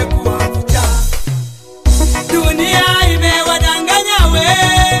 wamekuwa vijana. Dunia imewadanganya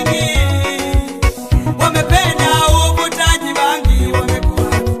wengi, wamependa uvutaji bangi, wamekuwa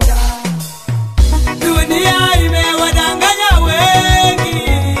vijana. Dunia imewadanganya wengi,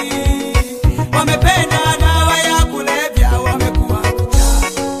 wamependa dawa ya kulevya, wamekuwa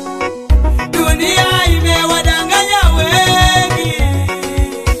vijana. Dunia imewadanganya wengi,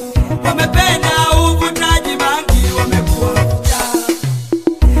 wamependa uvutaji bangi, wamekuwa vijana.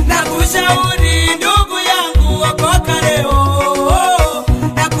 Na kushauri ndugu yangu okoka leo,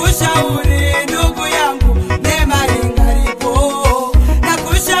 na kushauri ndugu yangu neema ingalipo, na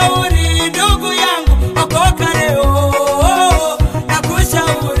kushauri ndugu yangu okoka leo, na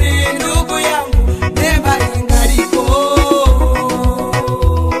kushauri ndugu yangu neema ingalipo.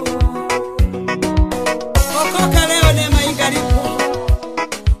 Okoka leo, neema ingalipo.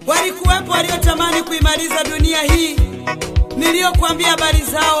 Walikuwepo waliotamani kuimaliza dunia hii niliyokuambia habari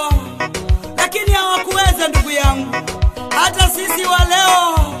zao, lakini hawakuweza ndugu yangu. Hata sisi wa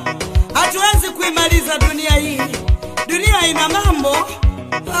leo hatuwezi kuimaliza dunia hii. Dunia ina mambo.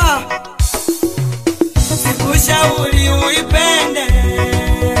 Sikushauri uipende,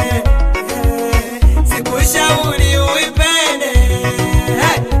 sikushauri uipende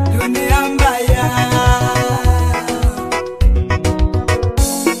dunia mbaya.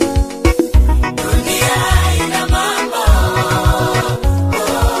 Dunia ina mambo,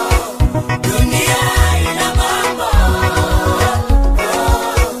 dunia ina mambo,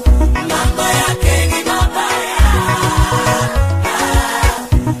 mambo yake ni mabaya,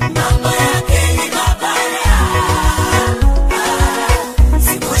 mambo yake ni mabaya.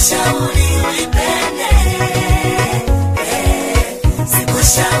 Sikushauri uipende,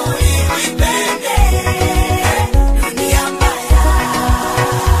 sikushauri uipende dunia mbaya.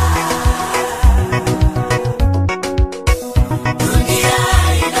 Dunia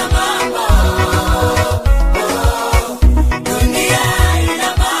ina mambo, dunia ina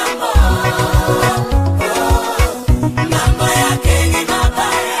mambo, mambo yake ni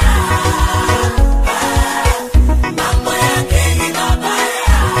mabaya, mambo yake ni mabaya.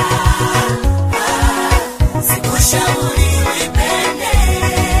 Sikushauri uipende,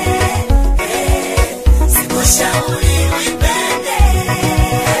 sikushauri uipende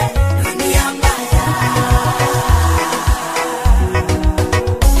dunia mbaya.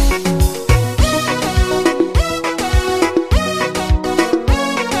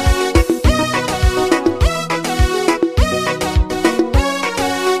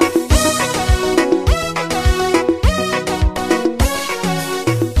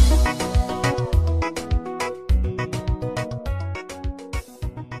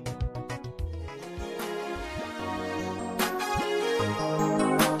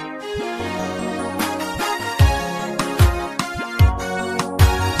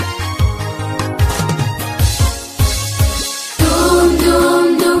 Dum dum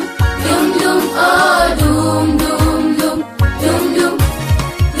dum, dum dum, oh dum dum dum, dum dum,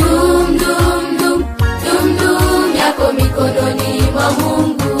 dum dum dum, dum dum yako mikononi mwa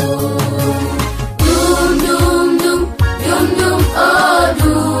Mungu. Dum dum dum, dum dum, oh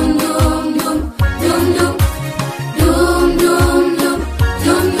dum dum dum, dum dum, dum dum dum,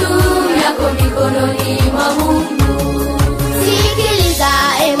 dum dum yako mikononi mwa Mungu. Sikiliza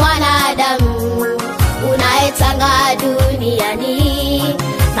mwanadamu unayetanga duniani,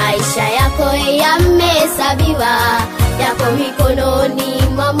 maisha yako yamehesabiwa, yako mikononi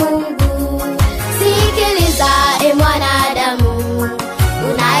mwa Mungu. Sikiliza mwanadamu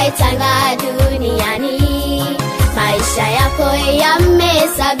unayetanga duniani, maisha yako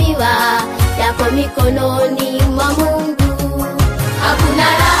yamehesabiwa, yako mikononi mwa Mungu. Hakuna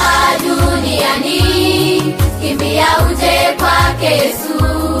raha duniani, kimbia uje kwake Yesu,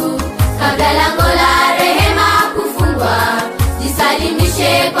 kabla lango la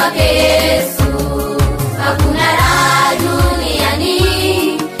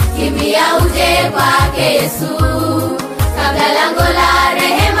Yesu, kabla lango la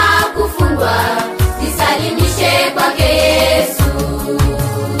rehema kufungwa, nisalimishe kwake Yesu.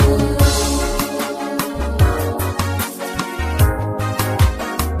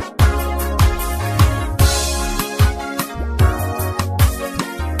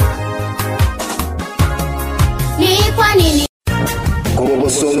 Ni kwa nini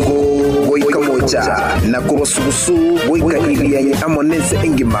Kubosongo goika moja na kubosubusu goika ilianye amonese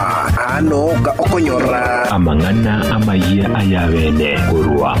engima hano ga okonyora amangana amaye ayabene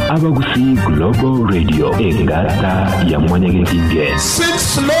kurwa abagusi Global Radio engata ya Mwanyagekinge. 6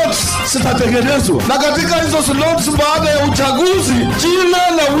 slots zitatengenezwa, na katika hizo slots baada ya uchaguzi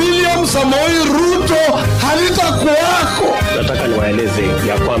jina la William Samoei Ruto halitakuwako. Nataka niwaeleze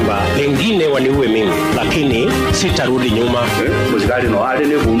ya kwamba wengine waniue mimi, lakini sitarudi nyuma. Muzikali no hali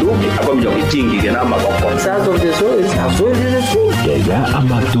ni bunduki akomja kutingire na maboko. Sons of the soul is absolutely the truth. Tega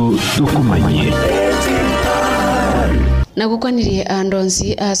amato tukumanye. Na gukwanirie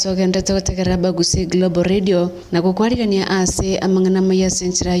andonsi asogendete gutegera Bagusi Global Radio na gukwarigania ase amangana maya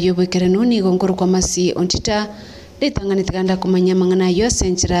senchira yobwekere nuni gonkuru kwa masi ontita litangani tiganda kumanya mangana yo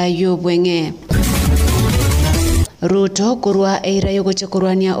senchira yobwenge. Ruto kurwa eira yogoche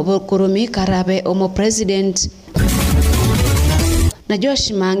kurwania obokurumi karabe omo president na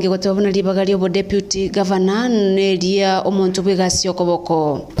Josh Mange gotobona libagali obo deputy governor nelia omonto bwegasio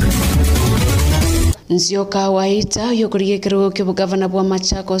koboko. Nzioka waita yokurigekero kyo governor bwa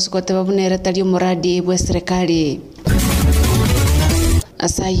Machakos gotobona talio muradi bwa serikali.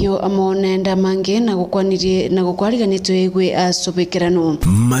 Asayo amonenda mange na gukwanirie na gukwarigania twegwe asobekirano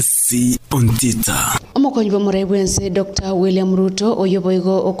masi ontita omukonyi bw'omurebwense Dr. William Ruto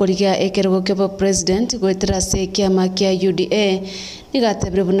oyoboigo okoriga ekerogo kyo president gwetera se kiama kya UDA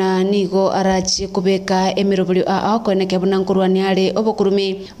nigatabire buna nigo arachi kubeka emirobulyo akoneke buna nkurwani ale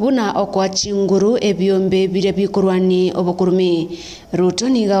obokurumi buna okwachinguru ebyombe bire bikurwani obokurumi. Ruto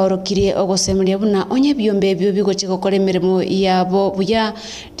nigaorokirie ogosemeria buna onye byombe byo bigoche gukora emirimo yabo buya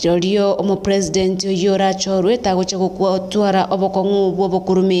lolio omo president yora chorwe tagoche gukotwara obokongu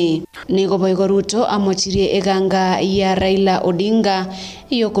bwobokurumi. Nigo boigo Ruto amochirie eganga ya Raila Odinga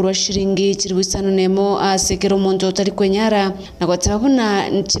iyo kurwa shiringi chiribisano nemo asekero monto tari kwenyara na gotabuna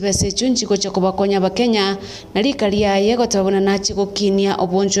ntibese chunchi goche kubakonya bakenya na likalia ye gotabuna nachi gokinia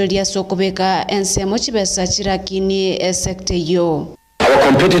obonjo lya sokobeka ensemo chibesa chirakini sector yo. Our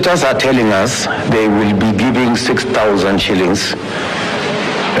competitors are telling us they will be giving 6,000 shillings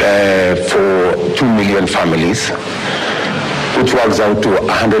for 2 million families, which works out to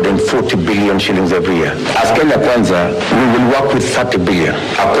 140 billion shillings every year. As Kenya Kwanza, we will work with 30 billion,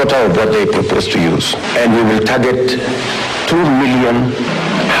 a quarter of what they propose to use. And we will target 2 million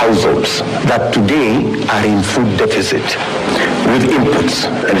households that today are in food deficit with inputs.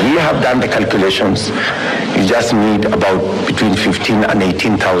 And we have done the calculations. You just need about between 15 and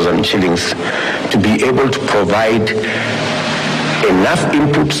 18,000 shillings to be able to provide enough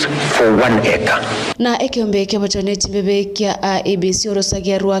inputs for 1 acre. Na ekiombe kebotoneti bebe kia ABC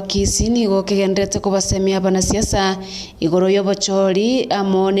orosagia ruakisi nigo kegendete kubasemia bana siasa igoro yobochori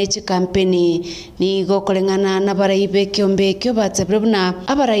amone chi kampeni nigo kolengana na baraibe kiombe kyo batsebrebna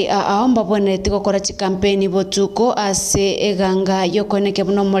abarai aomba bwenete gukora chi kampeni botuko ase eganga yokoneke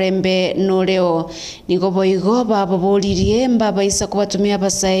buno murembe noleo nigo boigo bababolirie mbaba isa kubatumia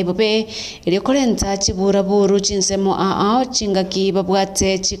basai bobe ilikorenta chibura buru chinsemo chingaki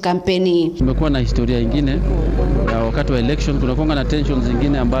babwate chi kampeni. Tumekuwa na historia ingine ya wakati wa election kunakuwa na tensions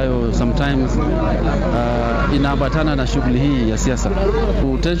zingine ambayo sometimes inaambatana na shughuli hii ya siasa.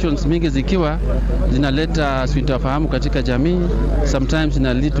 Tensions mingi zikiwa zinaleta sintofahamu katika jamii, sometimes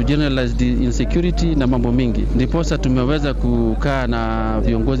ina lead to generalized insecurity na mambo mingi. Ndiposa tumeweza kukaa na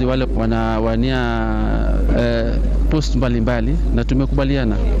viongozi wale wanawania post mbalimbali na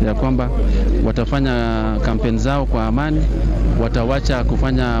tumekubaliana ya kwamba watafanya kampeni zao kwa amani, watawacha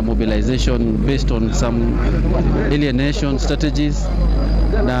kufanya mobilization based on some alienation strategies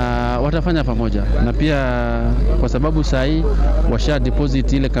na watafanya pamoja. Na pia kwa sababu sahi washa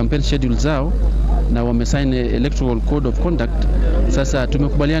deposit ile campaign schedule zao na wamesign electoral code of conduct, sasa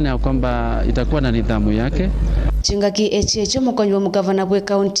tumekubaliana ya kwamba itakuwa na nidhamu yake. Chingaki echecho mukonyi wa mugavana bwe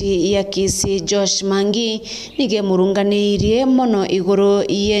county ya Kisii Josh Mangi nige murunganirie mono iguru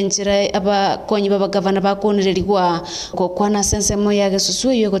yenjira abakonyi babagavana bakunirerigwa ko kwana sensemo ya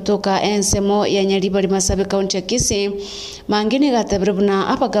gesusu yo kutoka ensemo ya Nyaribari Masabe county ya Kisii. Mangi ni gatabirubuna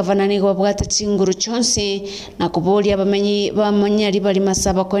abagavana ni gwabwata chinguru chonsi na kubolia bamenyi ba Nyaribari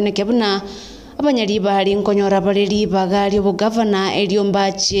Masaba koneke buna abanyaribari nkonyora bareri bagali obugavana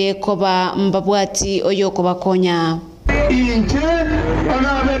eliombache koba mbabwati oyo kobakonya inje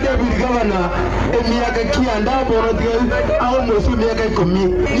ona abede bigavana miaka kianda bono tiga au mosu miaka 10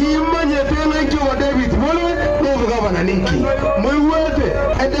 ni manye tena nki wa David mole no gavana ninki moiwete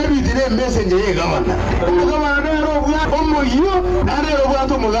David ne messenger ye gavana gavana ne robwa omo yo ane robwa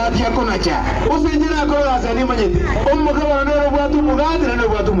to mugati akona cha usinjira ko asani manye omo gavana ne robwa to mugati ne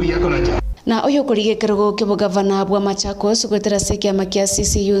robwa to muyakona cha na uyu kurigikirwo kibo gavana bwa Machakos gwetera sekia makia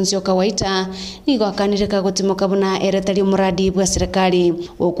CCU nzio kawaita nigo akanirika gutimoka buna eretari muradi bwa serikali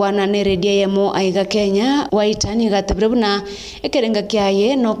ukwana ne redia yemo aiga Kenya waita ni gatebre buna ekerenga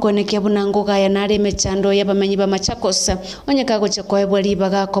kiaye no konekia buna ngoga ya nare mechando ya bamenyi ba Machakos onyeka goche kwa bwali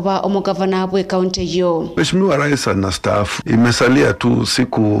baga koba omugavana bwe county yo. Mheshimiwa Rais anastaafu, imesalia tu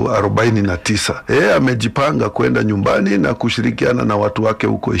siku 49. Amejipanga kwenda nyumbani na kushirikiana na watu wake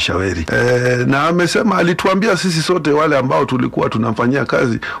huko Ishaweri. Na amesema alituambia sisi sote wale ambao tulikuwa tunamfanyia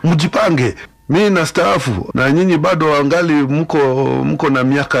kazi mjipange, mimi nastaafu na nyinyi bado angali mko na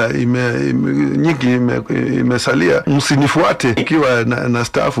miaka nyingi imesalia, msinifuate ikiwa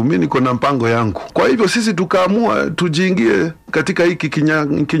nastaafu, mimi niko na mpango yangu. Kwa hivyo sisi tukaamua tujiingie katika hiki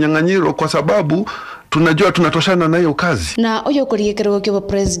kinyang'anyiro kwa sababu tunajua tunatoshana na hiyo kazi. Na uyo kurigikirwo kibo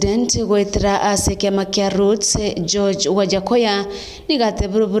president gwetera asekia makia roots George Wajakoya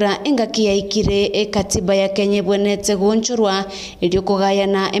nigatebura engakia ikire katiba ya Kenya bwenete gonchurwa ilio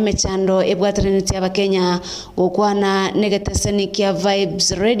kugayana emechando ebwatraniti aba Kenya gukwana negeteseni kia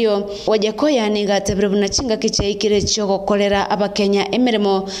Vibes Radio. Wajakoya nigatebura buna chinga kicha ikire cyo gukorera aba Kenya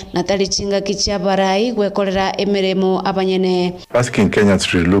emeremo na tali chinga kicha barai gwekorera emeremo abanyene. Asking Kenyans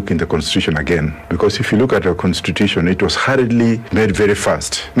to look in the constitution again, because if you look at our constitution, it was hurriedly made very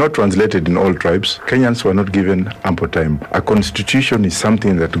fast, not translated in all tribes. Kenyans were not given ample time. A constitution is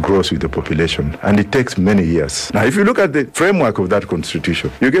something that grows with the population, and it takes many years. Now, if you look at the framework of that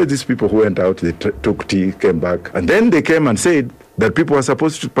constitution, you get these people who went out, they took tea, came back, and then they came and said that people were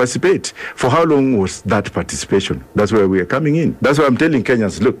supposed to participate. For how long was that participation? That's where we are coming in. That's why I'm telling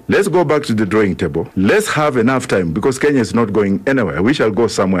Kenyans, look, let's go back to the drawing table. Let's have enough time, because Kenya is not going anywhere. We shall go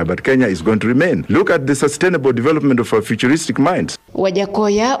somewhere, but Kenya is going to remain. Look at the sustainable development of our futuristic minds.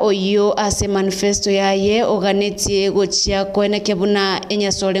 Wajakoya oyo ase manifesto yaye oganetie gochia kweneke buna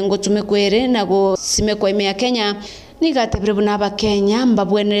enyasole ngotumekwere na go simekwa ime ya Kenya nigatebire buna aba Kenya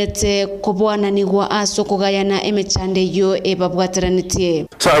mbabwenerete kubwana nigwa aso kugayana emechande yo ebabwatraniti.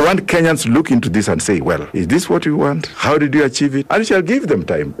 So I want Kenyans to look into this and say, well, is this what we want? How did you achieve it? And we shall give them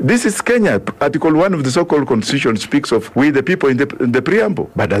time. This is Kenya. Article 1 of the so-called constitution speaks of we the people in the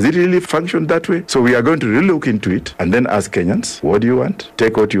preamble. But does it really function that way? So we are going to really look into it and then ask Kenyans, what do you want?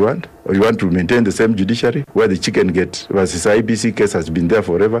 Take what you want. Or you want to maintain the same judiciary where the chicken gate versus IBC case has been there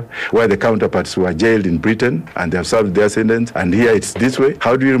forever, where the counterparts were jailed in Britain and they have served their sentence, and here it's this way?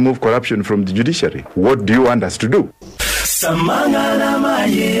 How do you remove corruption from the judiciary? What do you want us to do? Samangana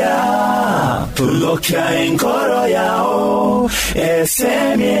Maya, Tulokia Enkoro Yao,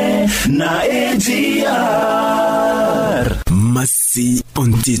 Esemye na AGR. Masi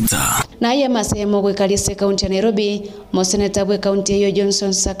Pontita. Na ya masemo gwekalise kaunti ya Nairobi, moseneta bwe kaunti yo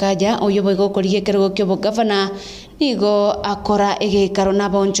Johnson Sakaja oyobo gokolie kergo kyobo governor nigo akora egekaro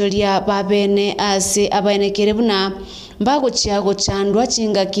naboncholia babene ase abaene kerebuna mbago chiago chandwa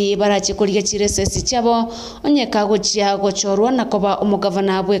chingaki barachikolie chiresesi chabo onyekago chiago chorwa nakoba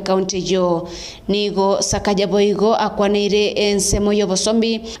omugavana bwe county yo nigo Sakaja boigo akwaneire ensemo yo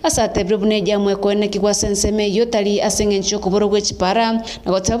bosombi asate bune jamwe kwene kigwa senseme yo tali asengencho kuborogwe chipara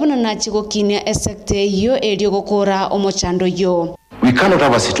nagotabuna na chigo kinia esekte yo elio gokora omochando yo. We cannot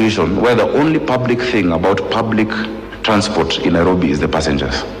have a situation where the only public thing about public transport in Nairobi is the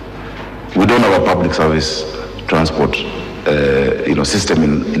passengers. We don't have a public service transport system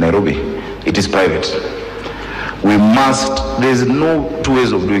in Nairobi. It is private. We must, there's no two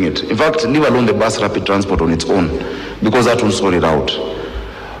ways of doing it. In fact, leave alone the bus rapid transport on its own, because that will sort it out.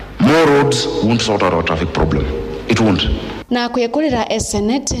 More roads won't sort out our traffic problem. It won't. Na kuyekolera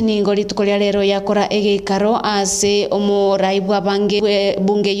Senate ni ngoli tukolia lero yakora egekaro ase omuraibu bange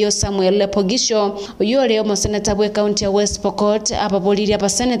bunge yo Samuel Pogisho uyo leo mo senator bwe county ya West Pokot ababoliri aba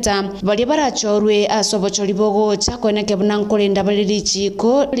senator bali barachorwe asobochori bogo chakoneke bunankolenda baliri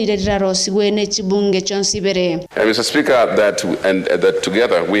chiko lirera rosiwe ne chibunge chonsibere. Mr. Speaker, that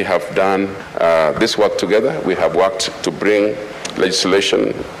together we have done this work together. We have worked to bring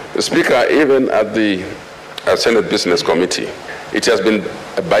legislation. The Speaker, even at the Senate Business Committee, it has been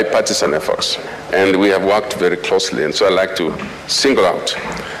a bipartisan effort, and we have worked very closely. And so I'd like to single out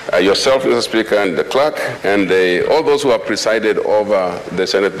yourself, Mr. Speaker, and the clerk, and all those who have presided over the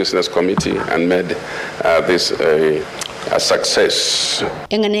Senate Business Committee and made this a success.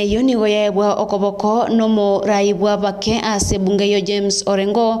 Engane yoni goyebwa okoboko nomo raibwa bake ase bunge yo James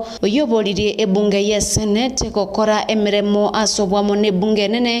Orengo oyoborire ebunge ya Senate kokora emiremo asobwamo ne bunge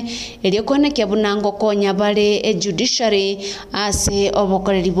nene eliokone kyabunango konya bale e judiciary ase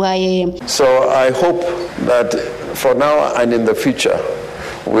obokoreri bwaye. So I hope that for now and in the future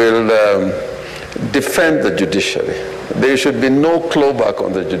we'll defend the judiciary. There should be no clawback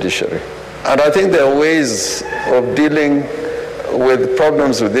on the judiciary. And I think there are ways of dealing with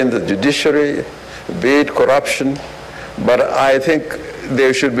problems within the judiciary, be it corruption, but I think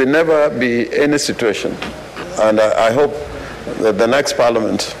there should never be any situation. And I hope that the next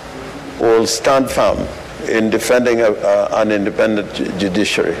parliament will stand firm in defending an independent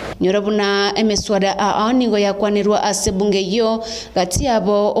judiciary. Nyorabuna emeswada aanigo yakwanirwa ase bunge yo gati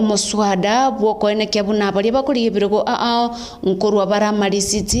abo omoswada bwokoene kyabuna bali bakuri ebirogo nkorwa bara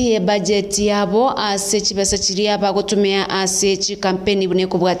malisiti budget yabo ase chibesa chiri abagotumia ase chi campaign bune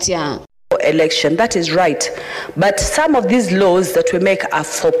kubwatia election. That is right. But some of these laws that we make are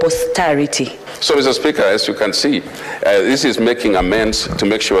for posterity. So, Mr. Speaker, as you can see, this is making amends to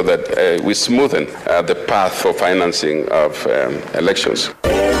make sure that we smoothen the path for financing of elections.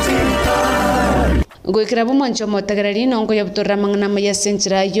 Goikira bumancho motagarari nongo yabutora mangana maya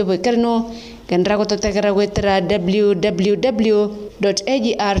senchira yobo karno kendra gototagara gwetera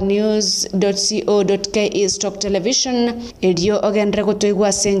www.agrnews.co.ke stop television edio ogendra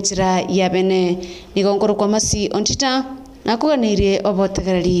gotoigwa senchira yabene nigongoro kwa masi ontita nakuganire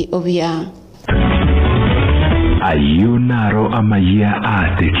obotagarari obia ayunaro amaya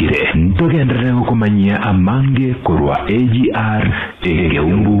atekire ntogendere kumanyia amange kurwa AGR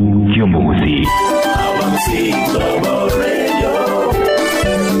egeumbu kyomuguzi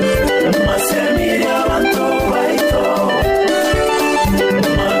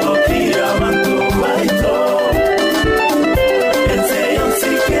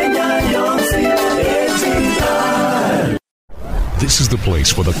This is the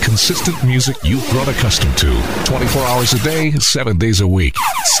place for the consistent music you've grown accustomed to. 24 hours a day, 7 days a week.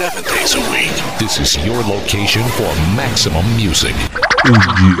 7 days a week. This is your location for maximum music.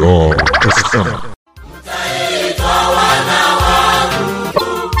 AGR FM.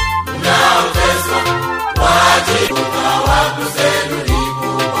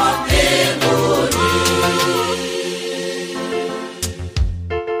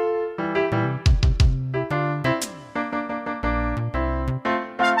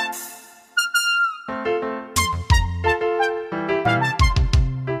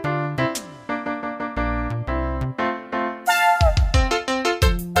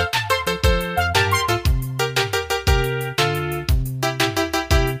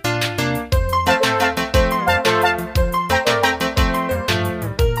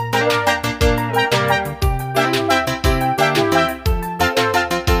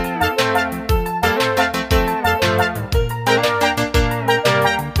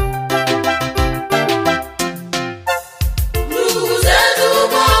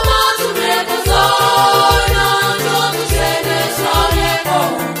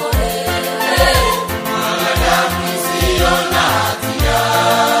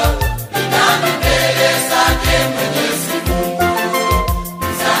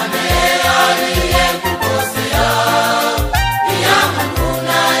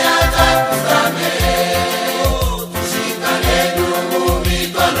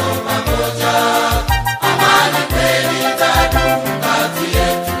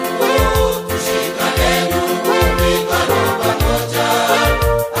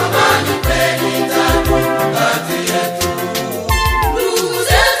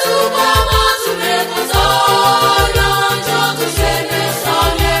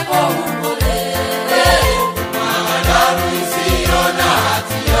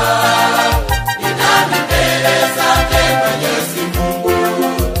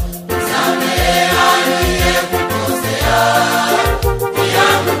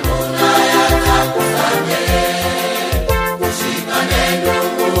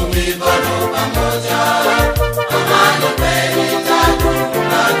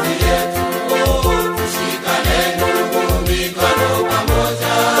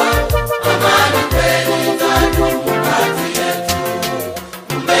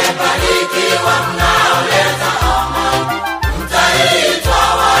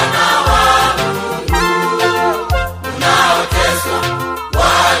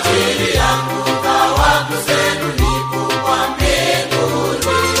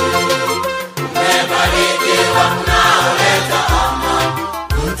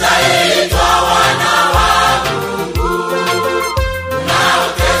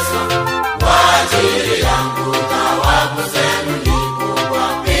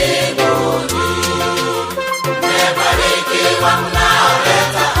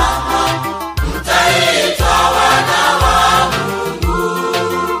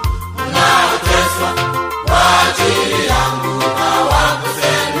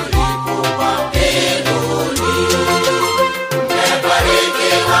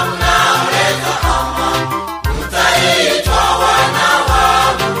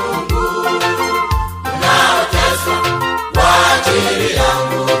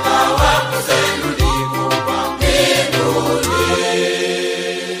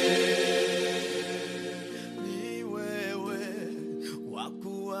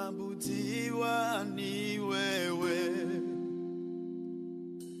 kuabudiwa ni wewe,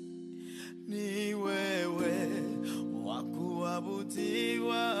 ni wewe, wa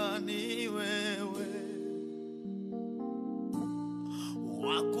kuabudiwa ni wewe,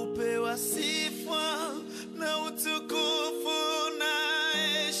 wa kupewa sifa na utukufu na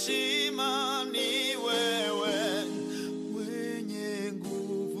heshima ni wewe, mwenye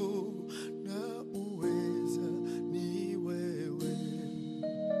nguvu na uweza ni wewe,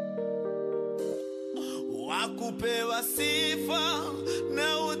 wa kupewa sifa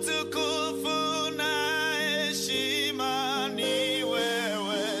na utukufu na heshima ni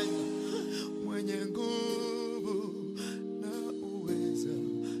wewe, mwenye nguvu na uweza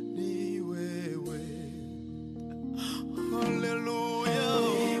ni wewe. Haleluya,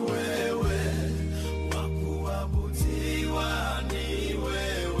 ni wewe, wa kuabudiwa ni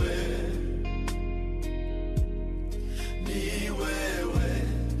wewe, ni wewe,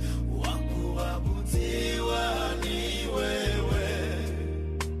 wa kuabudiwa ni wewe,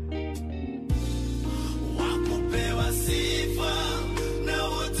 wa kupewa sifa na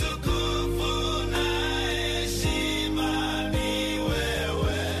utukufu na heshima ni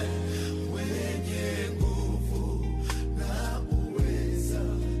wewe, mwenye nguvu na uweza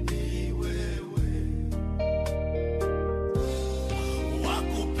ni wewe, wa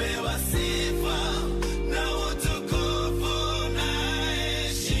kupewa sifa na utukufu na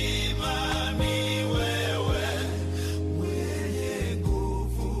heshima ni wewe, mwenye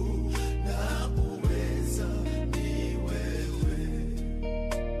nguvu na uweza ni wewe,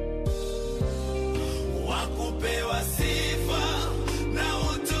 wa kupewa sifa na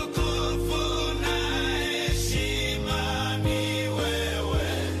utukufu na heshima ni wewe,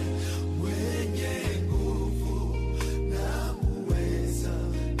 mwenye nguvu na uweza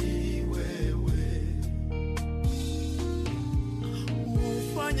ni wewe.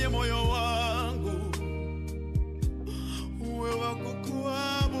 Ufanye moyo wangu uwe wa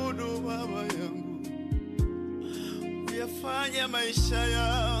kukuabudu Baba yangu, uyafanye maisha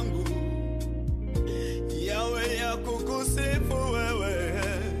yangu yawe ya kukusifu wewe,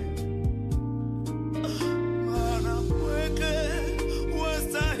 maana pweke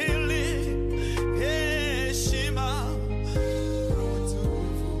wastahili heshima na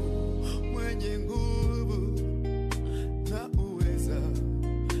utukufu, mwenye nguvu na uweza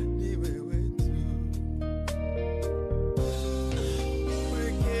ni wewe tu,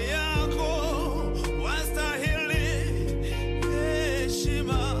 peke yako wastahili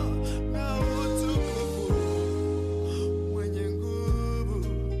heshima na utukufu, mwenye nguvu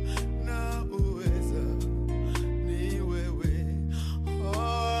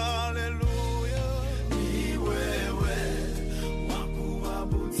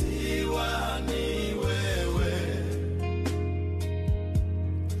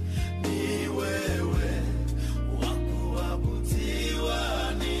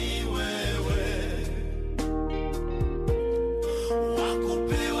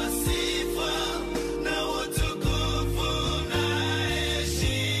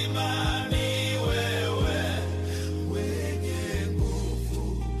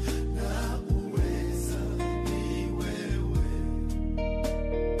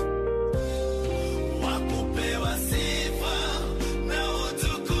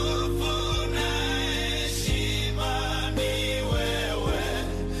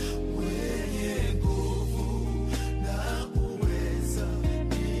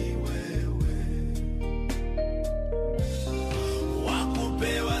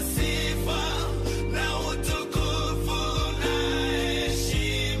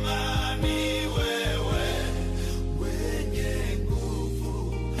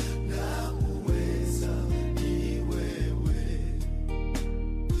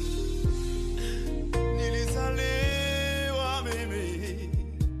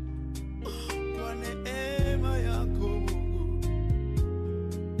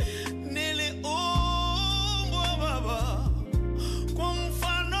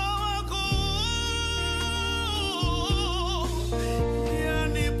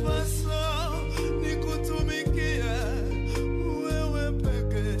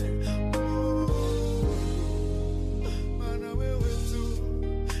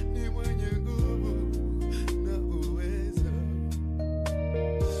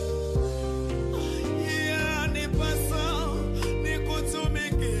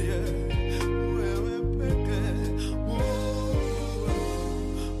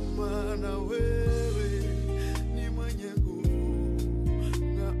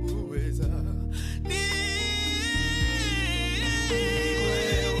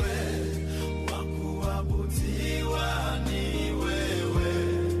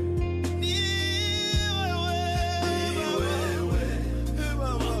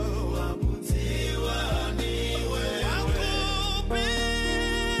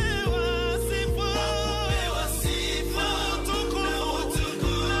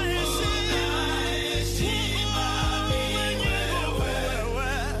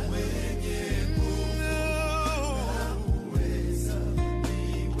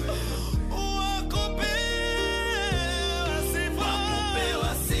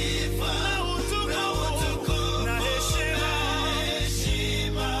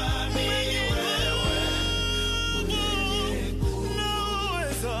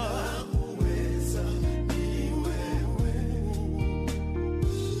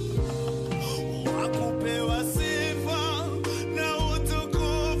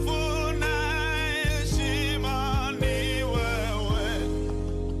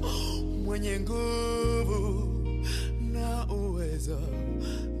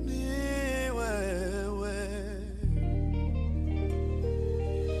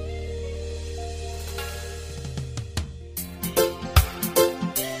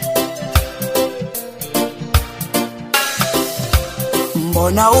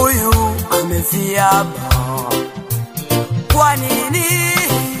mbona huyu amefia hapa? Kwa nini?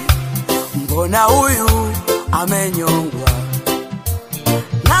 Mbona huyu amenyongwa?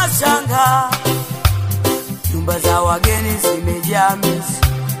 Nashanga nyumba za wageni zimejaa mizi.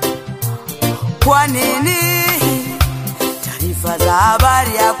 Kwa nini? Taarifa za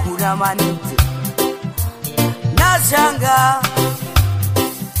habari hakuna manite. Nashanga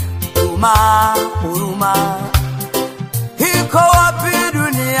huruma, huruma iko wapi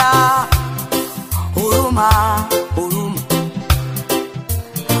dunia? Huruma, huruma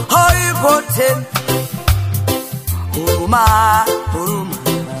haipo tena. Huruma, huruma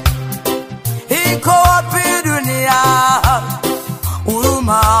iko wapi dunia?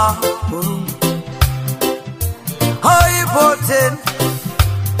 Huruma, huruma haipo tena.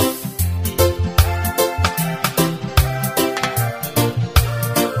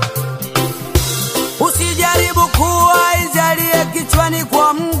 Usijaribu kuwa ijalie kichwani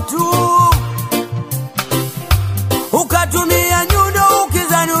kwa mtu, ukatumia nyundo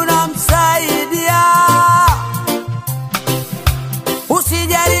ukizani unamsaidia.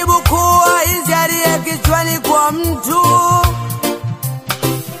 Usijaribu kuwa ijalie kichwani kwa mtu,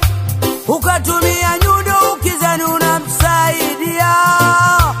 ukatumia nyundo ukizani unamsaidia.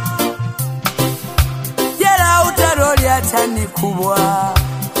 Jela utaroli hata ni kubwa,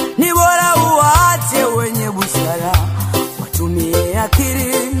 ni bora uwaache wenye busara watumie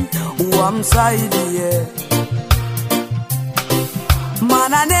akili uwamsaidie.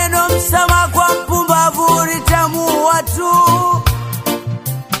 Maana neno msama kwa mpumbavu litamuua tu,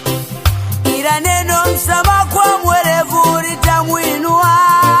 ila neno msama kwa mwerevu litamuinua.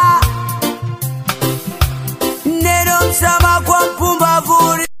 Neno msama kwa mpumbavu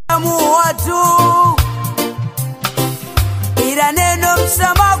litamuua tu, ila neno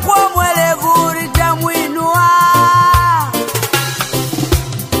msama kwa mwerevu litamuinua.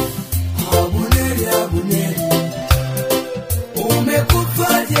 Abuneri, Abuneri,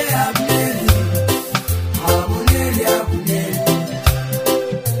 umekufaje Abuneri? Abuneri, Abuneri,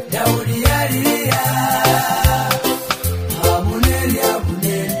 Daudi alilia. Abuneri,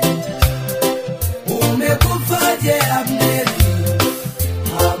 Abuneri, umekufaje Abuneri?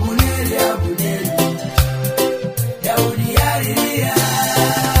 Abuneri, Abuneri, Daudi alilia.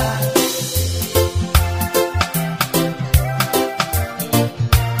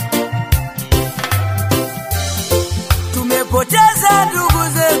 Tumepoteza ndugu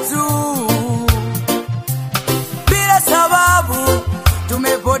zetu bila sababu,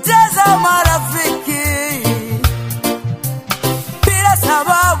 tumepoteza marafiki bila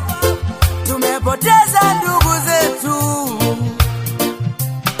sababu, tumepoteza ndugu zetu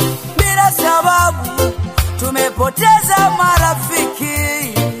bila sababu, tumepoteza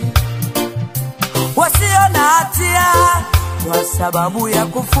marafiki wasio na hatia kwa sababu ya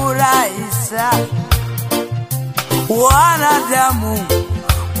kufurahisha wanadamu,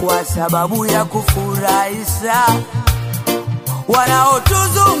 kwa sababu ya kufurahisha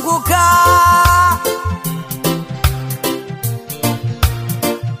wanaotuzunguka.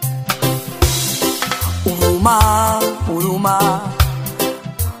 Huruma, huruma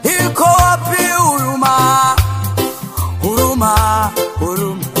iko wapi? Huruma, huruma,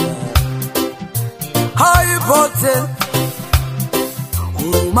 huruma haipo tena.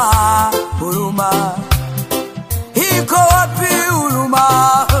 Huruma, huruma iko wapi? Huruma,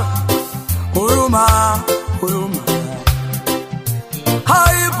 huruma, huruma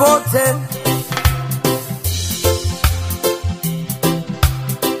haipo tena.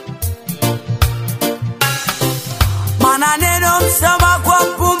 Maana neno msama kwa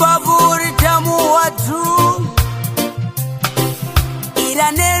mpumbavu litamuua tu,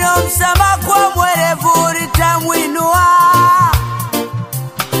 ila neno msama kwa mwerevu litamuinua.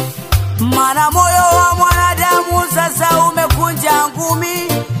 Maana moyo wa mwanadamu sasa umekunja ngumi,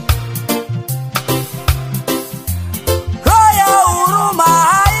 roho ya huruma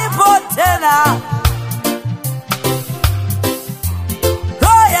haipo tena.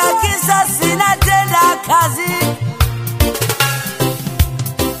 Roho ya kisasi inatenda kazi,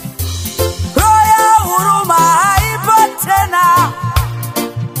 roho ya huruma haipo tena.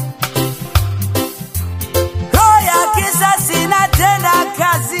 Roho ya kisasi inatenda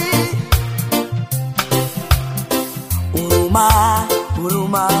kazi. Huruma,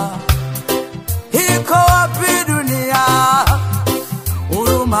 huruma iko wapi dunia?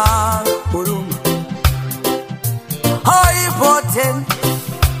 Huruma, huruma haipo tena.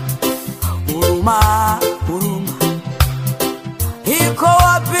 Huruma, huruma iko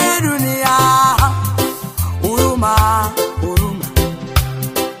wapi dunia? Huruma, huruma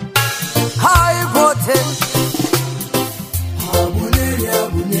haipo tena. Abuneri,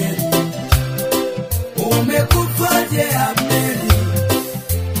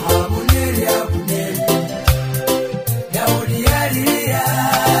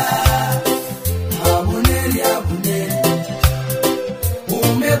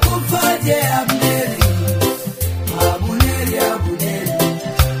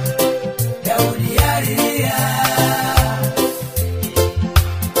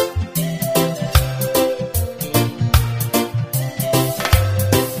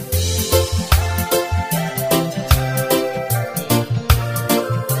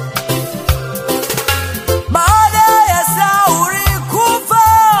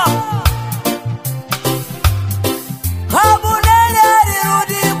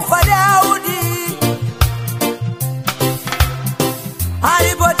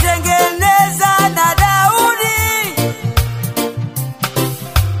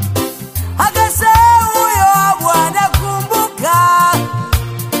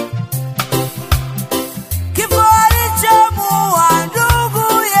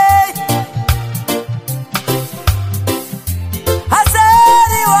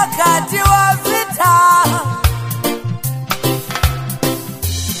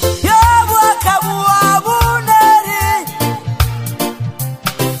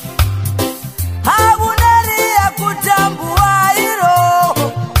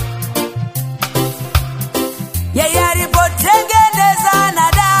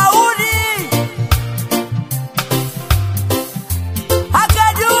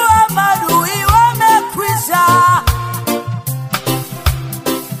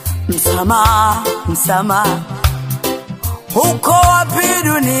 msamaha, msamaha. Uko wapi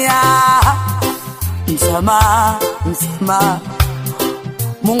dunia? Msamaha, msamaha.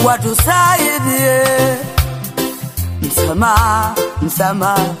 Mungu atusaidie. Msamaha,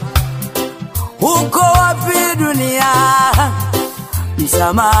 msamaha. Uko wapi dunia?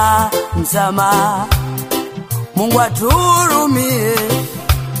 Msamaha, msamaha. Mungu atuhurumie.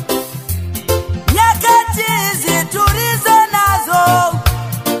 Nyakati hizi tulizo nazo,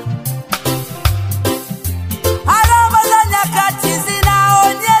 alama za nyakati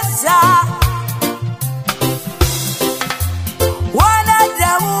zinaonyesha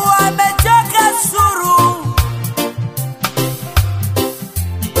wanadamu wamechoka suru,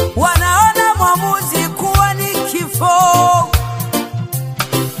 wanaona mwamuzi kuwa ni kifo.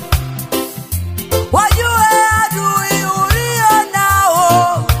 Wajue adui ulio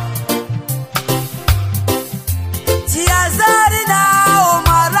nao, jihadhari nao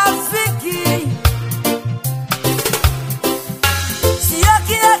marafiki. Sio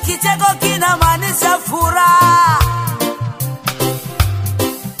kila kicheko kinamaanisha furaha.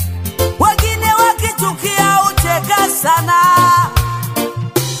 Wengine wakichukia ucheka sana.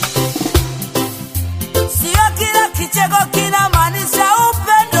 Sio kila kicheko kinamaanisha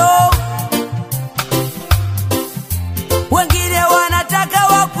upendo. Wengine wanataka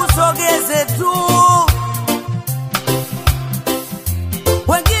wakusogeze tu.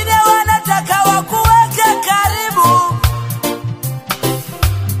 Wengine wanataka wakuweke karibu,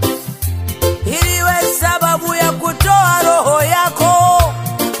 iliwe sababu ya kutoa roho yako.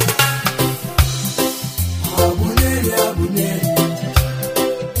 Abuneri, Abuneri,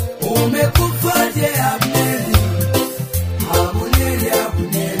 umekufaje Abuneri? Abuneri,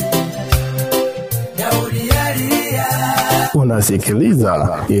 Abuneri, Daudi alia. Unasikiliza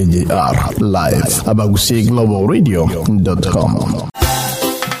AGR live Abagusi Global Radio.com.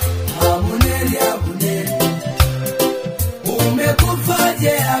 Abuneri, Abuneri,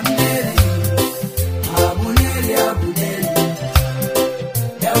 umekufaje Abuneri? Abuneri, Abuneri,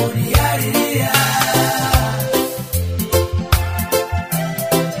 Daudi alia.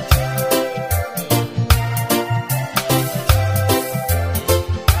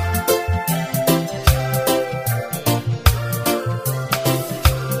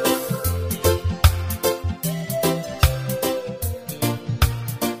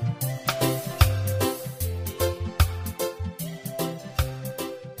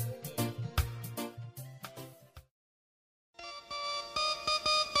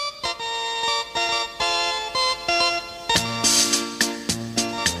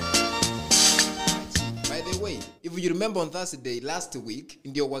 If you remember on Thursday last week,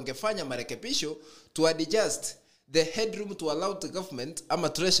 ndio wangefanya marekebisho to adjust the headroom to allow the government ama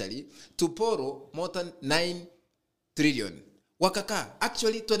treasury to borrow more than 9 trillion. Wakaka,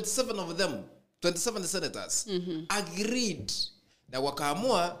 actually 27 of them, 27 senators agreed na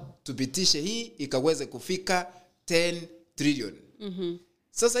wakaamua tupitishe hii ikaweze kufika 10 trillion.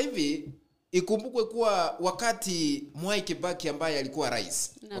 Sasa hivi ikumbukwe kuwa wakati Mwai Kibaki ambaye alikuwa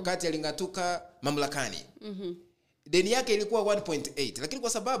rais, wakati alingatuka mamlakani, deni yake ilikuwa 1.8, lakini kwa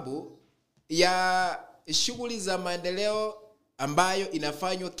sababu ya shughuli za maendeleo ambayo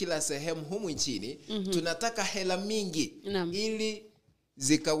inafanywa kila sehemu humu nchini, tunataka hela mingi ili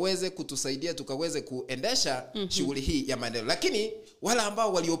zikaweze kutusaidia tukaweze kuendesha shughuli hii ya maendeleo. Lakini wala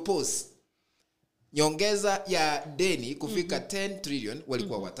ambao waliopose nyongeza ya deni kufika 10 trillion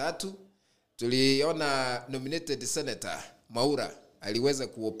walikuwa watatu. Tuliona nominated senator Maura aliweza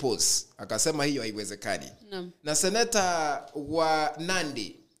kuoppose, akasema hiyo haiwezekani. Na senator wa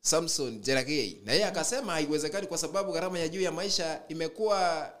Nandi Samson Jeragei na yeye akasema haiwezekani kwa sababu gharama ya juu ya maisha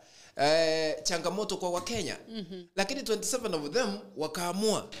imekuwa changamoto kwa Wakenya. Lakini 27 of them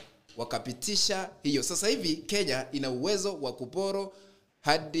wakaamua wakapitisha hiyo. Sasa hivi Kenya ina uwezo wa kuporo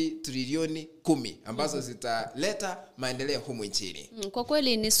hadi trilioni 10 ambazo zitaleta maendeleo humu nchini. Kwa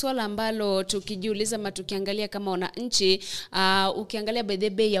kweli ni swala ambalo tukijiuliza ama tukiangalia kama wananchi, ukiangalia by the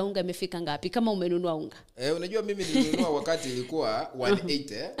bei ya unga imefika ngapi kama umenunua unga? Unajua mimi nilinunua wakati ilikuwa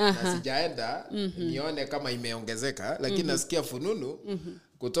 180 na sijaenda nione kama imeongezeka, lakini nasikia fununu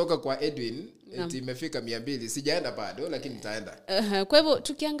kutoka kwa Edwin eti imefika 200. Sijaenda bado lakini nitaenda. Kwa hivyo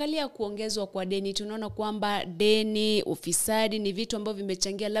tukiangalia kuongezwa kwa deni, tunaona kwamba deni, ufisadi ni vitu ambavyo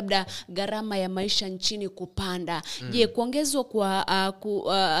vimechangia labda gharama ya maisha nchini kupanda. Je, kuongezwa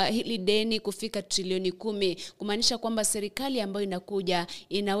kwa hili deni kufika trilioni 10 kumaanisha kwamba serikali ambayo inakuja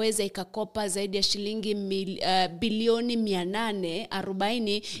inaweza ikakopa zaidi ya shilingi bilioni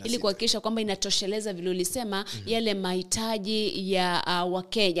 840 ili kuhakikisha kwamba inatosheleza vile ulisema yale mahitaji ya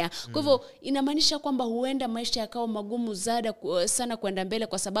Wakenya. Kwa hivyo inamaanisha kwamba huenda maisha yakao magumu sana kwenda mbele,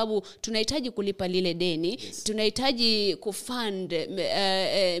 kwa sababu tunahitaji kulipa lile deni. Tunahitaji kufund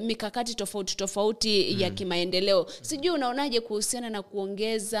mikakati tofauti ya kimaendeleo. Sijui unaonaje kuhusiana na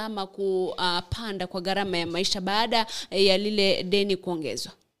kuongeza ama kupanda kwa gharama ya maisha baada ya lile deni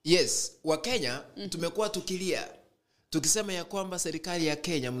kuongezwa? Yes, wa Kenya tumekuwa tukilia tukisema ya kwamba serikali ya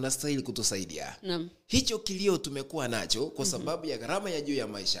Kenya mnastahili kutusaidia. Naam. Hicho kilio tumekuwa nacho kwa sababu ya gharama ya juu ya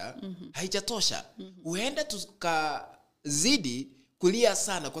maisha haijatosha. Huenda tukazidi kulia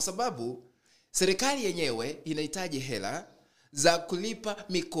sana kwa sababu serikali yenyewe inahitaji hela za kulipa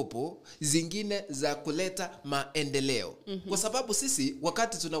mikopo, zingine za kuleta maendeleo. Kwa sababu sisi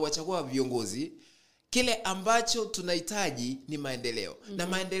wakati tunawachagua viongozi, kile ambacho tunahitaji ni maendeleo. Na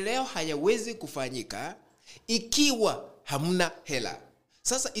maendeleo hayawezi kufanyika ikiwa hamna hela.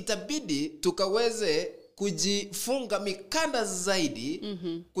 Sasa itabidi tukaweze kujifunga mikanda zaidi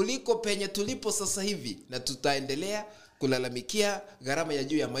kuliko penye tulipo sasa hivi, na tutaendelea kulalamikia gharama ya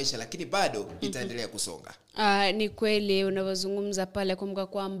juu ya maisha, lakini bado itaendelea kusonga. Ni kweli unavyozungumza pale. Kumbuka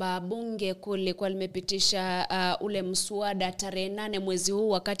kwamba bunge kule kwa limepitisha ule mswada tarehe 8 mwezi huu,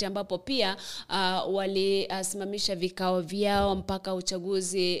 wakati ambapo pia walisimamisha vikao vyao mpaka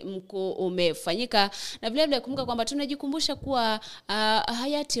uchaguzi mkuu umefanyika. Na vile vile kumbuka kwamba tunajikumbusha kuwa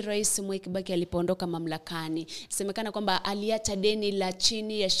hayati Rais Mwai Kibaki alipoondoka mamlakani, semekana kwamba aliacha deni la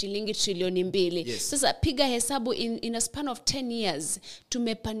chini ya shilingi trilioni 2. Yes. Sasa piga hesabu in a span of 10 years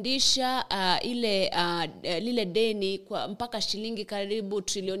tumepandisha lile deni kwa mpaka shilingi karibu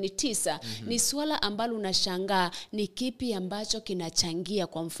trilioni 9. Ni swala ambalo unashangaa ni kipi ambacho kinachangia.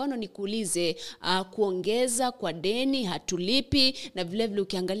 Kwa mfano nikuulize, kuongeza kwa deni hatulipi, na vile vile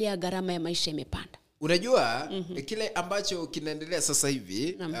ukiangalia gharama ya maisha imepanda. Unajua kile ambacho kinaendelea sasa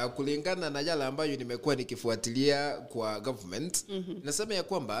hivi kulingana na yale ambayo nimekuwa nikifuatilia kwa government, nasema ya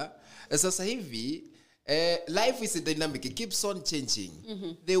kwamba sasa hivi life is dynamic, it keeps on changing.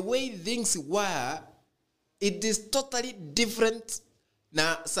 The way things were, it is totally different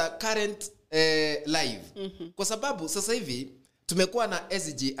na current life. Kwa sababu sasa hivi tumekuwa na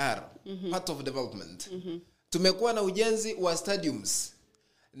SGR, part of development. Tumekuwa na ujenzi wa stadiums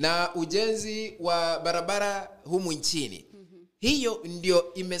na ujenzi wa barabara humu nchini. Hiyo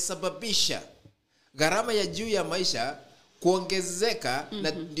ndio imesababisha gharama ya juu ya maisha kuongezeka,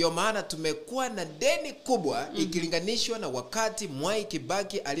 na ndio maana tumekuwa na deni kubwa ikilinganishwa na wakati Mwai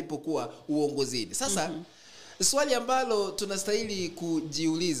Kibaki alipokuwa uongozini. Sasa swali ambalo tunastahili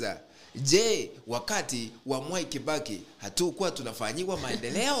kujiuliza, je, wakati wa Mwai Kibaki hatukuwa tunafanyiwa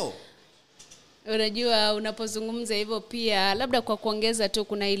maendeleo? Unajua unapozungumza hivyo pia labda kwa kuongeza tu,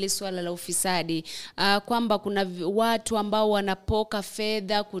 kuna ile swala la ufisadi, kwamba kuna watu ambao wanapoka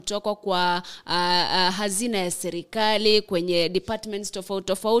fedha kutoka kwa hazina ya serikali kwenye departments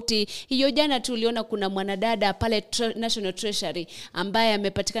tofauti. Hiyo jana tuliona kuna mwanadada pale National Treasury ambaye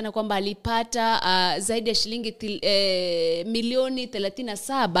amepatikana kwamba alipata zaidi ya shilingi milioni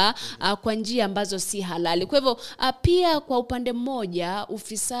 37 kwa njia ambazo si halali. Kwa hivyo pia kwa upande mmoja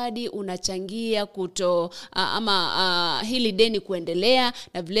ufisadi unachangia hili deni kuendelea,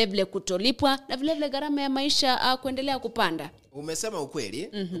 na vile vile kutolipwa, na vile vile gharama ya maisha kuendelea kupanda. Umesema ukweli,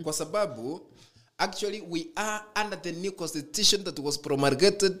 kwa sababu actually we are under the new constitution that was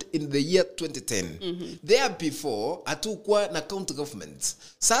promulgated in the year 2010. There before hatukuwa na county governments.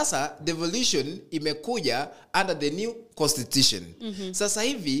 Sasa devolution imekuja under the new constitution. Sasa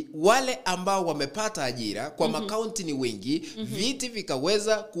hivi wale ambao wamepata ajira kwa makaunti ni wengi, viti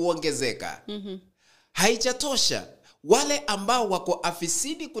vikaweza kuongezeka. Haijatosha, wale ambao wako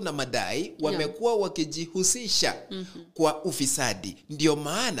afisini kuna madai wamekuwa wakijihusisha kwa ufisadi. Ndio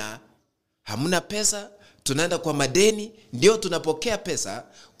maana hamuna pesa, tunaenda kwa madeni, ndio tunapokea pesa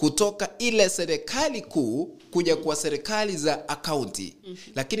kutoka ile serikali kuu kuja kwa serikali za akaunti.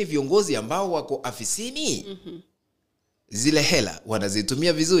 Lakini viongozi ambao wako afisini zile hela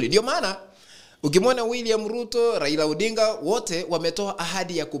wanazitumia vizuri. Ndio maana ukimwona William Ruto, Raila Odinga, wote wametoa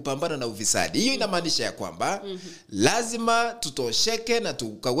ahadi ya kupambana na ufisadi. Hiyo inamaanisha ya kwamba lazima tutosheke na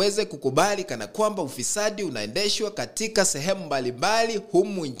tukaweze kukubali kana kwamba ufisadi unaendeshwa katika sehemu mbalimbali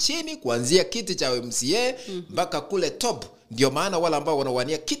humu nchini, kuanzia kiti cha MCA mpaka kule top. Ndio maana wale ambao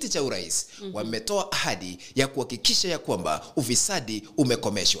wanawania kiti cha urais wametoa ahadi ya kuhakikisha ya kwamba ufisadi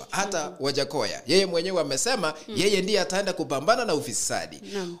umekomeshwa. Hata Wajakoya yeye mwenyewe amesema yeye ndiye ataenda kupambana na ufisadi.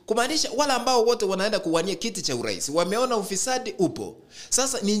 Kumaanisha wale ambao wote wanaenda kuwania kiti cha urais wameona ufisadi upo.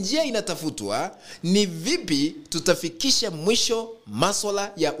 Sasa ni njia inatafutwa, ni vipi tutafikisha mwisho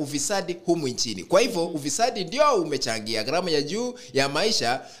masuala ya ufisadi humu nchini. Kwa hivyo ufisadi ndio umechangia gharama ya juu ya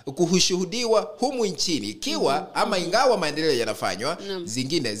maisha kushuhudiwa humu nchini, ikiwa ama ingawa maendeleo yanafanywa,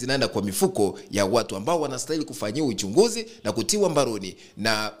 zingine zinaenda kwa mifuko ya watu ambao wanastahili kufanyiwa uchunguzi na kutiwa mbaroni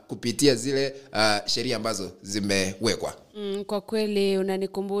na kupitia zile sheria ambazo zimewekwa. Kwa kweli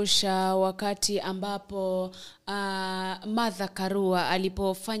unanikumbusha wakati ambapo Martha Karua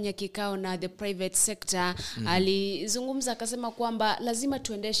alipofanya kikao na the private sector, alizungumza akasema kwamba lazima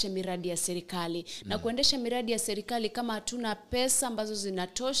tuendeshe miradi ya serikali na kuendesha miradi ya serikali, kama hatuna pesa ambazo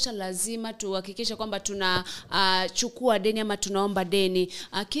zinatosha, lazima tuhakikishe kwamba tunachukua deni ama tunaomba deni.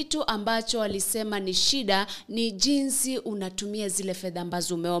 Kitu ambacho alisema ni shida ni jinsi unatumia zile fedha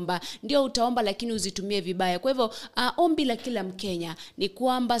ambazo umeomba. Ndio utaomba lakini uzitumie vibaya. Kwa hivyo ombi la kila Mkenya ni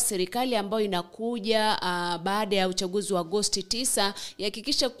kwamba serikali ambayo inakuja baada ya uchaguzi wa Agosti 9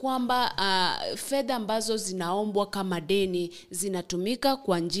 ihakikishe kwamba fedha ambazo zinaombwa kama deni zinatumika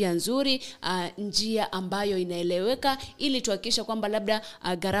kwa njia nzuri, njia ambayo inaeleweka, ili tuhakikishe kwamba labda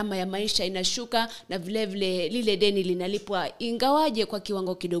gharama ya maisha inashuka na vile vile lile deni linalipwa ingawaje kwa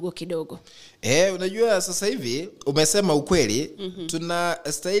kiwango kidogo kidogo. Unajua sasa hivi umesema ukweli.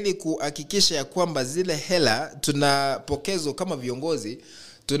 Tunastahili kuhakikisha ya kwamba zile hela tunapokezwa kama viongozi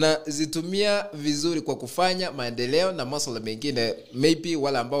tunazitumia vizuri kwa kufanya maendeleo na masuala mengine. Maybe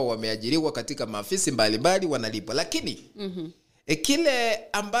wale ambao wameajiriwa katika maafisi mbalimbali wanalipwa, lakini kile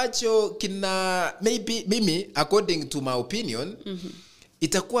ambacho kina maybe mimi according to my opinion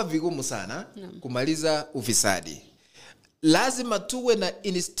itakuwa vigumu sana kumaliza ufisadi. Lazima tuwe na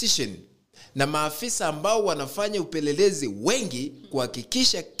institution na maafisa ambao wanafanya upelelezi wengi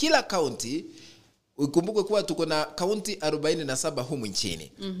kuhakikisha kila county. Ukumbuke kuwa tuko na kaunti 47 humu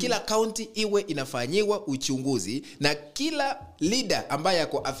nchini. Kila kaunti iwe inafanyiwa uchunguzi na kila leader ambaye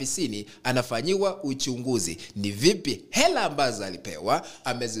yako afisini anafanyiwa uchunguzi. Ni vipi hela ambazo alipewa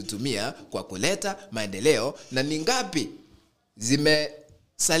amezitumia kwa kuleta maendeleo na ni ngapi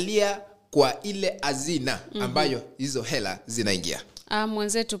zimesalia kwa ile hazina ambayo hizo hela zinaingia.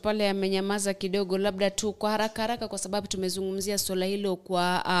 Mwenzetu pale amenyamaza kidogo, labda tu kwa haraka kwa sababu tumezungumzia swala hilo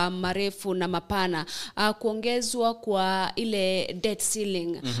kwa marefu na mapana. Kuongezwa kwa ile debt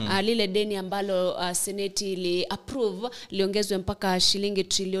ceiling, lile deni ambalo Seneti ili approve liongezwe mpaka shilingi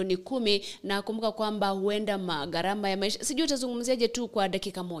trilioni 10, na kumbuka kwamba huenda gharama ya maisha. Sijui utazungumziaje tu kwa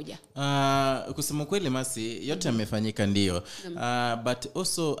dakika moja. Kusema kweli Masi, yote yamefanyika ndio. But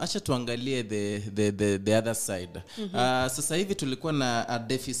also acha tuangalie the other side. Sasa hivi tulikuwa na a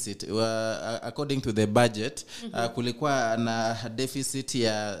deficit according to the budget. Kulikuwa na deficit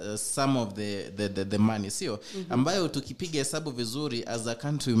ya some of the money, sio ambayo tukipiga hesabu vizuri as a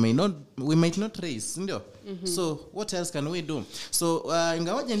country we might not raise, ndio. So what else can we do? So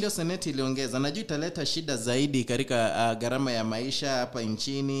ingawaje ndio Senate iliongeza, najua italeta shida zaidi katika gharama ya maisha hapa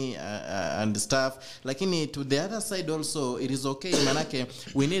nchini and stuff, lakini to the other side also it is okay, manake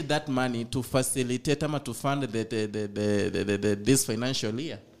we need that money to facilitate ama to fund this financial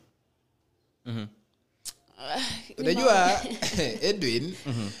year. Unajua Edwin,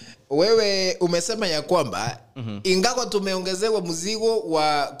 wewe umesema ya kwamba ingawa tumeongezewa mzigo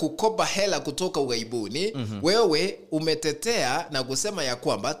wa kukopa hela kutoka ughaibuni, wewe umetetea na kusema ya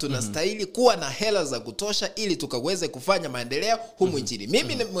kwamba tunastahili kuwa na hela za kutosha ili tukaweze kufanya maendeleo humu nchini.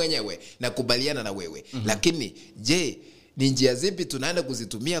 Mimi mwenyewe nakubaliana na wewe, lakini je, ni njia zipi tunaenda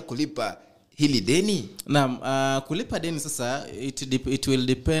kuzitumia kulipa hili deni? Naam, kulipa deni sasa it will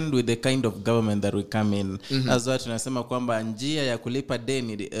depend with the kind of government that we come in. As what tunasema kwamba njia ya kulipa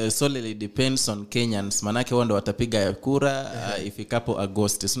deni solely depends on Kenyans, manake wao ndio watapiga kura ifikapo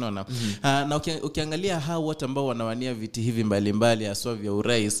Agosti, unaona. Na ukiangalia hao wote ambao wanawania viti hivi mbalimbali haswa vya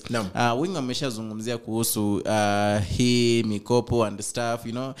urais, wengi wameshazungumzia kuhusu hii mikopo and stuff,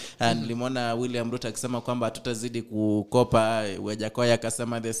 you know. And limeona William Ruto akisema kwamba tutazidi kukopa, Wajakoya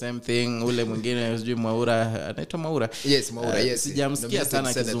akasema the same thing, ule mwingine sijui Mwaura, anaitwa Mwaura. Yes, Mwaura, yes. Sijamsikia sana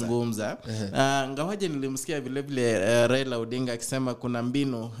akizungumza. Ngawaje nilimsikia vile vile Raila Odinga akisema kuna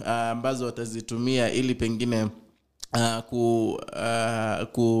mbinu ambazo watazitumia ili pengine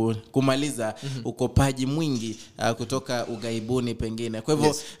kumaliza ukopaji mwingi kutoka ughaibuni pengine. Kwa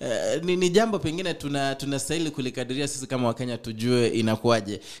hivyo ni jambo pengine tunastahili kulikadiria sisi kama Wakenya tujue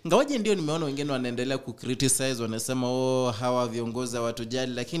inakuaje. Ngawaje ndio nimeona wengine wanaendelea kucriticize, wanasema hawa viongozi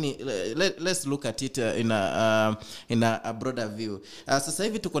watujali, lakini let's look at it in a broader view. Sasa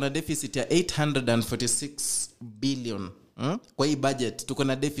hivi tuko na deficit ya 846 billion. Kwa hii budget tuko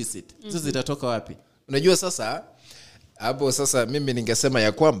na deficit. Sisi zitatoka wapi? Unajua sasa hapo sasa mimi ningesema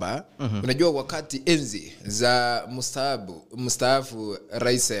ya kwamba unajua wakati enzi za mstaafu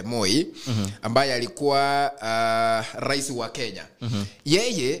Rais Moi ambaye alikuwa rais wa Kenya,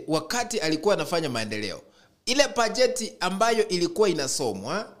 yeye wakati alikuwa anafanya maendeleo, ile bajeti ambayo ilikuwa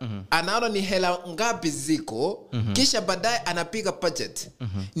inasomwa anaona ni hela ngapi ziko, kisha baadaye anapiga budget,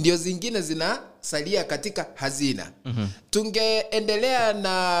 ndio zingine zinasalia katika hazina. Tungeendelea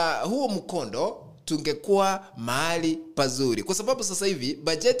na huo mkondo, tungekuwa mahali pazuri, kwa sababu sasa hivi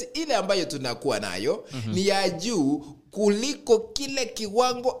bajeti ile ambayo tunakuwa nayo ni ya juu kuliko kile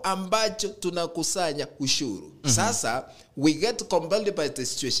kiwango ambacho tunakusanya ushuru. Sasa we get compelled by the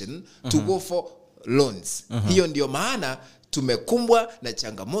situation to go for loans. Hiyo ndio maana tumekumbwa na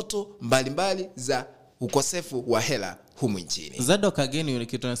changamoto mbalimbali za ukosefu wa hela humu nchini. Zado kageni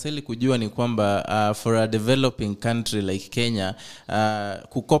kitu naseli kujua ni kwamba for a developing country like Kenya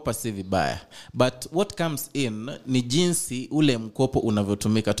kukopa si vibaya, but what comes in ni jinsi ule mkopo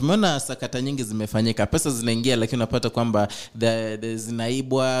unavyotumika. Tumeona sakata nyingi zimefanyika, pesa zinaingia lakini unapata kwamba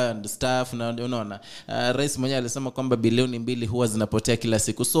zinaibwa and stuff, na unaona rais mwenyewe alisema kwamba bilioni 2 huwa zinapotea kila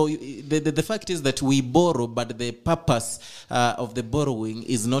siku. So the fact is that we borrow but the purpose of the borrowing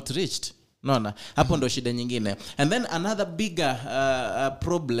is not reached. Naona hapo ndo shida nyingine. And then another bigger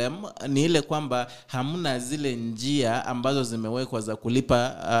problem ni ile kwamba hamna zile njia ambazo zimewekwa za kulipa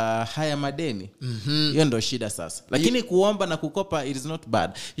haya madeni. Hiyo ndo shida sasa. Lakini kuomba na kukopa it is not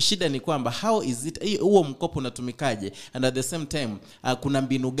bad. Shida ni kwamba how is it huo mkopo unatumikaje, and at the same time kuna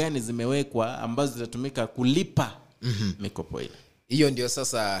mbinu gani zimewekwa ambazo zitatumika kulipa mikopo ile. Hiyo ndio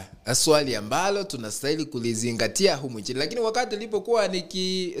sasa swali ambalo tunastahili kulizingatia humu nchini. Lakini wakati nilipokuwa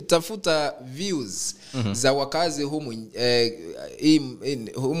nikitafuta views za wakazi humu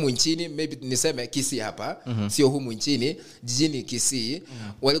nchini, maybe niseme Kisii hapa, sio humu nchini, jijini Kisii,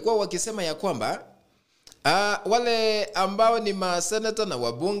 walikuwa wakisema ya kwamba wale ambao ni masenata na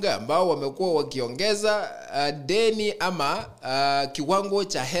wabunge ambao wamekuwa wakiongeza deni ama kiwango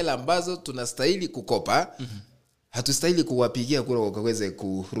cha hela ambazo tunastahili kukopa, hatustahili kuwapigia kura wakaweze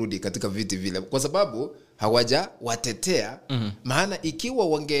kurudi katika viti vile, kwa sababu hawaja watetea. Maana ikiwa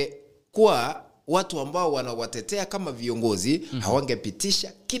wangekuwa watu ambao wanawatetea kama viongozi,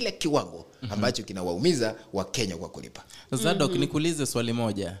 hawangepitisha kile kiwango ambacho kinawaumiza wa Kenya kwa kulipa. Zadok, nikuulize swali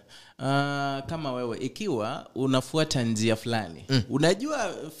moja. Kama wewe ikiwa unafuata njia fulani,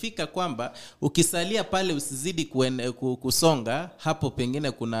 unajua fika kwamba ukisalia pale usizidi kusonga, hapo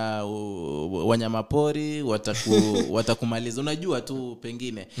pengine kuna wanyamapori watakumaliza, unajua tu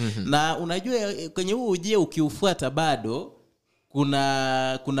pengine. Na unajua kwenye huu ujie ukiufuata bado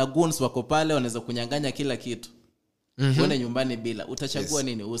kuna goons wako pale wanaweza kunyang'anya kila kitu. Uone nyumbani bila, utachagua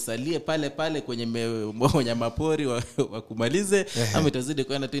nini? Usalie pale kwenye wanyamapori wakumalize, ama utazidi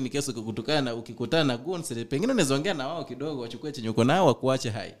kwenda tu ni kesho kukutana na ukikutana na goons pengine unaweza ongea na wao kidogo, wachukue chenye uko nao wakuache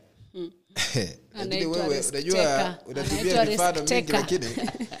hai. Lakini wewe unajua unatumia mifano mingi, lakini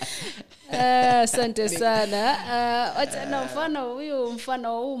asante sana. Wacha na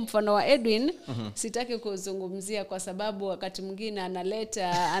mfano wa Edwin sitaki kuzungumzia kwa sababu wakati mwingine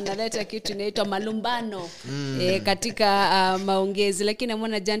analeta kitu inaitwa malumbano katika maongezi, lakini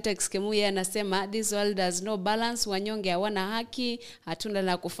namuona Jantex Kemuye anasema this world has no balance, wanyonge hawana haki, hatuna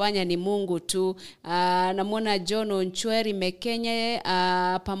la kufanya, ni Mungu tu. Namuona John Onchweri Mekenye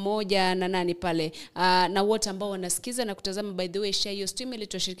pamoja na nani pale na wote ambao wanasikiza na kutazama. By the way, share your stream ili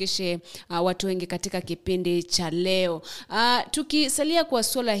tushirikishe watu wengi katika kipindi cha leo. Tukisalia kwa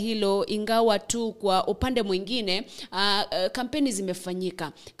swala hilo, ingawa tu kwa upande mwingine kampeni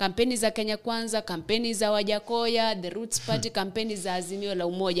zimefanyika, kampeni za Kenya Kwanza, kampeni za Wajakoya, The Roots Party, kampeni za Azimio la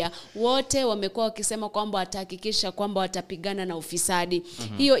Umoja, wote wamekuwa wakisema kwamba watahakikisha kwamba watapigana na ufisadi.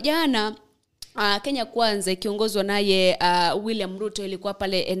 Hiyo jana Kenya Kwanza ikiongozwa naye William Ruto ilikuwa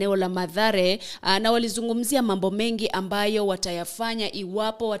pale eneo la Mathare, na walizungumzia mambo mengi ambayo watayafanya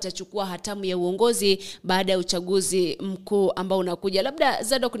iwapo watachukua hatamu ya uongozi baada ya uchaguzi mkuu ambao unakuja. Labda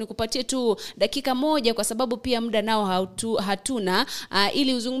Zadok nikupatie tu dakika moja kwa sababu pia muda nao hatuna,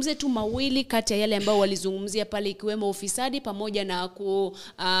 ili uzungumzie tu mawili kati ya yale ambao walizungumzia pale, ikiwemo ufisadi pamoja na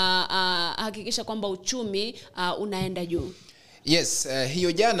kuhakikisha kwamba uchumi unaenda juu. Yes,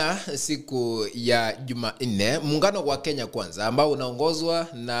 hiyo jana siku ya Jumanne, muungano wa Kenya Kwanza ambao unaongozwa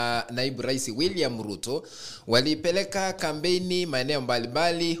na naibu rais William Ruto walipeleka kampeni maeneo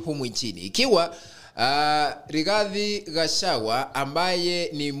mbalimbali humu nchini, ikiwa Rigathi Gachagua ambaye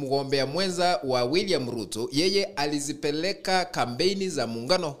ni mgombea mwenza wa William Ruto, yeye alizipeleka kampeni za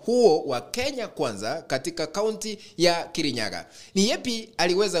muungano huo wa Kenya Kwanza katika kaunti ya Kirinyaga. Ni yepi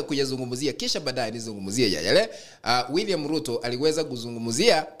aliweza kuyazungumzia, kisha baadaye nizungumzie yale William Ruto aliweza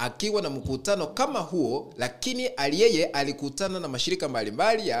kuzungumzia akiwa na mkutano kama huo, lakini yeye alikutana na mashirika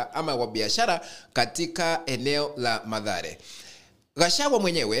mbalimbali ya ama wa biashara katika eneo la Mathare. Gachagua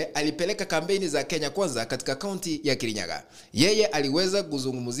mwenyewe alipeleka kampeni za Kenya Kwanza katika kaunti ya Kirinyaga. Yeye aliweza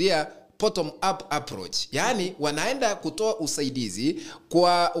kuzungumzia bottom up approach, yani wanaenda kutoa usaidizi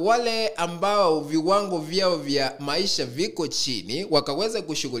kwa wale ambao viwango vyao vya maisha viko chini, wakaweze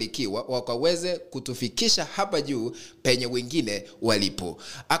kushughulikiwa, wakaweze kutufikisha hapa juu penye wengine walipo.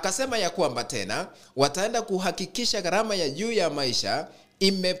 Akasema ya kwamba tena wataenda kuhakikisha gharama ya juu ya maisha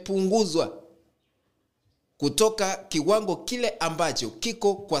imepunguzwa kutoka kiwango kile ambacho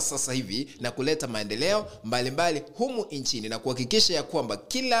kiko kwa sasa hivi, na kuleta maendeleo mbalimbali humu nchini, na kuhakikisha ya kwamba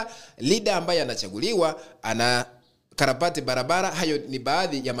kila leader ambaye anachaguliwa ana karabati barabara. Hayo ni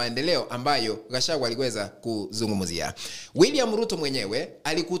baadhi ya maendeleo ambayo Gachagua aliweza kuzungumzia. William Ruto mwenyewe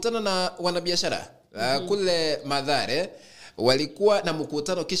alikutana na wanabiashara kule Mathare, walikuwa na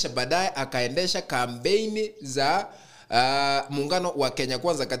mkutano, kisha baadaye akaendesha kampeni za muungano wa Kenya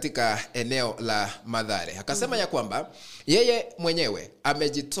Kwanza katika eneo la Mathare. Akasema ya kwamba yeye mwenyewe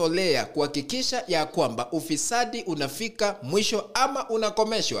amejitolea kuhakikisha ya kwamba ufisadi unafika mwisho ama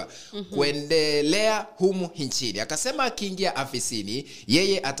unakomeshwa kuendelea humu nchini. Akasema akiingia afisini,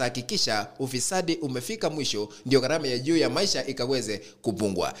 yeye atahakikisha ufisadi umefika mwisho, ndio gharama ya juu ya maisha ikaweze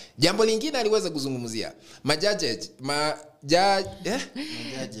kupungua. Jambo lingine aliweza kuzungumzia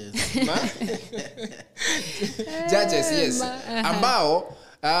judges yes, ambao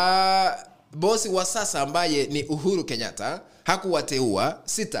bosi wa sasa ambaye ni Uhuru Kenyatta hakuwateua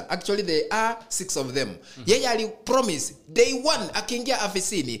 6. Actually there are 6 of them. Yeye alipromise day 1 akiingia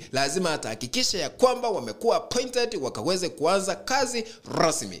afisini lazima atahakikisha ya kwamba wamekuwa appointed, wakaweze kuanza kazi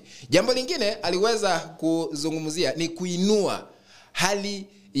rasmi. Jambo lingine aliweza kuzungumzia ni kuinua hali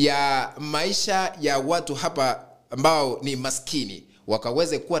ya maisha ya watu hapa ambao ni maskini,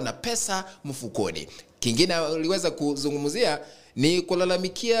 wakaweze kuwa na pesa mfukoni. Kingine aliweza kuzungumzia ni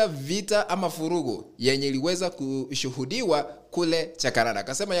kulalamikia vita ama furugu yenye iliweza kushuhudiwa kule Chakarara.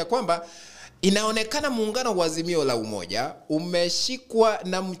 Akasema ya kwamba inaonekana muungano wa Azimio la Umoja umeshikwa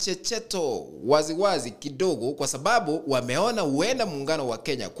na mchecheto waziwazi kidogo, kwa sababu wameona huenda muungano wa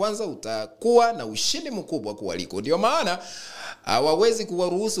Kenya Kwanza utakuwa na ushindi mkubwa kuwaliko, ndio maana hawawezi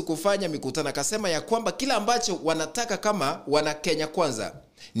kuwaruhusu kufanya mikutano. Akasema ya kwamba kila ambacho wanataka kama wana Kenya Kwanza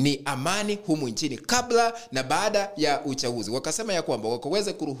ni amani humu nchini kabla na baada ya uchaguzi. Wakasema ya kwamba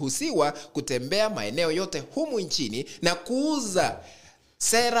wakaweze kuruhusiwa kutembea maeneo yote humu nchini na kuuza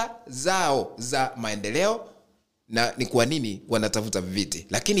sera zao za maendeleo, na ni kwa nini wanatafuta viti.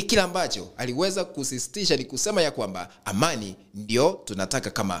 Lakini kila ambacho aliweza kusisitiza ni kusema ya kwamba amani ndio tunataka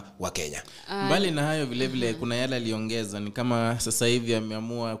kama wa Kenya. Mbali na hayo vile vile kuna yale aliongeza, ni kama sasa hivi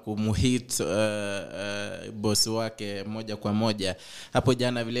ameamua kumuhit boss wake moja kwa moja. Hapo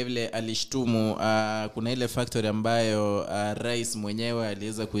jana vile vile alishtumu kuna ile factory ambayo rais mwenyewe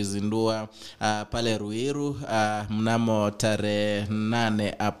aliweza kuizindua pale Ruiru mnamo tarehe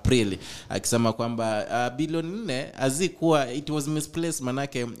 8 Aprili, akisema kwamba bilioni 4 azikuwa, it was misplaced.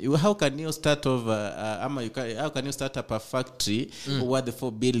 Manake how can you start how can you start up a factory worth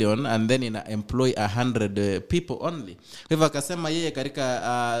 4 billion and then employ 100 people only? Kwa hivyo akasema yeye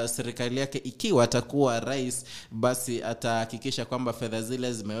katika serikali yake, ikiwa atakuwa rais, basi atahakikisha kwamba fedha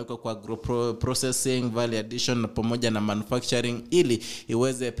zile zimewekwa kwa processing, value addition pamoja na manufacturing, ili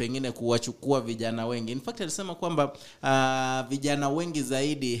iweze pengine kuwachukua vijana wengi. In fact alisema kwamba vijana wengi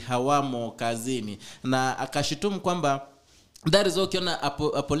zaidi hawamo kazini, na akashitumu kwamba that is okay na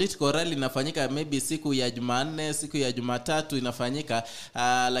a political rally inafanyika maybe siku ya Jumanne, siku ya Jumatatu inafanyika,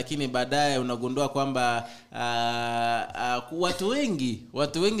 lakini baadaye unagundua kwamba watu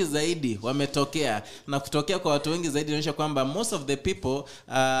wengi zaidi wametokea, na kutokea kwa watu wengi zaidi inaonyesha kwamba most of the people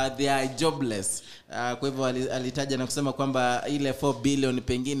they are jobless. Kwa hivyo alitaja na kusema kwamba ile 4 billion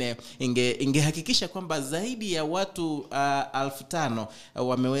pengine ingehakikisha kwamba zaidi ya watu 5,000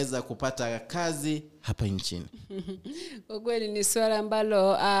 wameweza kupata kazi hapa nchini. Kwa kweli ni swala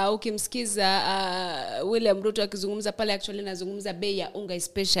ambalo ukimsikiza William Ruto akizungumza pale, actually anazungumza bei ya unga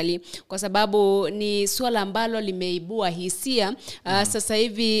especially, kwa sababu ni swala ambalo limeibua hisia. Sasa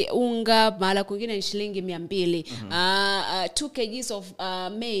hivi unga mahala kwingine ni shilingi 200. 2 kgs of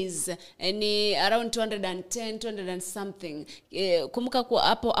maize ni around 210 and something. Kumbuka kwa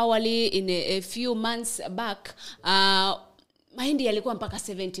hapo awali in a few months back mahindi yalikuwa mpaka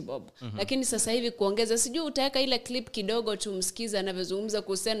 70 bob. Lakini sasa hivi kuongeza, sijui utaweka ile clip kidogo tumsikize anavyozungumza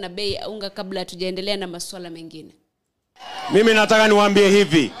kuhusiana na bei ya unga kabla tujaendelea na masuala mengine. Mimi nataka niwaambie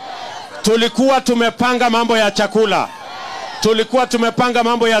hivi. Tulikuwa tumepanga mambo ya chakula. Tulikuwa tumepanga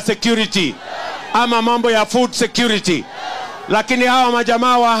mambo ya security ama mambo ya food security. Lakini hawa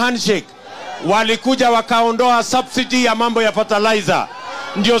majamaa wa handshake walikuja wakaondoa subsidy ya mambo ya fertilizer.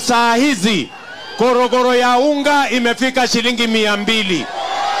 Ndio saa hizi korogoro ya unga imefika shilingi 200.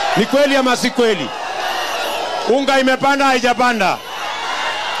 Ni kweli ama si kweli? Unga imepanda haijapanda?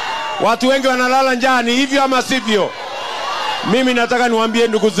 Watu wengi wanalala njaa, ni hivyo ama sivyo? Mimi nataka niwaambie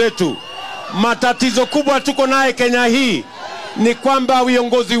ndugu zetu, matatizo kubwa tuko naye Kenya hii ni kwamba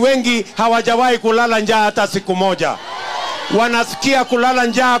viongozi wengi hawajawahi kulala njaa hata siku moja. Wanasikia kulala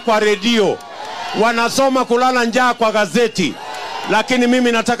njaa kwa redio, wanasoma kulala njaa kwa gazeti. Lakini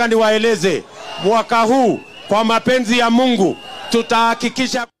mimi nataka niwaeleze, mwaka huu kwa mapenzi ya Mungu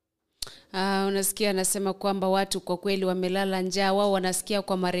tutahakikisha. Unasikia anasema kwamba watu kwa kweli wamelala njaa, wao wanasikia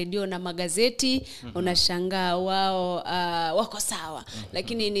kwa maredio na magazeti, unashangaa wao wako sawa.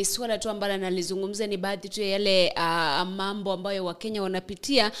 Lakini ni swala tu ambalo analizungumza, ni baadhi tu yale mambo ambayo Wakenya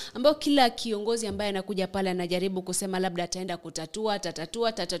wanapitia, ambayo kila kiongozi ambaye anakuja pale anajaribu kusema labda ataenda kutatua,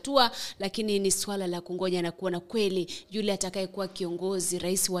 lakini ni swala la kungoja na kuona kweli yule atakayekuwa kiongozi,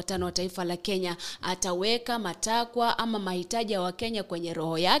 rais wa 5 wa taifa la Kenya, ataweka matakwa ama mahitaji ya Wakenya kwenye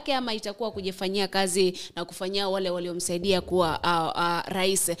roho yake, ama itakuwa kujifanyia kazi na kufanyia wale waliomsaidia kuwa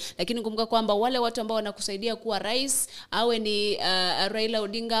rais. Lakini kumbuka kwamba wale watu ambao wanakusaidia kuwa rais, awe ni Raila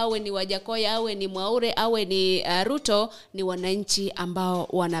Odinga, awe ni Wajakoya, awe ni Mwaure, awe ni Ruto, ni wananchi ambao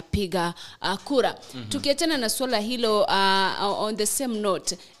wanapiga kura. Tukiachana na swala hilo, on the same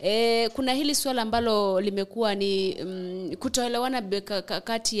note, kuna hili swala ambalo limekuwa ni kutoelewana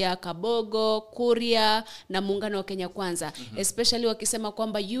kati ya Kabogo, Kuria na muungano wa Kenya Kwanza, especially wakisema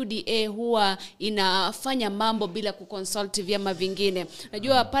kwamba UDA huwa inafanya mambo bila kuconsult vyama vingine.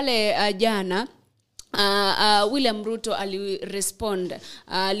 Najua pale jana William Ruto alirespond,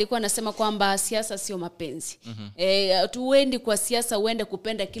 alikuwa anasema kwamba siasa sio mapenzi. Tuendi kwa siasa uende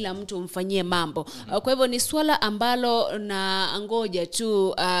kupenda kila mtu umfanyie mambo. Kwa hivyo ni swala ambalo na ngoja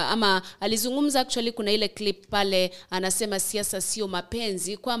tu, ama alizungumza actually, kuna ile clip pale anasema siasa sio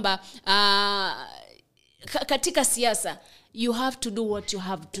mapenzi, kwamba katika siasa you have to do what you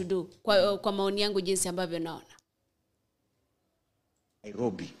have to do, kwa maoni yangu jinsi ambavyo naona.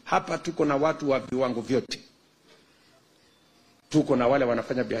 Nairobi hapa tuko na watu wa viwango vyote. Tuko na wale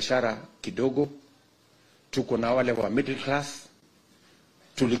wanafanya biashara kidogo, tuko na wale wa middle class,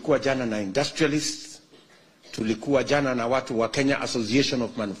 tulikuwa jana na industrialists, tulikuwa jana na watu wa Kenya Association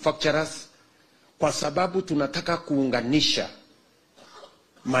of Manufacturers, kwa sababu tunataka kuunganisha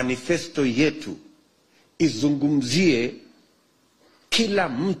manifesto yetu izungumzie kila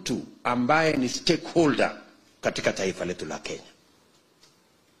mtu ambaye ni stakeholder katika taifa letu la Kenya.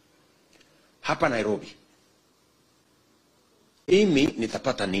 Hapa Nairobi, mimi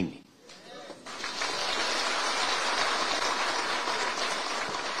nitapata nini?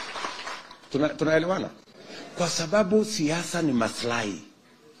 Tunaelewana? Kwa sababu siasa ni maslahi,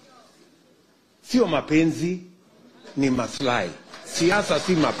 sio mapenzi, ni maslahi. Siasa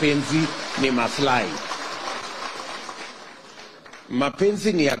si mapenzi, ni maslahi.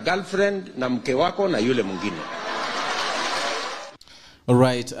 Mapenzi ni ya girlfriend na mke wako na yule mwingine.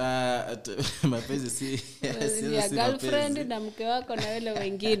 Alright, mapenzi si ya girlfriend na mke wako na wale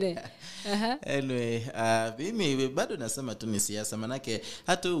wengine. Anyway, mimi bado nasema tu ni siasa, manake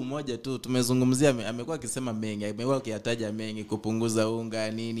hata umoja tu tumezungumzia, amekuwa akisema mengi, amekuwa akiyataja mengi, kupunguza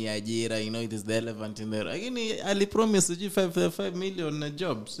unga, nini, ajira, you know, it is the elephant in there. Lakini ali promise 5 million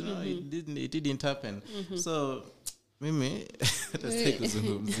jobs, you know, it didn't happen. So mimi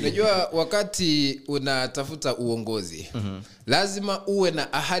unajua wakati unatafuta uongozi, lazima uwe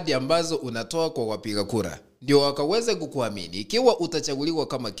na ahadi ambazo unatoa kwa wapiga kura, ndio wakaweze kukuamini. Ikiwa utachaguliwa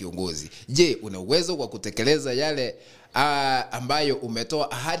kama kiongozi, je, una uwezo wa kutekeleza yale ambayo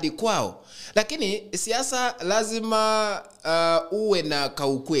umetoa ahadi kwao? Lakini siasa lazima uwe na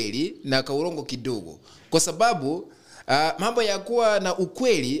kaukweli na kaurongo kidogo, kwa sababu mambo ya kuwa na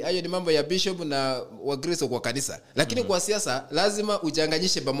ukweli hayo ni mambo ya bishop na wakristo kwa kanisa, lakini kwa siasa lazima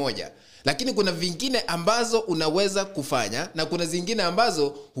uchanganyishe pamoja. Lakini kuna vingine ambazo unaweza kufanya na kuna zingine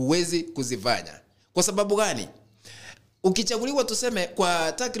ambazo huwezi kuzifanya. Kwa sababu gani? Ukichaguliwa tuseme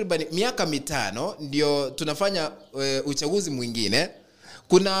kwa takriban miaka 5 ndio tunafanya uchaguzi mwingine.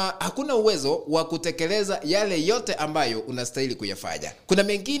 hakuna uwezo wa kutekeleza yale yote ambayo unastahili kuyafanya. Kuna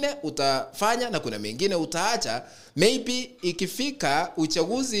mengine utafanya na kuna mengine utaacha. Maybe ikifika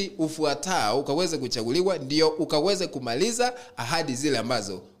uchaguzi ufuatao ukaweze kuchaguliwa, ndio ukaweze kumaliza ahadi zile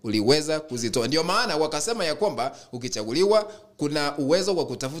ambazo uliweza kuzitoa. Ndio maana wakasema ya kwamba ukichaguliwa kuna uwezo wa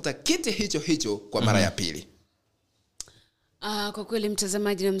kutafuta kiti hicho kwa mara ya pili. Kwa kweli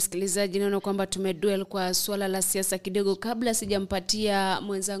mtazamaji na msikilizaji, naona kwamba tumeduel kwa swala la siasa kidogo. Kabla sijampatia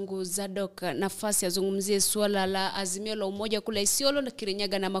mwenzangu Zadok nafasi azungumzie swala la azimio la umoja kule Isiolo na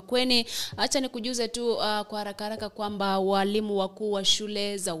Kirinyaga na Makueni, acha nikujuze tu kwa haraka kwamba walimu wakuu wa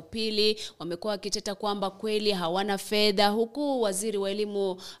shule za upili wamekuwa wakiteta kwamba kweli hawana fedha, huku waziri wa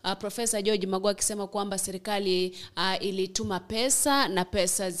elimu Profesa George Magoha akisema kwamba serikali ilituma pesa na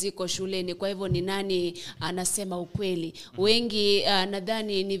pesa ziko shuleni. Kwa hivyo ni nani anasema ukweli? Wengi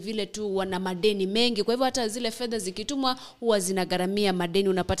nadhani ni vile tu wana madeni mengi, kwa hivyo hata zile fedha zikitumwa huwa zinagaramia madeni.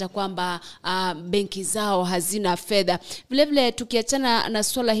 Unapata kwamba benki zao hazina fedha. Vile vile tukiachana na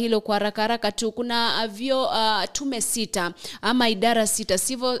swala hilo kwa haraka tu, kuna tume 6 ama idara 6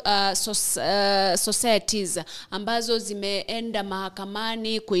 civil societies ambazo zimeenda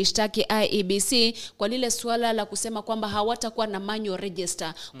mahakamani kuishtaki IEBC kwa lile swala la kusema kwamba hawatakuwa na manual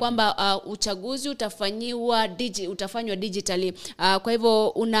register, kwamba uchaguzi utafanywa digitally. Kwa hivyo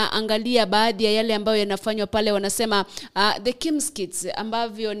unaangalia baadhi ya yale ambayo yanafanywa pale, wanasema the KIMS kits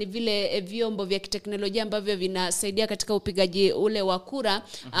ambavyo ni vile vyombo vya kiteknolojia ambavyo vinasaidia katika upigaji ule wa kura,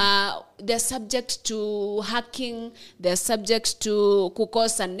 they're subject to hacking, they're subject to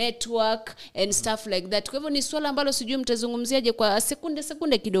kukosa network and stuff like that. Kwa hivyo ni swala ambalo sijui mtazungumziaje kwa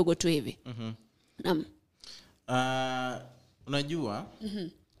sekunde kidogo tu hivi. Naam. Unajua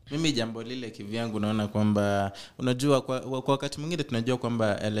mimi jambo lile kivyangu naona kwamba unajua kwa wakati mwingine tunajua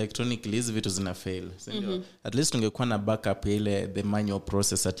kwamba electronically hizi vitu zina fail. At least ungekuwa na backup ile the manual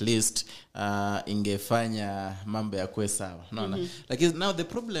process, at least ingefanya mambo ya kuwe sawa. Unaona? Like now the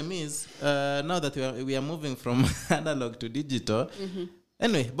problem is now that we are moving from analog to digital.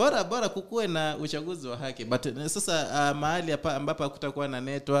 Anyway, bora kukuwe na uchaguzi wa haki. But sasa mahali ambapo kutakuwa na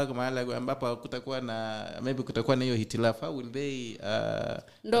network, mahali ambapo kutakuwa na maybe kutakuwa na hiyo hitilafu, how will they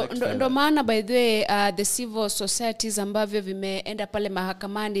ndo maana by the way the civil societies ambavyo vimeenda pale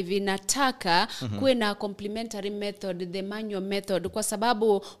mahakamani vinataka kuwe na complementary method, the manual method, kwa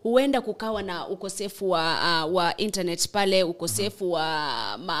sababu huenda kukawa na ukosefu wa internet pale, ukosefu wa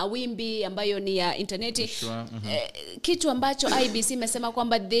mawimbi ambayo ni ya interneti. Kitu ambacho IBC imesema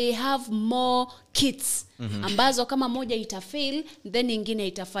kwamba they have more kits ambazo kama moja itafail then nyingine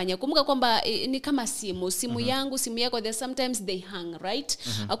itafanya. Kumbuka kwamba ni kama simu yangu, simu yako, there sometimes they hang, right?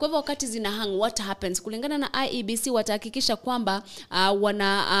 Kwa hivyo wakati zina hang, what happens? Kulingana na IEBC watahakikisha kwamba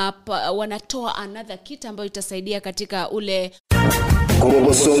wanatoa another kit ambayo itasaidia katika ule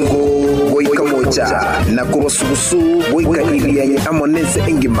Kurobosongo boika moja na kurosugusu boika ilianye amoneze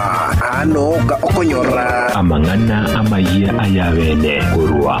engima ano ga okonyora amangana amaya ayabene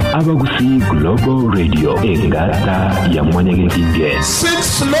kurwa abagusi Global Radio engata ya Mwanyagekinge. 6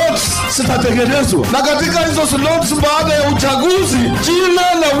 slots zitatengenezwa, na katika hizo slots baada ya uchaguzi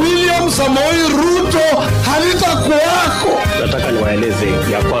jina la William Samoei Ruto halitakuwako. Nataka niwaeleze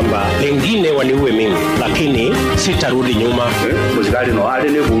ya kwamba wengine waniue mimi, lakini sitarudi nyuma. Muzikali no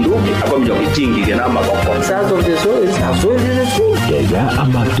hali ne bunduki akomja kutingire na maboko. Sasa of the soul is absolutely Kega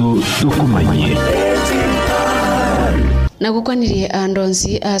amatu tukumanye. na kukwanirie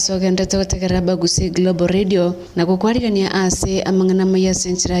andonsi asogenda togotegera Bagusi Global Radio na kukwarigania ase amangana maya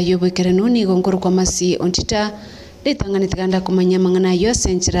senchira yobwekerenuni gonkuru kwa masi ontita litanganite kanda kumanya mangana yo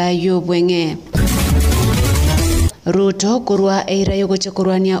senchira yobwenge. Ruto kurwa eira yogoche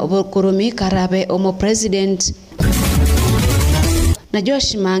kurwania obokurumi karabe omo president na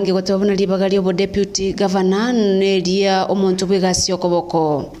Josh Mange gotobona libagali obo deputy governor nelia omonto bwegasio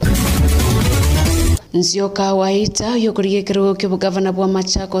koboko. Nzioka waita yokurigekero kyo governor bwa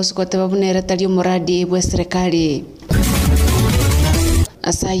Machakos gotobona tali muradi bwa serikali.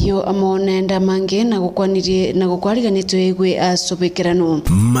 Asayo amonenda mange na gukwariganire twegwe asobekerano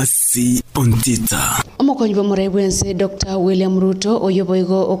Masi Ontita omukonyibo murebwense Dr. William Ruto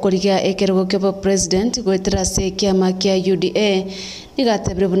oyoboigo okoriga ekergo kyo president gwetrase kiama kya UDA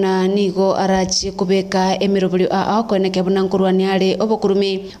nigatebire buna nigo arachi kubeka emirobulyo akoneke buna nkurwani ale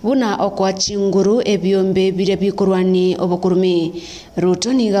obokurumi buna okwachinguru ebyombe bire bikurwani obokurumi.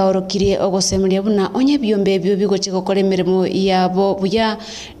 Ruto nigaorokirie ogosemeria buna onye byombe byo bigochiko kore mirimo yabo buya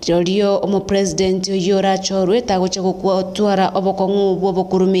ryo omo president yora chorwe tagoche gukotwara obokongu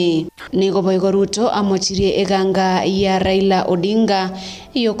bwobokurumi. Nigo boigo Ruto amochirie eganga ya Raila Odinga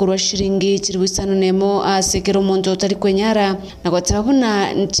iyo kurwa shiringi chirwisano nemo asekero monto tari kwenyara na gotara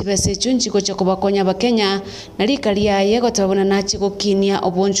gotwabona ntibese chunjiko cha kubakonya bakenya na likalia ye gotwabona na chikukinia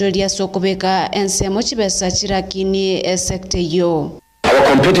obonjoria sokobeka ensemo chibesa chirakini sekte yo. Our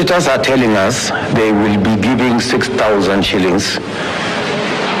competitors are telling us they will be giving 6,000 shillings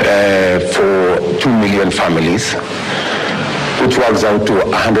for 2 million families, which works out to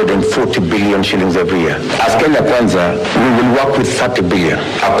 140 billion shillings every year. As Kenya Kwanza, we will work with 30 billion,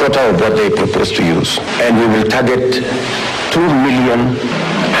 a quarter of what they propose to use. And we will target 2 million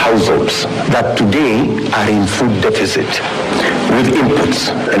households that today are in food deficit with inputs.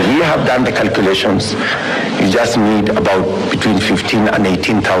 And we have done the calculations. You just need about between 15 and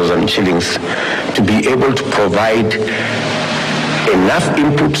 18,000 shillings to be able to provide enough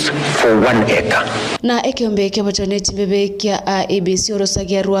inputs for 1 acre. Na ekiombe kiabatoneti bebe kia ABC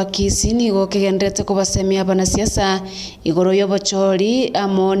orosagia ruakisi ni go kigendete kubasemia bana siasa igoro yobochori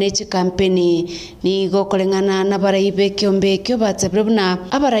amone chi kampeni ni go kolengana na baraibe kiombe kyo batsebrebna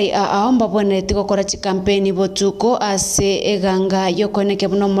abarai aomba boneti go kora chi kampeni botuko ase eganga yokoneke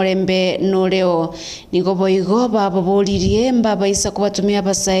buno morembe no leo ni go boigo bababolirie mbaba isa kubatumia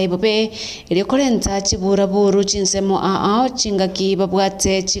basai bobe ile kolenta chibura buru chinsemo chingaki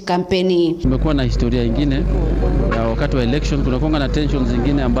babwate chi kampeni. Tumekuwa na historia ingine ya wakati wa election kunakuwa na tensions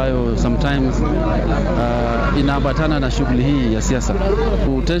zingine ambayo sometimes inaambatana na shughuli hii ya siasa.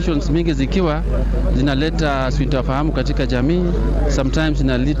 Tensions mingi zikiwa zinaleta sintofahamu katika jamii, sometimes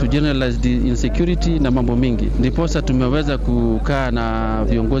ina lead to generalized insecurity na mambo mingi. Ndiposa tumeweza kukaa na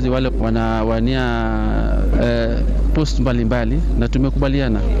viongozi wale wanawania post mbalimbali na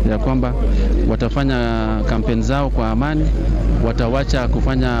tumekubaliana ya kwamba watafanya kampeni zao kwa amani, watawacha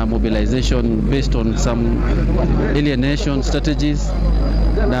kufanya mobilization based on some alienation strategies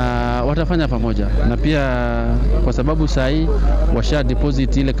na watafanya pamoja. Na pia kwa sababu sahi washa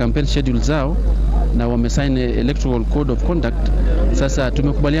deposit ile campaign schedule zao na wamesign electoral code of conduct, sasa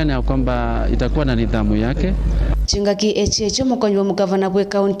tumekubaliana ya kwamba itakuwa na nidhamu yake. Chingaki echecho mukonywa mugavana bwe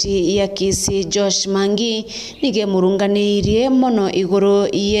county ya Kisii Josh Mangi nige murunganirie mono iguru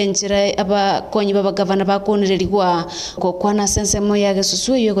yenjira abakonyi babagavana bakunirigwa kokwana sensemo ya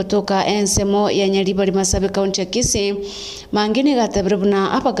gesusu yo kutoka ensemo ya Nyaribari Masabe county ya Kisii. Mangi ni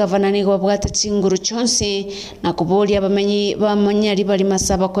gatabrebuna abagavana ni gwabwata chinguru chonsi na kuboli abamenyi ba Nyaribari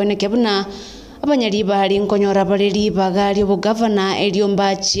Masaba koneke buna abanyaribari nkonyora bareri bagali obugavana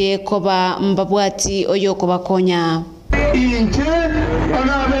eliombache koba mbabwati oyo kobakonya inje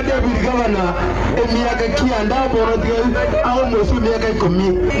ona abede bigavana emyaka kianda borodio au mosu myaka 10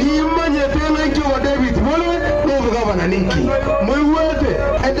 ni manye tena nki wa David mole no gavana ninki mwiwete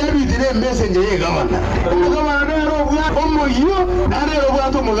David ne messenger ye gavana gavana ne robwa omoyo ane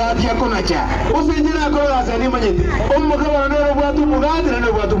robwa to mugati yakonacha usinjira ko asani manye omo gavana ne robwa to mugati ne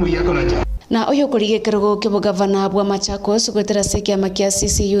robwa to muyakonacha na oyo kurige kerogo ke bugavana bwa Machakos gwetera seki amakia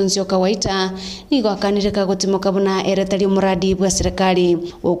sisi yunzio kawaita ni gwakanirika gutimoka buna eretari muradi bwa serikali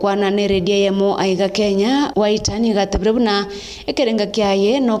okwana ne redia yemo aiga Kenya waita ni gatebre buna ekerenga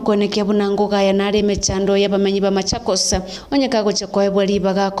kyaye no koneke buna ngoga ya nare mechando yabamenyi ba Machakos onyeka gochekwa ebwali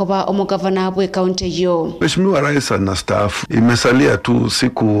baga koba omugavana bwe county yo. Mheshimiwa Rais anastaafu, imesalia tu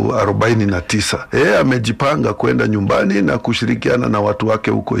siku 49. Amejipanga kwenda nyumbani na kushirikiana na watu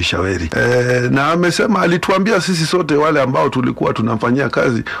wake huko Ishaweri. Na amesema alituambia sisi sote wale ambao tulikuwa tunamfanyia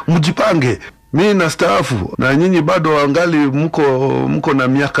kazi mjipange, mimi nastaafu na nyinyi bado angali mko na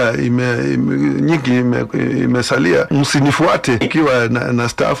miaka nyingi imesalia, msinifuate ikiwa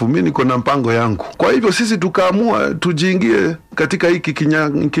nastaafu, mimi niko na mpango yangu. Kwa hivyo sisi tukaamua tujiingie katika hiki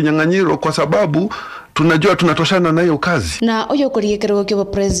kinyang'anyiro kwa sababu tunajua tunatoshana na hiyo kazi. Na oyo kuriekerwa kwa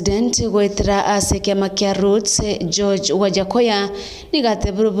president gwetera aseke makia roots George Wajakoya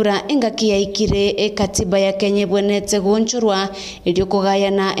nigateburubura engakia ikire katiba ya Kenya bwenete gunchurwa ilio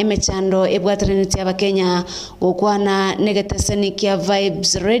kugayana emechando ebwatreneti ya Kenya okwana negeteseni kia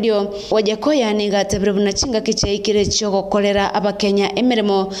Vibes Radio. Wajakoya nigateburubuna chinga kicha ikire chogo kolera abakenya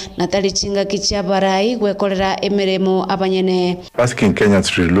emeremo natali chinga kicha barai gwekolera emeremo abanyene. Asking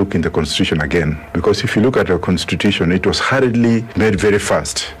Kenyans to look in the constitution again, because if you look at our constitution, it was hurriedly made very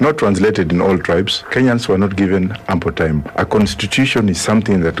fast, not translated in all tribes. Kenyans were not given ample time. A constitution is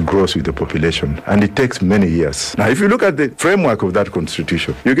something that grows with the population, and it takes many years. Now, if you look at the framework of that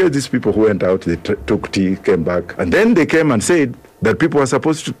constitution, you get these people who went out, they took tea, came back, and then they came and said that people were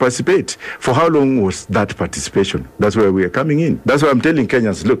supposed to participate. For how long was that participation? That's where we are coming in. That's why I'm telling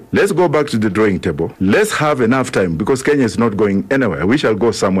Kenyans, look, let's go back to the drawing table. Let's have enough time, because Kenya is not going anywhere. We shall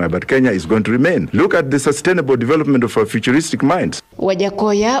go somewhere, but Kenya is going to remain. Look at the sustainable development of our futuristic minds.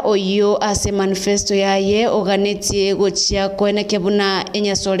 Wajakoya oyo ase manifesto yaye oganetie gochia kwene kebuna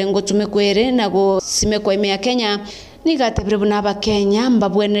enyasole ngotume kwere na go simekwa ime ya Kenya nigatebire buna Kenya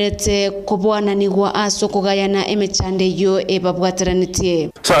mbabwenerete kubwana nigwa aso kugayana emechande yo ebabwateranitie.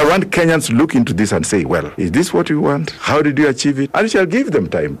 So I want Kenyans to look into this and say, well, is this what you want? How did you achieve it? And shall give them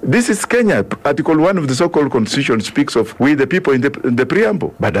time. This is Kenya. Article 1 of the so-called constitution speaks of we the people in the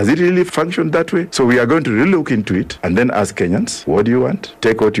preamble. But does it really function that way? So we are going to really look into it and then ask Kenyans, what do you want?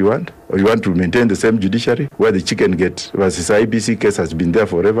 Take what you want? Or you want to maintain the same judiciary where the chicken gate versus IBC case has been there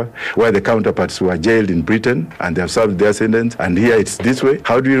forever, where the counterparts were jailed in Britain and they have served their sentence, and here it's this way?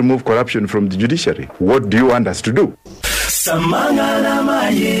 How do you remove corruption from the judiciary? What do you want us to do? Samangana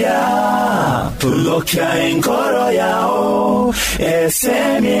Maya, Tulokia Enkoro Yao,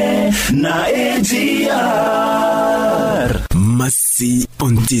 Esemie na AGR. Masi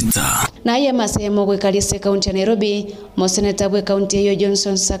Ontita. Naye masemo gwekalise kaunti ya Nairobi, moseneta gwe kaunti hiyo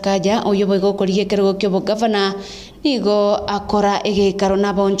Johnson Sakaja oyobo gokolie kergo kyobo governor nigo akora egekaro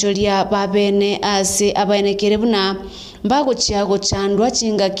nabonjolia babene ase abaene kerebuna mbago chiago chandwa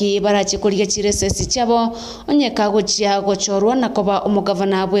chingaki barachikolie chiresesi chabo onyeka go chiago chorwa nakoba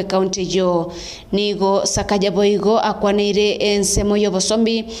omugavana bwe kaunti yo nigo Sakaja boigo akwaneire ensemo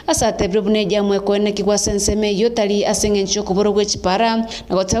yobosombi asate bune jamwe kwene kigwa senseme yotali asengencho kuborogwe chipara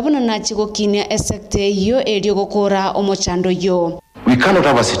nagotabuna nachigo kinia esekte yo elio gokora omochando yo. We cannot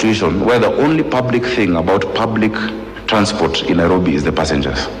have a situation where the only public thing about public transport in Nairobi is the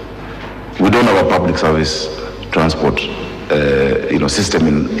passengers. We don't have a public service transport system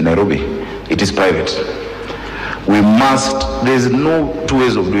in Nairobi. It is private. We must, there's no two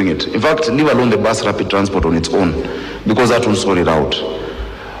ways of doing it. In fact, leave alone the bus rapid transport on its own, because that won't sort it out.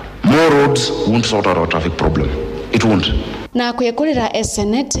 More roads won't sort out our traffic problem. It won't. Na kuyekolera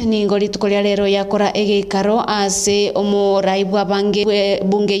Senate ni ngoli tukolia lero yakora egekaro ase omuraibwa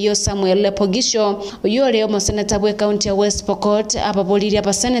bunge yo Samuel Pogisho uyo leo moseneta bwe county ya West Pokot ababoliri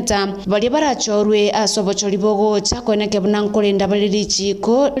abaseneta bali barachorwe asobocholibogo chakoneke bunankole ndabaliri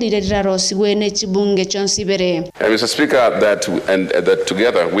chiko lirera rosigwe ne chibunge chonsibere. Mr. Speaker, that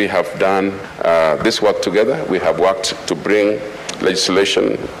together we have done this work together. We have worked to bring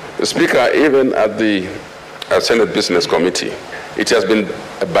legislation. The Speaker, even at the Senate Business Committee, it has been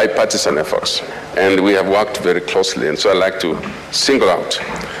a bipartisan effort, and we have worked very closely. And so I'd like to single out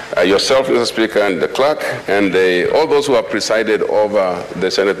yourself, Mr. Speaker, and the clerk, and all those who have presided over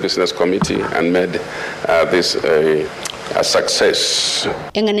the Senate Business Committee and made this a success.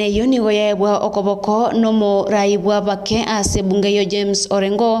 Engane yoni goyebwa okoboko nomo raibwa bake ase bunge yo James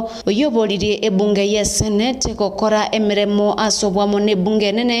Orengo oyoboliri ebunge ya Senate kokora emiremo asobwa mone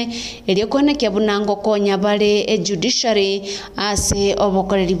bunge nene eliokone kyabunango konya bale judiciary ase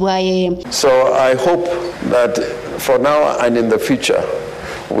obokoleri bwaye. So I hope that for now and in the future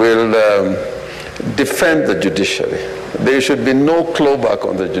we'll defend the judiciary. There should be no clawback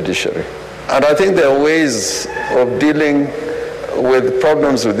on the judiciary. And I think there are ways of dealing with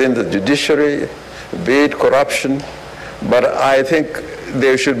problems within the judiciary, be it corruption, but I think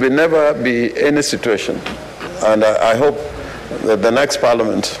there should never be any situation. And I hope that the next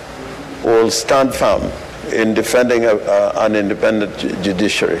parliament will stand firm in defending an independent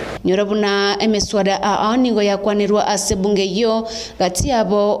judiciary. Nyorabuna emeswada aanigo yakwanirwa ase bunge yo gati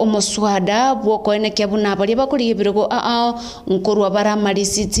abo omoswada bwoko enekebuna bali bakuri birogo nkorwa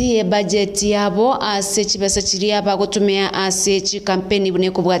baramalisiti budget yabo ase chibesa chiri abagotumia ase chi campaign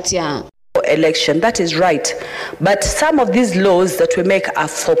bune kubwatia election. That is right. But some of these laws that we make are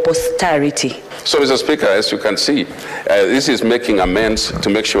for posterity. So, Mr. Speaker, as you can see, this is making amends to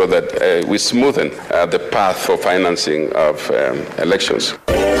make sure that we smoothen the path for financing of elections.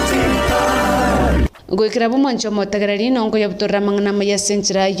 Goikirabu mancho motagarari nongo yabutora mangna maya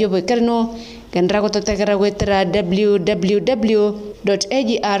senchira yobokarno gandrago totagara wetra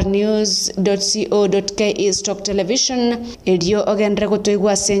www.agrnews.co.ke stock television edio ogandrago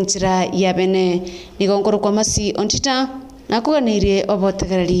toigwa senchira yabene nigonkoro kwa masi ontita nakuganire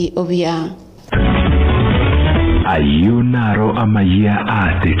obotagarari obia ayunaro amaya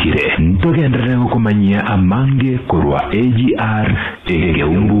atekire ntogendere kumanyia amange kurwa AGR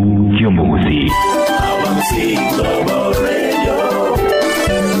egeumbu kyomugusi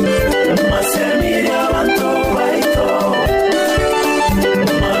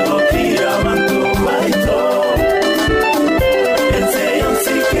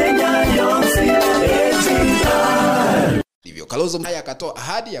Kalonzo Musyoka akatoa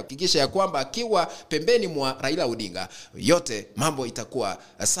ahadi ya kuhakikisha ya kwamba akiwa pembeni mwa Raila Odinga yote mambo itakuwa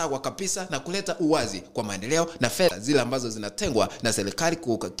sawa kabisa na kuleta uwazi kwa maendeleo na fedha zile ambazo zinatengwa na serikali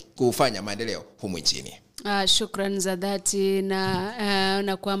kufanya maendeleo humu nchini. Shukran za dhati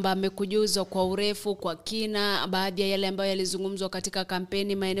na kwamba amekujuza kwa urefu, kwa kina baadhi ya yale ambayo yalizungumzwa katika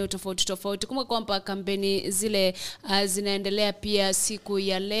kampeni maeneo tofauti tofauti. Kumbuka kwamba kampeni zile zinaendelea pia siku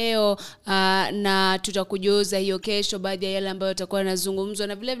ya leo, na tutakujuza hiyo kesho baadhi ya yale ambayo yatakuwa yanazungumzwa,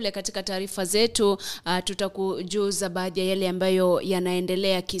 na vile vile katika taarifa zetu tutakujuza baadhi ya yale ambayo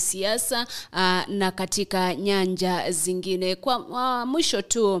yanaendelea kisiasa na katika nyanja zingine. Kwa mwisho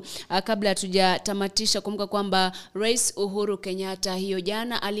tu kabla hatujatamatisha, kumbuka kwamba Rais Uhuru Kenyatta hiyo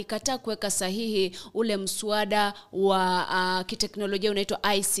jana alikataa kuweka sahihi ule mswada wa kiteknolojia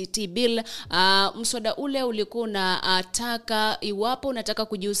unaitwa ICT bill. Mswada ule ulikuwa unataka iwapo unataka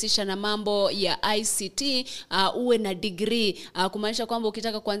kujihusisha na mambo ya ICT uwe na degree, kumaanisha kwamba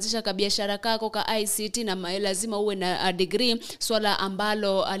ukitaka kuanzisha biashara kako ka ICT na lazima uwe na degree, swala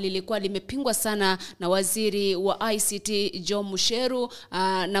ambalo lilikuwa limepingwa sana na waziri wa ICT Joe Musheru,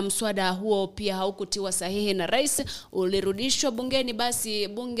 na mswada huo pia haukutiwa sahihi na rais, ulirudishwa bungeni. Basi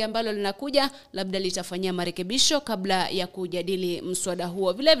bunge ambalo linakuja labda litafanyia marekebisho kabla ya kujadili mswada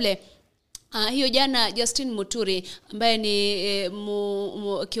huo. Vile vile hiyo jana Justin Muturi ambaye ni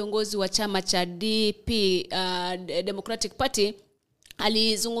kiongozi wa chama cha DP Democratic Party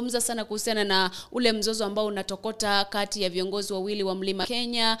alizungumza sana kuhusiana na ule mzozo ambao unatokota kati ya viongozi wawili wa Mlima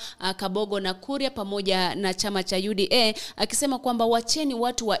Kenya, Kabogo na Kuria, pamoja na chama cha UDA, akisema kwamba wacheni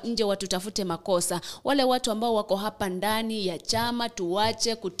watu wa nje watutafute makosa. Wale watu ambao wako hapa ndani ya chama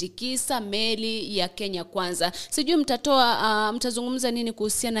tuwache kutikisa meli ya Kenya kwanza. Sijui mtazungumza nini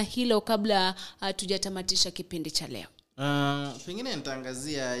kuhusiana hilo kabla tujatamatisha kipindi cha leo. Pengine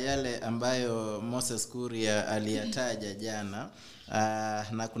nitaangazia yale ambayo Moses Kuria aliyataja jana.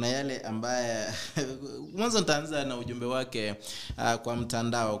 Na kuna yale ambaye mwanzo nitaanza na ujumbe wake kwa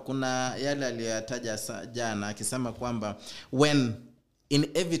mtandao. Kuna yale aliyotaja jana akisema kwamba when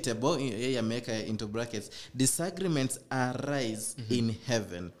inevitable, yeye ameweka into brackets, disagreements arise in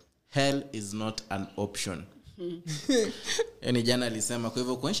heaven, hell is not an option. Yani jana alisema, kwa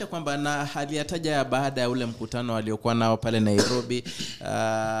hivyo kuonyesha kwamba na aliyataja baada ya ule mkutano aliokuwa nao pale Nairobi,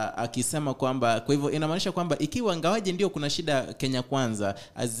 akisema kwamba kwa hivyo inamaanisha kwamba ikiwa ngawaje ndio kuna shida Kenya kwanza,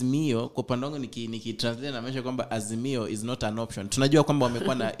 Azimio kwa upande wangu nikitranslate inamaanisha kwamba Azimio is not an option. Tunajua kwamba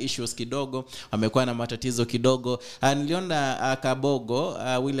wamekuwa na issues kidogo, wamekuwa na matatizo kidogo. Niliona Kabogo,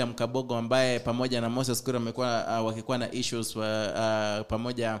 William Kabogo ambaye pamoja na Moses Kuria wamekuwa wakikuwa na issues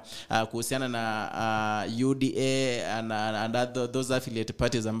pamoja kuhusiana na UDA and those affiliate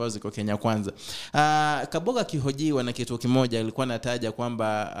parties ambazo ziko Kenya kwanza. Kaboga kihojiwa na kitu kimoja alikuwa anataja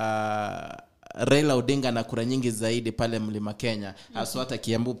kwamba Raila Odinga na kura nyingi zaidi pale Mlima Kenya, haswa hata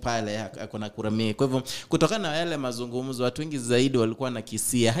Kiambu pale hakuna kura mingi. Kwa hivyo kutokana na yale mazungumzo watu wengi zaidi walikuwa na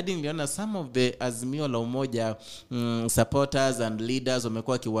kisia, hadi niliona some of the Azimio la Umoja supporters and leaders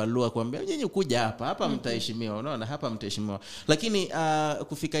wamekuwa kiwalua kuambia nyinyi kuja hapa mtaheshimiwa, unaona hapa mtaheshimiwa. Lakini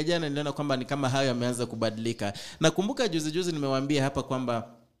kufika jana niliona kwamba ni kama hayo yameanza kubadilika. Nakumbuka juzi nimewaambia hapa kwamba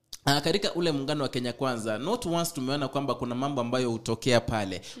katika ule muungano wa Kenya kwanza, not once tumeona kwamba kuna mambo ambayo hutokea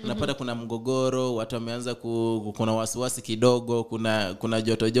pale. Unapata kuna mgogoro, watu wameanza kuna wasiwasi kidogo, kuna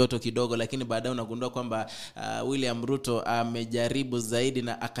joto kidogo, lakini baadaye unagundua kwamba William Ruto amejaribu zaidi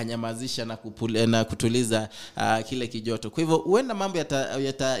na akanyamazisha na kutuliza kile kijoto. Kwa hivyo huenda mambo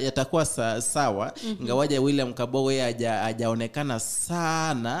yatakuwa sawa, ingawaje William Kabogo yeye hajaonekana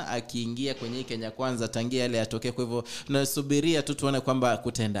sana akiingia kwenye Kenya kwanza tangia yale yatokea. Kwa hivyo tunasubiria tu tuone kwamba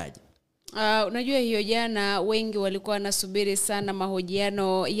kutendaje. Unajua hiyo jana wengi walikuwa nasubiri sana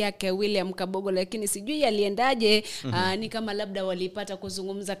mahojiano yake William Kabogo, lakini sijui yaliendaje. Ni kama labda walipata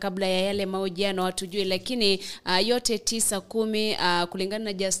kuzungumza kabla ya yale mahojiano, hatujui. Lakini yote 9-10 kulingana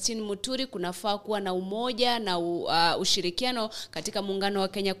na Justin Muturi kunafaa kuwa na umoja na ushirikiano katika muungano wa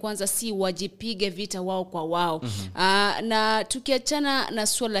Kenya kwanza, si wajipige vita wao kwa wao. Na tukiachana na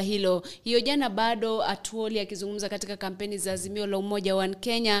swala hilo, hiyo jana bado Atuoli akizungumza katika kampeni za Azimio la Umoja wa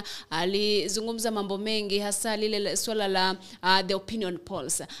Kenya alizungumza mambo mengi, hasa lile swala la the opinion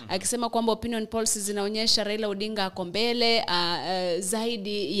polls, akisema kwamba opinion polls zinaonyesha Raila Odinga ako mbele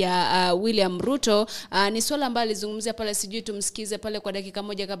zaidi ya William Ruto. Ni swala ambalo alizungumzia pale, sijui tumsikize pale kwa dakika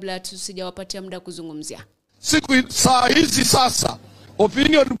moja kabla tusijawapatia muda kuzungumzia. Saa hizi sasa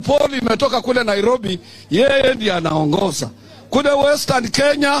opinion poll imetoka kule Nairobi, yeye ndiye anaongoza. Kule Western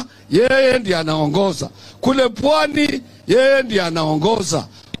Kenya yeye ndiye anaongoza. Kule Pwani yeye ndiye anaongoza.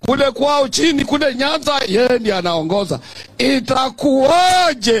 Kule kwao chini kule Nyanza yeye ndiye anaongoza.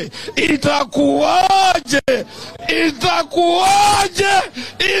 Itakuwaje?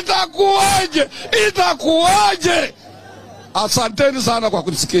 Asanteni sana kwa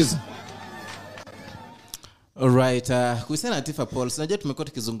kunisikiza. Alright, kuhusiana na Tifa polls, najua tumekuwa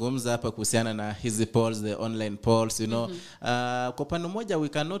tukizungumza hapa kuhusiana na hizi polls, the online polls, you know. Kwa upande mmoja we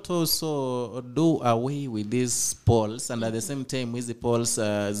cannot also do away with these polls, and at the same time hizi polls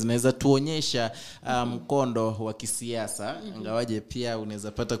zinaweza tuonyesha mkondo wa kisiasa, ingawaje pia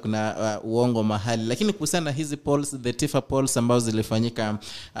unaweza pata kuna uongo mahali. Lakini kuhusiana na hizi polls, the Tifa polls ambazo zilifanyika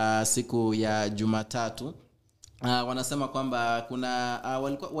siku ya Jumatatu, wanasema kwamba kuna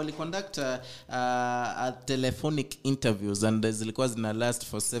waliconduct telephonic interviews and zilikuwa zina last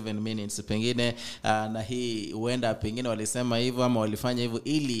for 7 minutes pengine, na hii huenda pengine walisema hivyo ama walifanya hivyo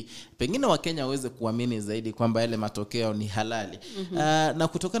ili pengine Wakenya waweze kuamini zaidi kwamba yale matokeo ni halali. Na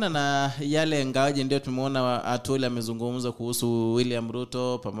kutokana na yale ngawaje ndio tumeona Atwoli amezungumza kuhusu William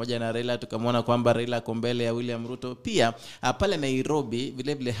Ruto pamoja na Raila, tukamwona kwamba Raila ako mbele ya William Ruto. Pia pale Nairobi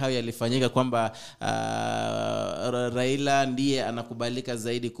vile vile hayo yalifanyika kwamba Raila ndiye anakubalika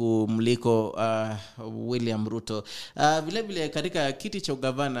zaidi kumliko William Ruto. Vile vile katika kiti cha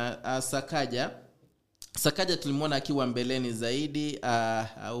ugavana Sakaja tulimwona akiwa mbeleni zaidi,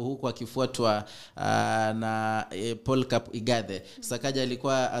 huku akifuatwa na Paul Kap Igathe. Sakaja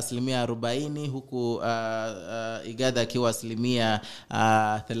alikuwa 40%, huku Igathe akiwa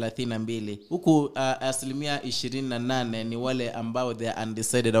 32%, huku 28% ni wale ambao they are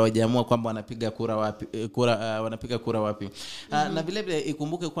undecided, hawajaamua kwamba wanapiga kura wapi. Na vile vile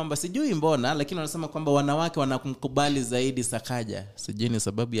ikumbuke kwamba sijui mbona lakini wanasema kwamba wanawake wanakumkubali zaidi Sakaja. Sijui ni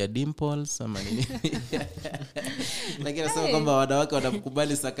sababu ya dimples ama nini. Lakini nasema kwamba wanawake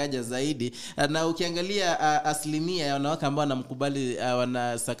wanamkubali Sakaja zaidi, na ukiangalia asilimia ya wanawake ambao wanamkubali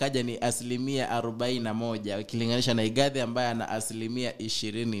Sakaja ni 41% ukilinganisha na Igathe ambaye ana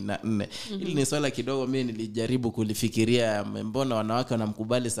 24%. Hili ni swala kidogo mimi nilijaribu kulifikiria, mbona wanawake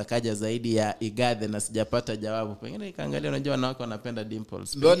wanamkubali Sakaja zaidi ya Igathe na sijapata jawabu. Pengine ikaangalia, unajua wanawake wanapenda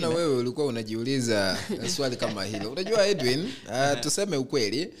dimples. Mbona wewe ulikuwa unajiuliza swali kama hilo? Unajua Edwin, tuseme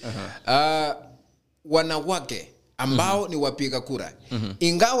ukweli, wanawake ambao ni wapiga kura,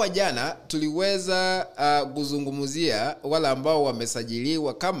 ingawa jana tuliweza kuzungumzia wala ambao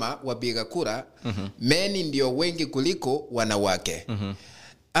wamesajiliwa kama wapiga kura, meni ndio wengi kuliko wanawake.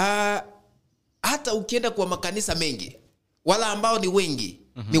 Hata ukienda kwa makanisa mengi, wala ambao ni wengi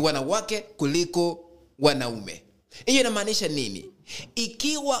ni wanawake kuliko wanaume. Hiyo inamaanisha nini?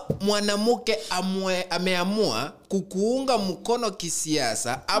 Ikiwa mwanamke ameamua kukuunga mkono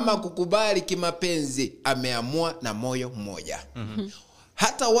kisiasa ama kukubali kimapenzi, ameamua na moyo mmoja.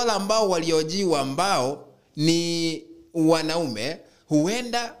 Hata wala ambao waliojiwa ambao ni wanaume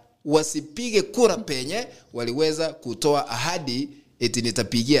huenda wasipige kura penye waliweza kutoa ahadi eti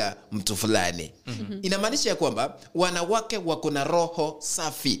nitapigia mtu fulani. Inamaanisha ya kwamba wanawake wako na roho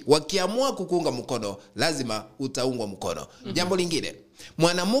safi, wakiamua kukuunga mkono lazima utaungwa mkono. Jambo lingine,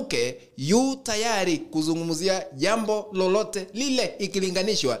 mwanamke yu tayari kuzungumzia jambo lolote lile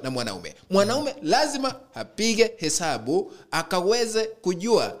ikilinganishwa na mwanaume. Mwanaume lazima apige hesabu akaweze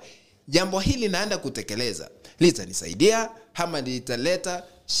kujua jambo hili naenda kutekeleza, litanisaidia ama litaleta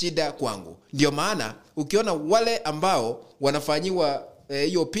shida kwangu. Ndio maana ukiona wale ambao wanafanyiwa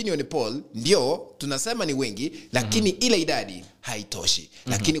hiyo opinion poll, ndio tunasema ni wengi, lakini ile idadi haitoshi.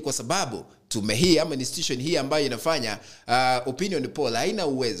 Lakini kwa sababu tume hii ama institution hii ambayo inafanya opinion poll haina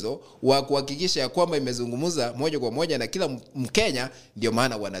uwezo wa kuhakikisha kwamba imezungumza moja kwa moja na kila Mkenya, ndio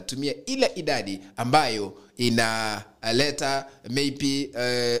maana wanatumia ile idadi ambayo inaleta maybe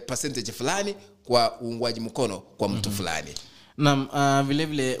percentage fulani kwa uungwaji mkono kwa mtu fulani. Naam, vile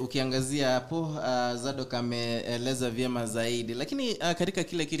vile ukiangazia hapo Zadok ameeleza vyema zaidi, lakini katika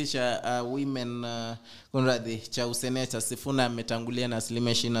kile kile cha women cha useneta, Sifuna ametangulia na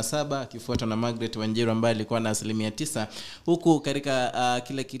 27%, akifuatwa na Margaret Wanjiru ambaye alikuwa na 9%, huku katika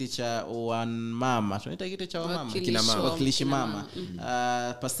kile kile cha mama, tunaita kile cha mama, kina mama, wakilishi mama,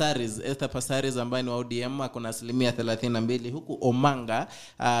 Esther Passaris ambaye ni wa ODM ako na 32%, huku Omanga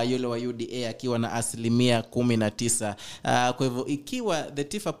yule wa UDA akiwa na 19%. Kwa hivyo ikiwa the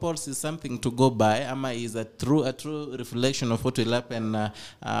Tifa polls is something to go by ama is a true reflection of what will happen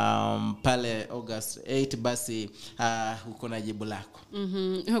pale August 8, basi uko na jibu lako.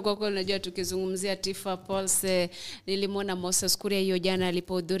 Kwa kweli unajua tukizungumzia Tifa polls, nilimwona Moses Kuria hiyo jana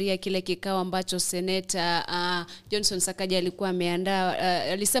alipohudhuria kile kikao ambacho Senator Johnson Sakaja alikuwa ameandaa.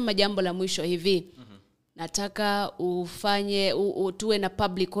 Alisema jambo la mwisho hivi, nataka ufanye tuwe na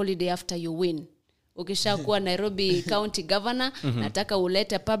public holiday after you win. Ukishakuwa Nairobi County Governor, nataka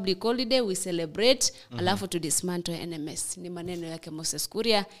ulete public holiday, we celebrate, alafu to dismantle NMS. Ni maneno yake Moses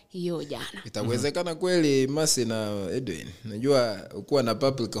Kuria hiyo jana. Itawezekana kweli Masi na Edwin? Najua kuwa na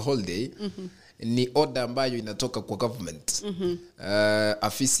public holiday ni order ambayo inatoka kwa government.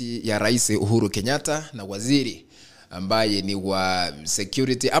 Afisi ya Rais Uhuru Kenyatta na waziri ambaye ni wa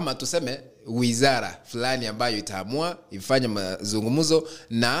security, ama tuseme wizara fulani ambayo itaamua ifanye mazungumzo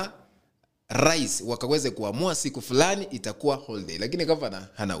na rais, wakaweze kuamua siku fulani itakuwa holiday, lakini governor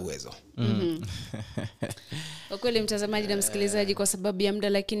hana uwezo. Kwa kweli mtazamaji na msikilizaji, kwa sababu ya muda,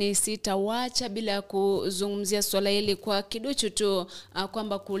 lakini sitawacha bila kuzungumzia swala hili kwa kidogo tu,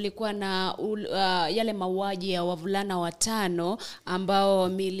 kwamba kulikuwa na yale mauaji ya wavulana 5 ambao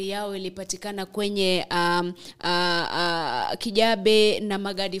miili yao ilipatikana kwenye Kijabe na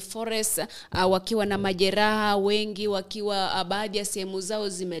Magadi Forest, wakiwa na majeraha, wengi wakiwa baadhi ya sehemu zao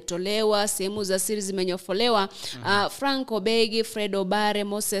zimetolewa, sehemu za siri zimenyofolewa. Frank Obegi, Fred Obare,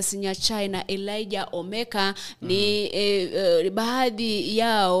 Moses Nyachai na Elijah Omeka ni baadhi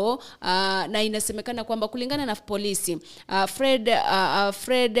yao, na inasemekana kwamba kulingana na polisi,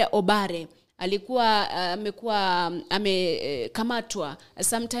 Fred Obare alikuwa amekamatwa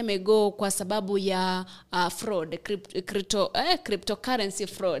sometime ago kwa sababu ya fraud, cryptocurrency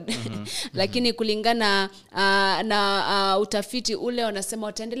fraud. Lakini kulingana na utafiti ule, wanasema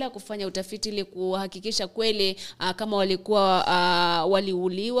wataendelea kufanya utafiti ili kuhakikisha kweli kama walikuwa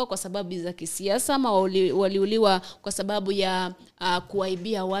waliuliwa kwa sababu za kisiasa ama waliuliwa kwa sababu ya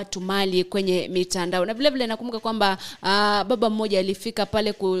kuwaibia watu mali kwenye mitandao. Na vile vile nakumbuka kwamba baba mmoja alifika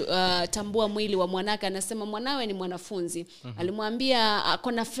pale kutambua mwili wa mwanake, anasema mwanawe ni mwanafunzi. Alimwambia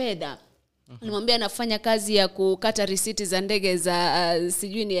akona fedha. Alimwambia anafanya kazi ya kukata risiti za ndege za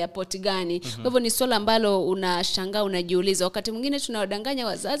sijui ni airport gani. Kwa hivyo ni swala ambalo unashangaa, unajiuliza wakati mwingine tunawadanganya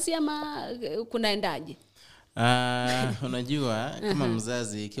wazazi ama kunaendaje? Unajua kama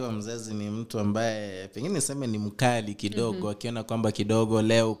mzazi, ikiwa mzazi ni mtu ambaye pengine niseme ni mkali kidogo, akiona kwamba kidogo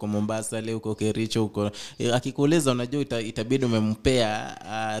leo uko Mombasa, leo uko Kericho, uko akikuuliza, unajua itabidi umempea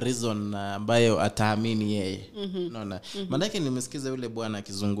reason ambayo ataamini yeye. Unaona? Maana yake nimesikiza yule bwana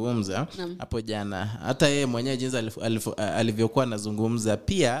akizungumza hapo jana, hata yeye mwenyewe jinsi alivyokuwa anazungumza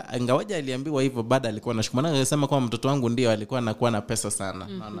pia, ingawaje aliambiwa hivyo, baada alikuwa anashukuru. Maana anasema kwamba mtoto wangu ndio alikuwa anakuwa na pesa sana.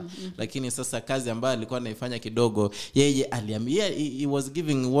 Unaona? Lakini sasa kazi ambayo alikuwa anaifanya kidogo, yeye aliambia he was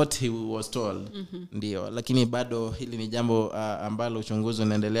giving what he was told. Ndio, lakini bado hili ni jambo ambalo uchunguzi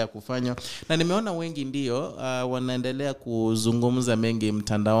unaendelea kufanywa, na nimeona wengi ndio wanaendelea kuzungumza mengi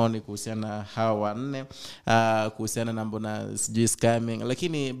mtandaoni kuhusiana hawa 4, kuhusiana na mbona sijui scamming,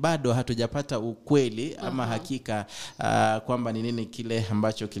 lakini bado hatujapata ukweli ama hakika kwamba ni nini kile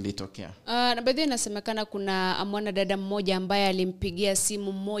ambacho kilitokea. Na baadaye inasemekana kuna mwanadada mmoja ambaye alimpigia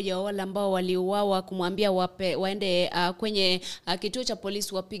simu mmoja wa wale ambao waliuawa kumwambia waende kwenye kituo cha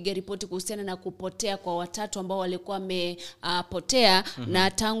polisi wapige ripoti kuhusiana na kupotea kwa watatu ambao walikuwa wamepotea,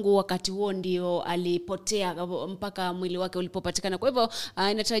 na tangu wakati huo ndio alipotea mpaka mwili wake ulipopatikana. Kwa hivyo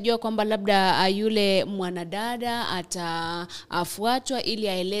inatarajiwa kwamba labda yule mwanadada atafuatwa ili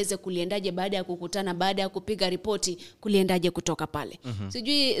aeleze kuliendaje baada ya kukutana, baada ya kupiga ripoti, kuliendaje kutoka pale.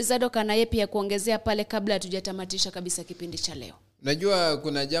 Sijui Zadoka na yeye pia kuongezea pale kabla hatujatamatisha kabisa kipindi cha leo. Najua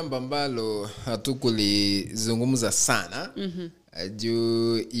kuna jambo ambalo hatukulizungumza sana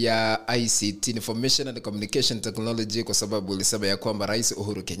juu ya ICT, Information and Communication Technology, kwa sababu ulisema ya kwamba Rais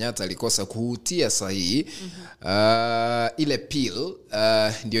Uhuru Kenyatta alikosa kuhutia sahihi ile bill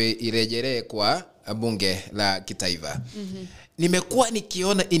ndio irejelee kwa bunge la kitaifa. Nimekuwa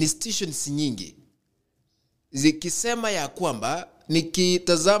nikiona institutions nyingi zikisema ya kwamba,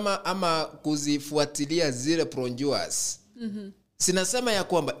 nikitazama ama kuzifuatilia zile procedures, sinasema ya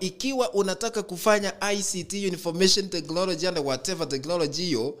kwamba ikiwa unataka kufanya ICT, Information Technology and whatever technology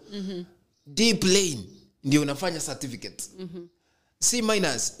hiyo, D plain ndio unafanya certificate. C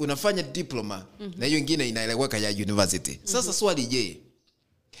minus unafanya diploma, na hiyo nyingine inaeleweka ya university. Sasa swali, je,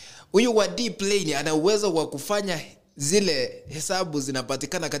 huyu wa D plain ana uwezo wa kufanya zile hesabu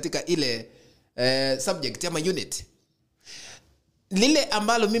zinapatikana katika ile subject ama unit? Lile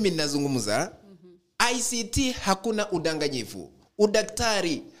ambalo mimi ninazungumza, ICT hakuna udanganyifu,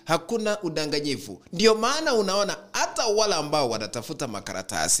 udaktari hakuna udanganyifu. Ndio maana unaona hata wale ambao wanatafuta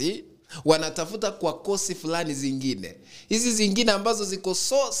makaratasi wanatafuta kwa kosi fulani zingine. Hizi zingine ambazo ziko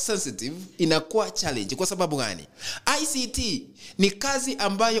so sensitive inakuwa challenge. Kwa sababu gani? ICT ni kazi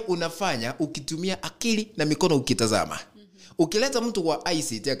ambayo unafanya ukitumia akili na mikono ukitazama. Ukileta mtu wa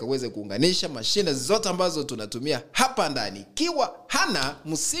ICT akaweze kuunganisha mashine zote ambazo tunatumia hapa ndani, kiwa hana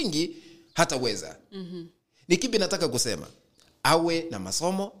msingi hataweza. Ni kipi nataka kusema? Awe na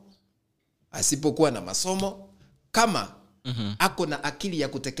masomo, asipokuwa na masomo, kama ako na akili ya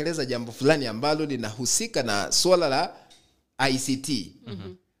kutekeleza jambo fulani ambalo linahusika na swala la ICT,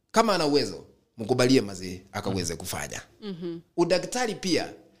 kama ana uwezo, mkubalie mazee akaweze kufanya. Udaktari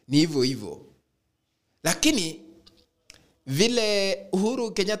pia ni hivyo hivyo. Lakini vile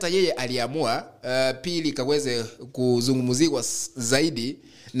Uhuru Kenyatta yeye aliamua pili kaweze kuzungumziwa zaidi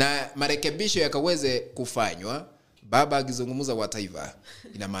na marekebisho yakaweze kufanywa, baba akizungumza wa taifa,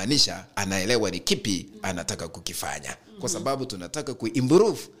 inamaanisha anaelewa ni kipi anataka kukifanya, kwa sababu tunataka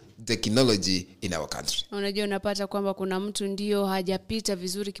kuimprove technology in our country. Unajua unapata kwamba kuna mtu ndio hajapita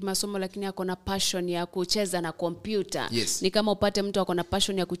vizuri kimasomo lakini ako na passion ya kucheza na kompyuta. Yes. Ni kama upate mtu ako na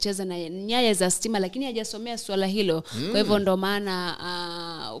passion ya kucheza na nyaya za stima lakini hajasomea swala hilo. Kwa hivyo ndo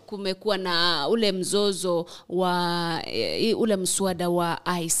maana kumekuwa na ule mzozo wa ule mswada wa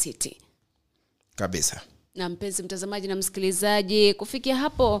ICT. Kabisa. Na mpenzi mtazamaji na msikilizaji, kufikia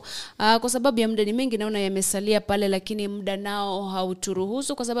hapo kwa sababu ya muda ni mengi naona yamesalia pale, lakini muda nao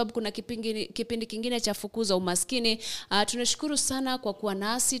hauturuhusu kwa sababu kuna kipindi kingine cha fukuza umaskini. Tunashukuru sana kwa kuwa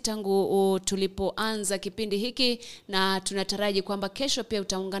nasi tangu tulipoanza kipindi hiki, na tunataraji kwamba kesho pia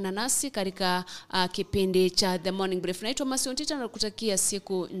utaungana nasi katika kipindi cha The Morning Brief. Naitwa Masi Ontita na kutakia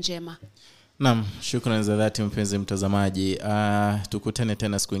siku njema. Naam, shukrani za dhati mpenzi mtazamaji. Tukutane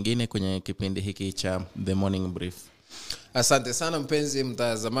tena siku nyingine kwenye kipindi hiki cha The Morning Brief. Asante sana mpenzi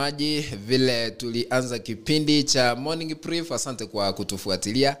mtazamaji, vile tulianza kipindi cha Morning Brief. Asante kwa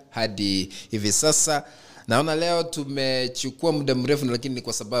kutufuatilia hadi hivi sasa. Naona leo tumechukua muda mrefu, lakini ni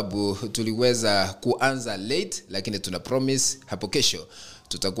kwa sababu tuliweza kuanza late, lakini tuna promise hapo kesho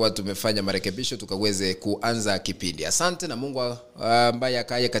tutakuwa tumefanya marekebisho tukaweze kuanza kipindi. Asante, na Mungu ambaye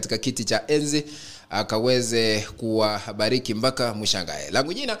akaye katika kiti cha enzi akaweze kuwabariki mpaka mshangae.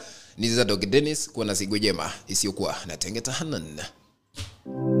 Langu jina ni Zadok Dennis, kuwa na siku njema isiyokuwa na tengeta hanan.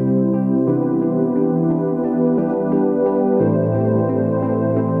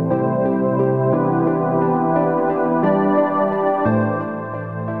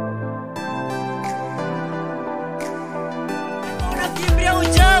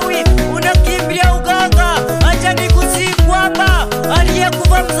 Unakimbia uganga, acha nikusifu hapa,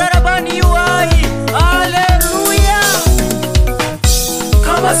 aliyekufa msalabani yuai. Haleluya!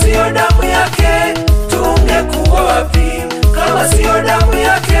 Kama sio damu yake tungekuwa wapi? Kama sio damu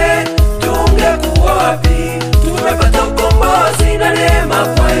yake tungekuwa wapi? Tumepata ukombozi na neema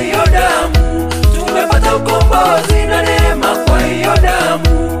kwa hiyo damu. Tumepata ukombozi na neema kwa hiyo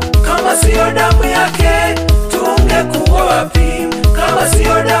damu. Kama sio damu yake tungekuwa wapi? Kama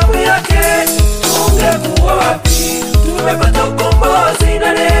sio damu yake tungekuwa wapi? Tumepata ukombozi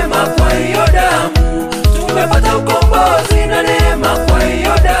na neema kwa hiyo damu. Tumepata ukombozi na neema kwa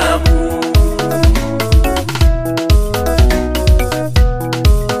hiyo damu.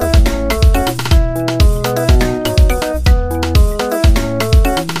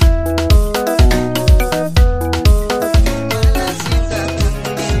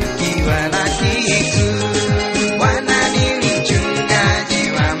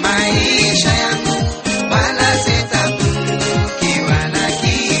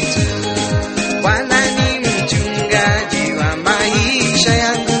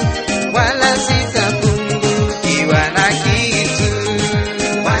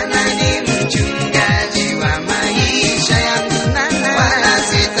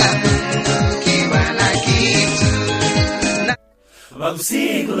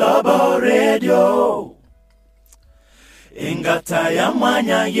 Bagusi Global Radio Ingata ya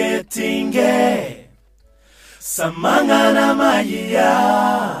mwanya yetinge Samangana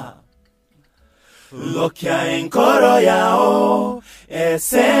mayia Lokya enkoro yao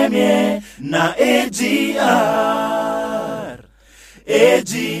Esemye na AGR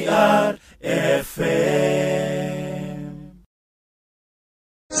FM.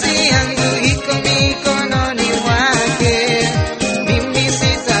 Siyangu iko mikononi mwake, mimi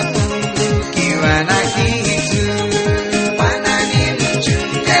sitapungukiwa na kitu. Bwana ni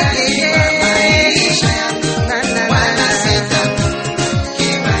mchungaji wa maisha yangu, wala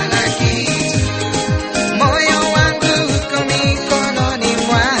sitapungukiwa na kitu. Moyo wangu uko mikononi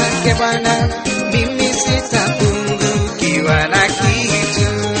mwake Bwana, mimi sitapungukiwa na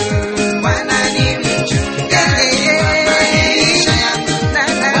kitu. Bwana ni mchungaji wa maisha yangu,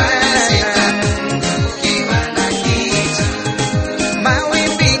 wala sitapungukiwa na kitu.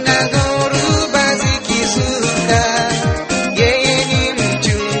 Mawimbi na dhoruba zikizuka, yeye ni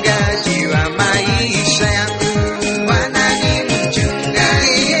mchungaji wa maisha yangu. Bwana ni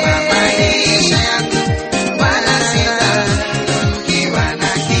mchungaji wa maisha yangu, wala sitapungukiwa na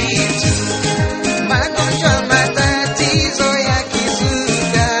kitu.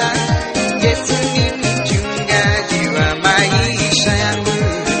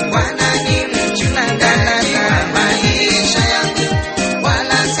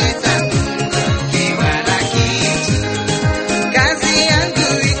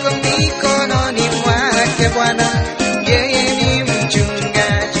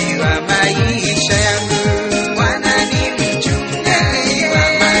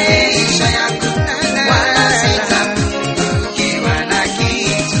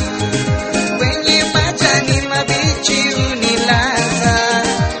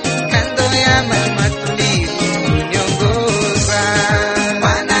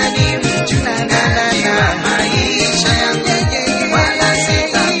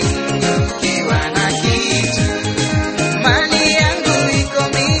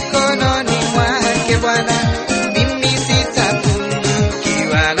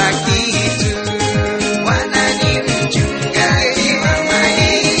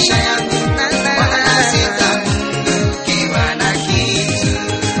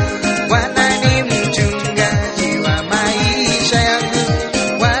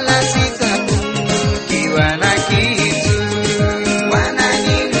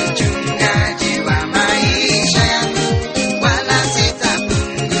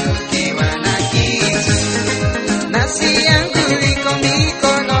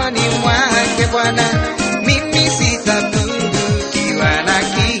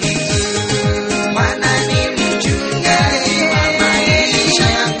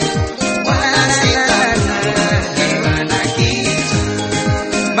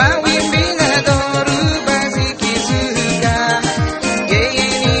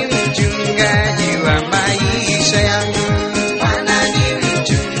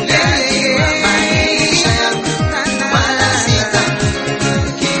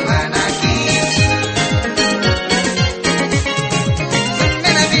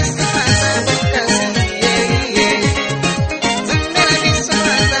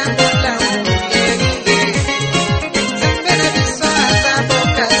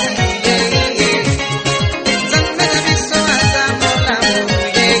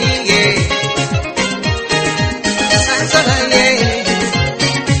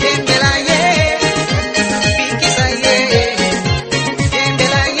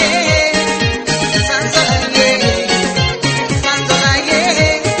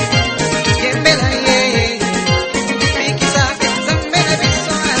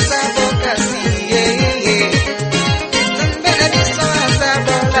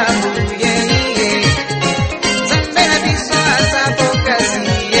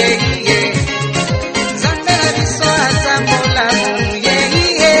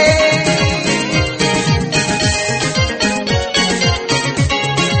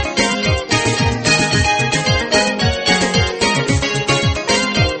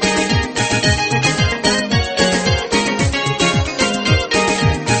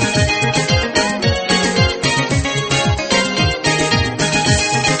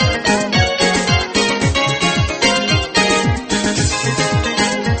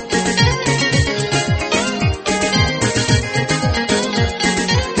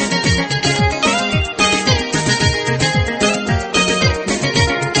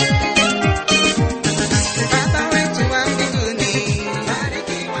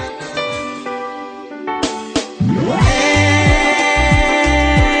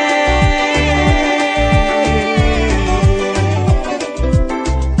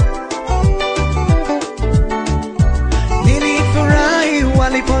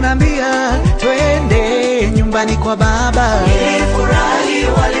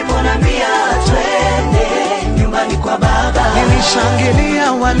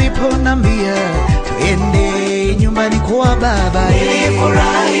 waliponambia twende nyumbani kwa baba.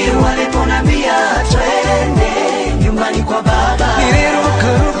 Nilifurahi waliponambia twende nyumbani kwa baba.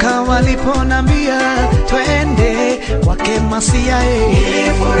 Nilirukaruka waliponambia twende kwake Masia.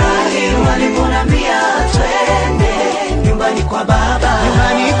 Nilifurahi waliponambia twende nyumbani kwa baba.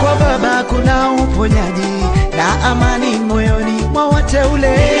 Nyumbani kwa baba kuna uponyaji na amani moyoni mwa wateule.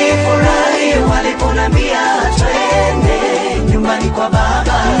 Nilifurahi waliponambia twende nyumbani kwa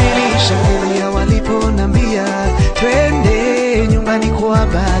baba. Nilishangilia waliponambia twende nyumbani kwa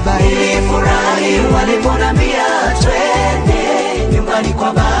baba. Nilifurahi waliponambia twende nyumbani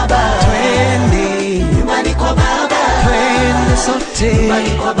kwa baba. Twende nyumbani kwa baba. Twende sote nyumbani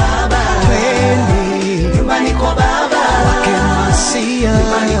kwa baba. Twende nyumbani kwa baba. Wake Masia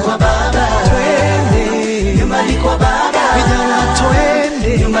nyumbani kwa baba. Twende nyumbani kwa baba. Vijana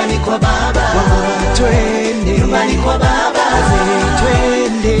twende nyumbani kwa baba. Mama twende nyumbani kwa baba.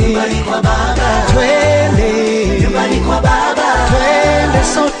 Twende nyumbani kwa baba. Twende nyumbani kwa baba. Twende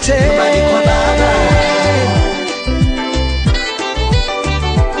sote nyumbani kwa baba.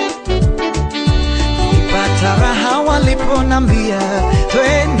 Nilipata raha waliponambia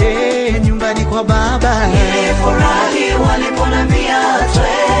twende nyumbani kwa baba. Nilifurahi waliponambia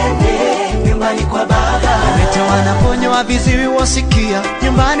twende nyumbani kwa baba. Nimetewa na ponyo wa viziwi wasikia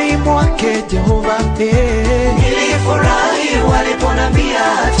nyumbani mwake Jehova. Nilifurahi waliponambia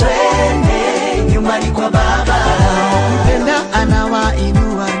twende nyumbani kwa baba. Mpenda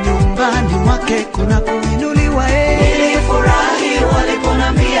anawainua nyumbani mwake kuna kuinuliwa. Nilifurahi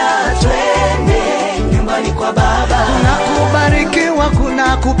waliponambia twende nyumbani kwa baba. Kuna kubarikiwa,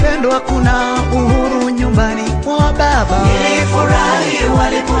 kuna kupendwa, kuna uhuru nyumbani mwa baba. Nilifurahi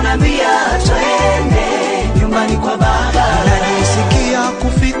waliponambia twende nyumbani kwa baba. Najisikia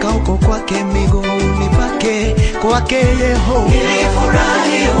kufika huko kwake, miguuni pake, kwake Yehova.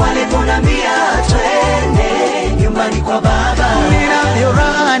 Nilifurahi waliponambia twende nyumbani kwa baba. Ninayo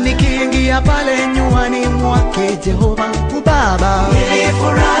raha nikiingia pale nyumbani mwake Jehova baba.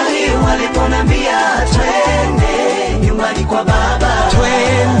 Nilifurahi waliponambia twende nyumbani kwa baba.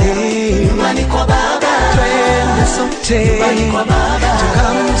 Twende nyumbani kwa baba. Twende sote nyumbani kwa baba.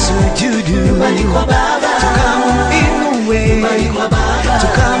 Tukamsujudu nyumbani kwa baba. Tukamuinue nyumbani kwa baba.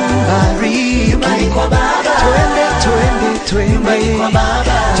 Tukambariki nyumbani kwa baba. Twende twende twende nyumbani kwa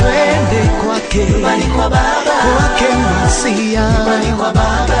baba. Twende kwake nyumbani kwa baba. Kwake Masia nyumbani kwa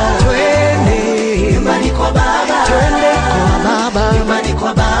baba. Twende nyumbani kwa baba. Twende kwa baba. nyumbani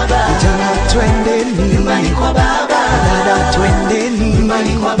kwa baba. Vijana twendeni nyumbani kwa baba. Dada twendeni nyumbani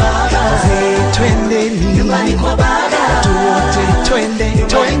kwa baba. Wazee twendeni nyumbani kwa baba. Watu wote twende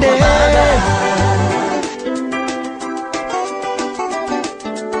twende.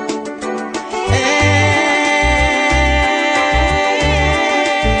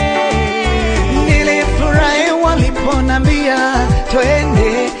 Nilifurahi waliponambia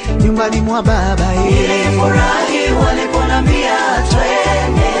twende nyumbani mwa baba. Nilifurahi waliponambia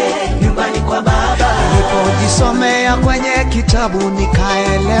twende nyumbani kwa baba. Nilipojisomea kwenye kitabu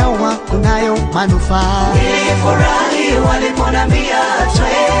nikaelewa kunayo manufaa. Nilifurahi waliponambia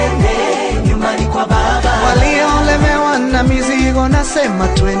twende nyumbani kwa baba. Waliolemewa na mizigo nasema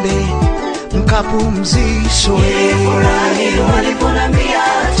twende mkapumzishwe. Nilifurahi waliponambia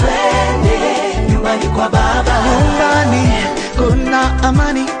twende nyumbani kwa baba. Nyumbani kuna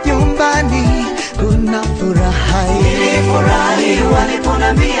amani, nyumbani kuna furaha. Nilifurahi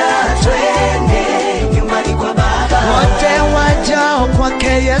waliponambia twende nyumbani kwa baba. Wote wajao kwake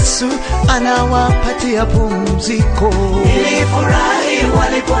Yesu anawapatia pumziko. Nilifurahi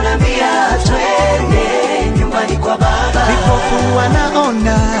waliponambia twende nyumbani kwa baba. Vipofu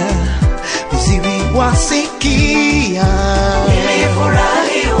wanaona, viziwi wasikia.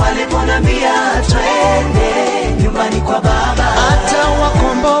 Nilifurahi waliponambia twende nyumbani kwa baba.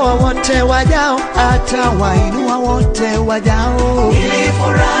 Atawakomboa wote wajao, atawainua wote wajao.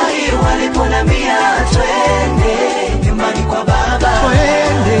 Nilifurahi waliponambia twende nyumbani kwa baba.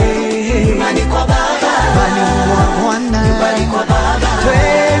 Twende nyumbani kwa baba. nyumbani mwa Bwana. nyumbani kwa baba.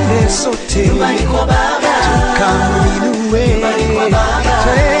 Twende sote nyumbani kwa baba. tukamuinue. nyumbani kwa baba.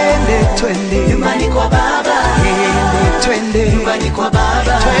 Twende twende nyumbani kwa baba. twende nyumbani kwa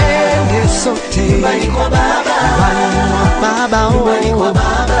baba. twende sote nyumbani kwa baba. nyumbani mwa baba. nyumbani kwa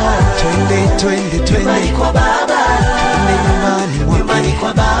baba. Twende nyumbani kwa baba. twende nyumbani mwake. nyumbani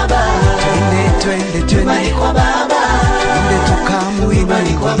kwa baba. Twende nyumbani kwa baba. twende tukamuinue.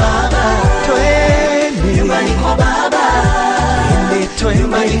 nyumbani kwa baba. Twende nyumbani kwa baba. twende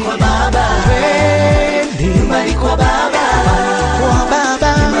nyumbani kwa baba. twende nyumbani kwa baba. kwa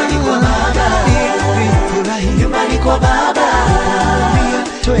baba. nyumbani kwa baba. Nilifurahi nyumbani kwa baba.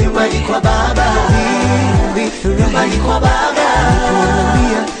 twende nyumbani kwa baba,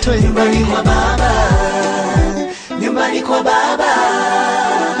 nyumbani kwa baba, nyumbani kwa baba,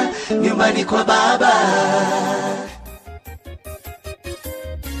 nyumbani kwa baba.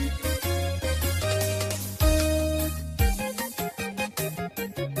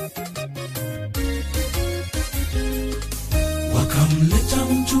 Wakamleta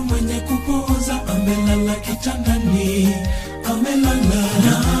mtu mwenye kupooza, amelala kitandani, amelala.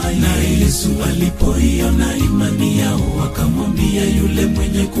 Na Yesu alipoiona imani yao, akamwambia yule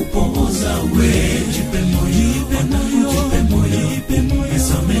mwenye kupooza, we jipe moyo, jipe moyo,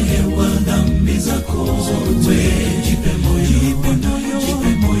 umesamehewa dhambi zako. We jipe moyo,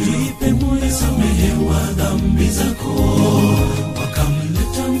 jipe moyo, umesamehewa dhambi zako.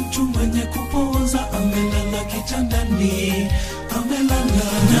 Wakamleta mtu mwenye kupooza, amelala kitandani, amelala.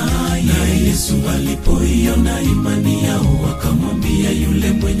 Na Yesu alipoiona imani yao, akamwambia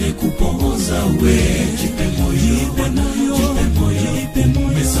yule mwenye kupooza, we jipe moyo, jipe moyo,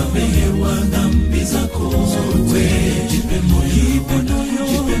 umesamehewa dhambi zako. We jipe moyo,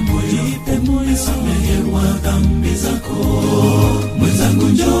 jipe moyo, umesamehewa dhambi zako. Mwenzangu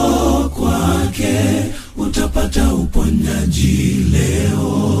njoo kwake, utapata uponyaji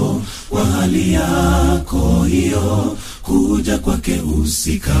leo kwa hali yako hiyo. Kuja kwake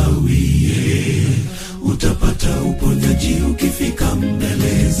usikawie, utapata uponyaji ukifika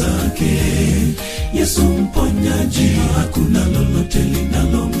mbele zake. Yesu mponyaji, hakuna lolote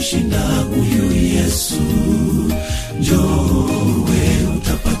linalomshinda huyu Yesu. Njoo we,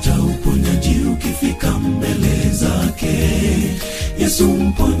 utapata uponyaji ukifika mbele zake. Yesu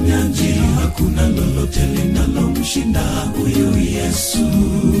mponyaji, hakuna lolote linalomshinda huyu Yesu.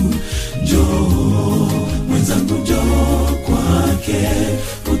 Njoo mwenzangu, njoo kwake,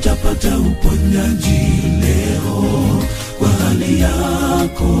 utapata uponyaji leo kwa hali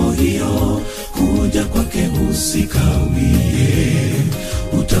yako hiyo. Kuja kwake usikawie,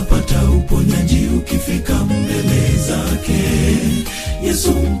 utapata uponyaji ukifika mbele zake.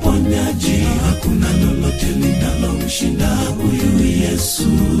 Yesu mponyaji, hakuna lolote linalomshinda huyu Yesu.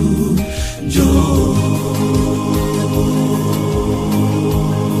 Njoo.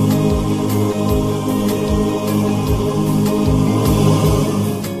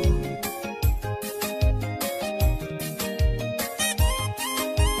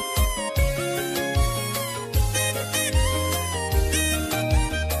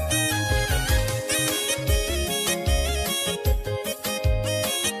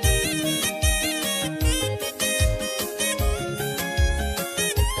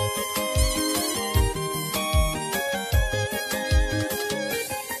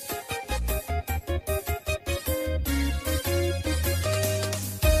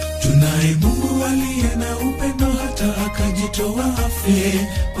 Tunaye Mungu aliye na upendo, hata akajitoa afe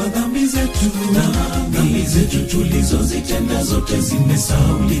kwa dhambi zetu. Na dhambi zetu tulizozitenda zote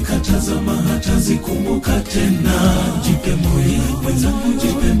zimesahaulika, tazama hata zikumbuka tena. Jipe moyo mwenzangu,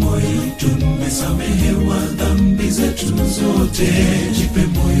 jipe moyo, tumesamehewa dhambi zetu zote. Jipe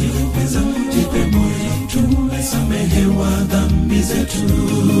moyo mwenzangu, jipe moyo, tumesamehewa dhambi zetu.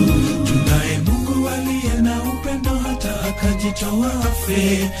 Tunaye Mungu aliye na upendo, hata akajitoa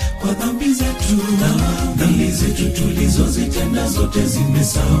afe kwa dhambi zetu. Na dhambi zetu tulizozitenda zote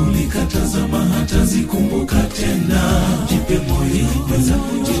zimesahaulika, tazama hata zikumbuka tena. Jipe moyo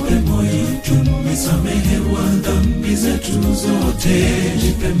mwenzangu, jipe moyo, tumesamehewa dhambi zetu zote.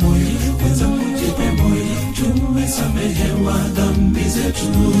 Jipe moyo mwenzangu, jipe moyo, tumesamehewa dhambi zetu.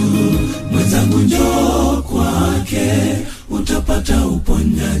 Mwenzangu njoo kwake, utapata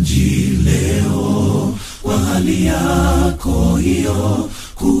uponyaji leo kwa hali yako hiyo.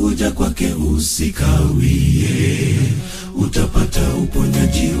 Kuja kwake usikawie, utapata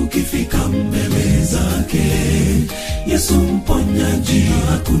uponyaji ukifika mbele zake. Yesu mponyaji,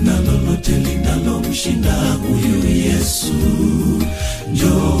 hakuna lolote linalomshinda huyu Yesu.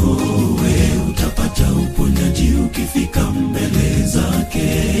 Njoo we, utapata uponyaji ukifika mbele zake.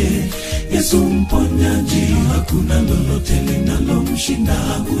 Yesu mponyaji, hakuna lolote linalomshinda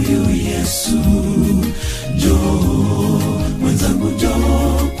huyu Yesu. Njoo mwenzangu,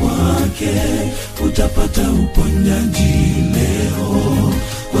 njoo kwake, utapata uponyaji leo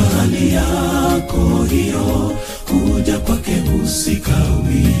kwa hali yako hiyo. Kuja kwake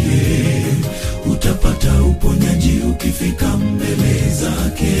usikawie, utapata uponyaji ukifika mbele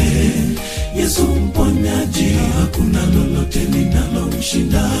zake. Yesu mponyaji, hakuna lolote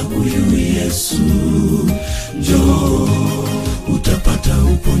linalomshinda huyu Yesu. Njoo utapata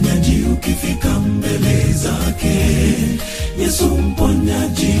uponyaji ukifika mbele zake. Yesu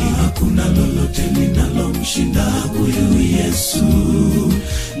mponyaji, hakuna lolote linalomshinda huyu Yesu.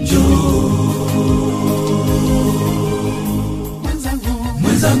 Njoo.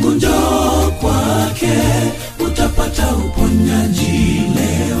 Mwenzangu njoo kwake, utapata uponyaji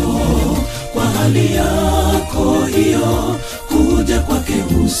leo. Kwa hali yako hiyo, kuja kwake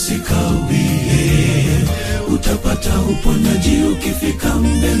usikawie. Utapata uponyaji ukifika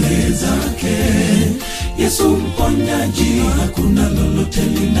mbele zake. Yesu mponyaji, hakuna lolote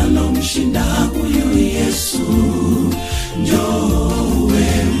linalomshinda huyu Yesu. Njoo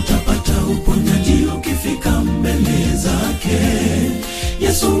utapata uponyaji ukifika mbele zake.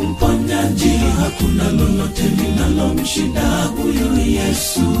 Yesu mponyaji, hakuna lolote linalomshinda huyu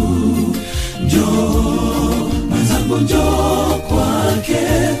Yesu. Njoo mwenzangu, njoo kwake,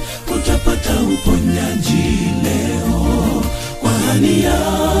 utapata uponyaji leo. Kwa hali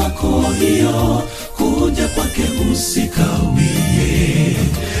yako hiyo, kuja kwake usikawie.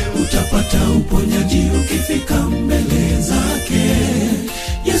 Utapata uponyaji ukifika mbele zake.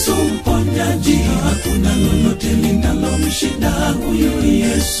 Yesu mponyaji, hakuna lolote linalomshinda huyu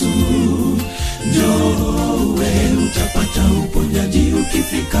Yesu. Njoo utapata uponyaji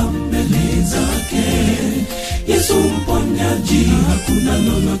ukifika mbele zake. Yesu mponyaji, hakuna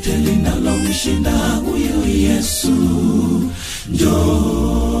lolote linalomshinda huyu Yesu.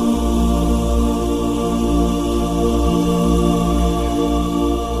 Njoo.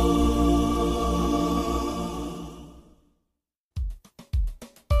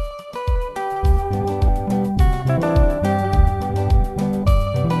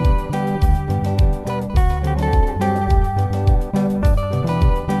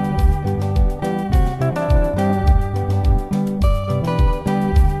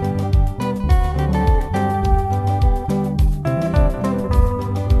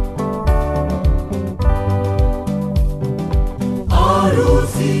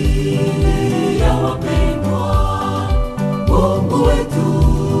 Harusi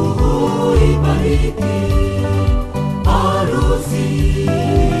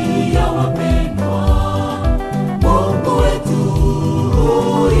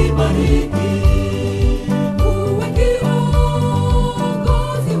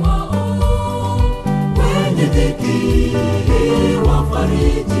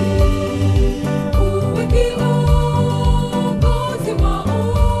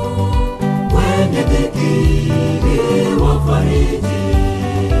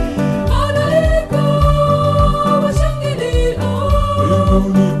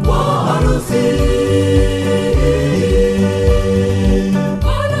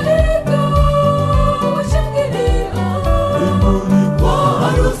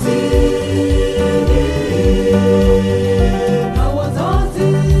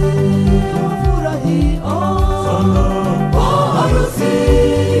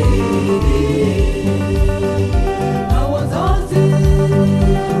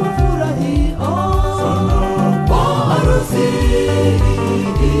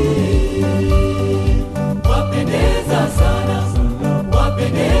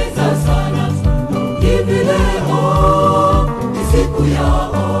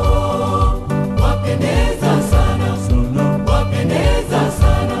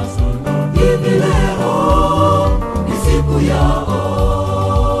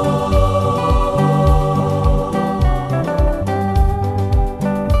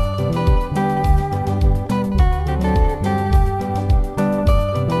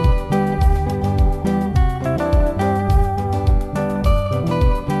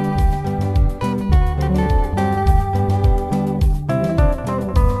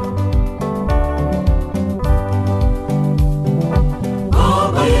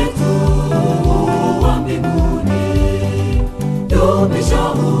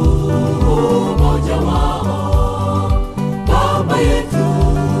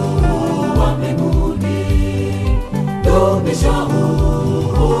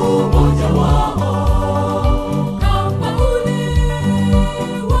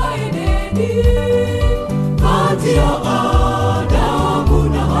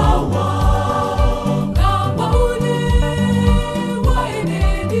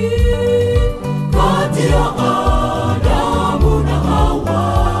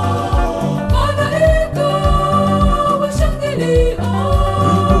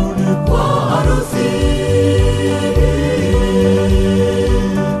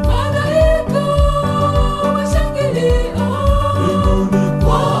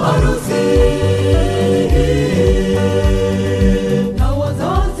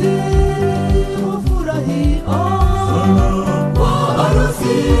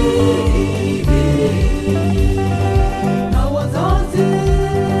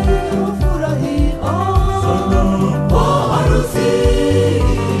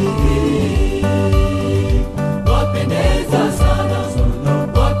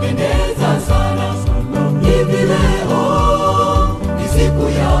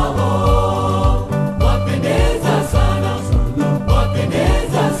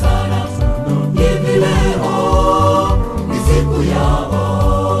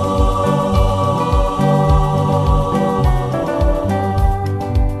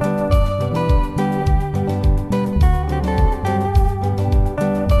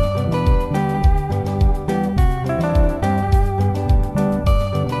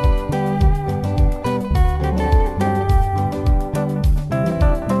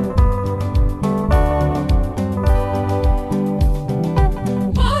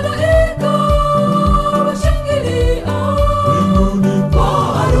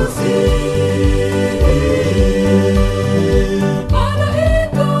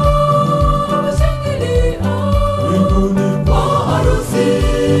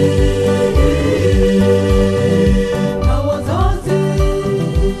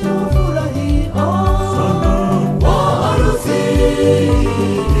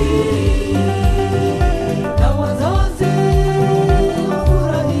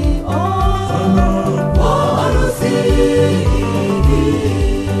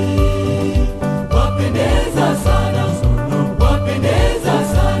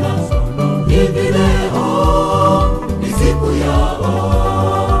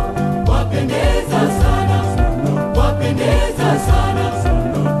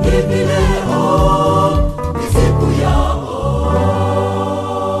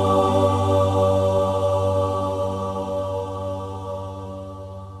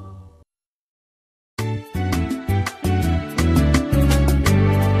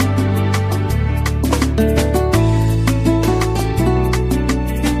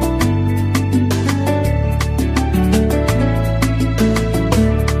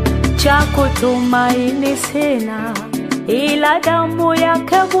Chakutumaini sina ila damu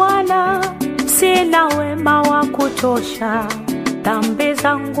yake Bwana, sina wema wa kutosha dhambi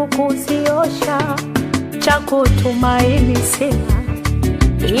zangu kuziosha. Chakutumaini sina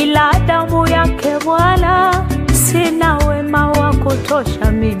ila damu yake Bwana, sina wema wa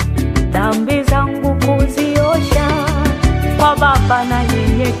kutosha mimi dhambi zangu kuziosha. Kwa Baba na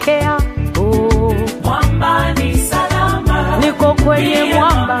nyenyekea, mwamba ni salama, niko kwenye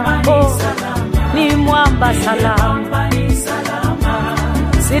mwamba, ni mwamba salama,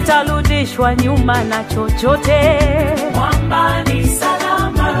 sitarudishwa nyuma na chochote. Mwamba ni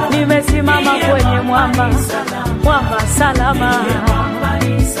salama, nimesimama kwenye mwamba, mwamba salama,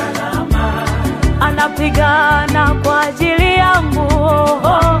 anapigana kwa ajili yangu.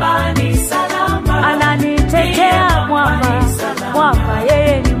 Mwamba ni salama, ananitetea mwamba, mwamba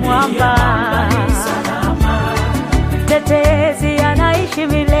yeye ni mwamba, tetezi anaishi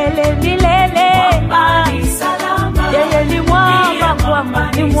milele milele. Mwamba ni salama, yeye ni mwamba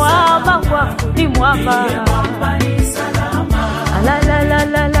kwangu, ni mwamba kwangu, ni mwamba. La la la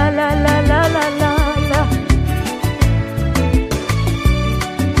la la la la la la la.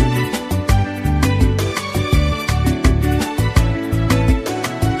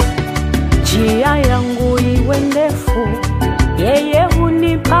 Njia yangu iwe ndefu, yeye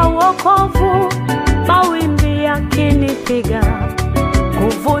hunipa wokovu. Mawimbi yakinipiga,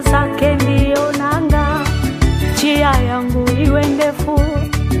 nguvu zake ndio nanga. Njia yangu iwe ndefu,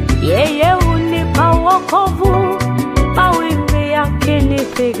 yeye hunipa wokovu. Mawimbi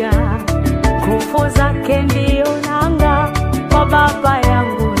yakinipiga, nguvu zake ndio nanga. Kwa Baba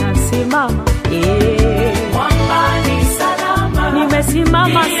yangu nasimama, mwamba ni salama,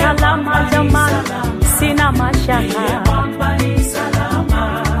 nimesimama salama jamani, sina mashaka. Mwamba ni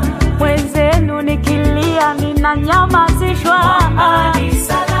salama, mwenzenu nikilia ninanyamazishwa. Mwamba ni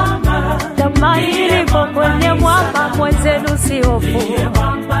salama, jamani niko kwenye mwamba, mwenzenu si hofu.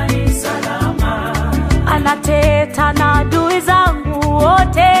 Mwamba ni salama, anateta na adui zangu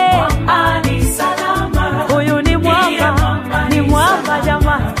wote. Mwamba ni salama, huyu ni mwamba, ni mwamba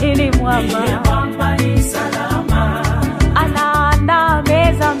jamani, ni mwamba.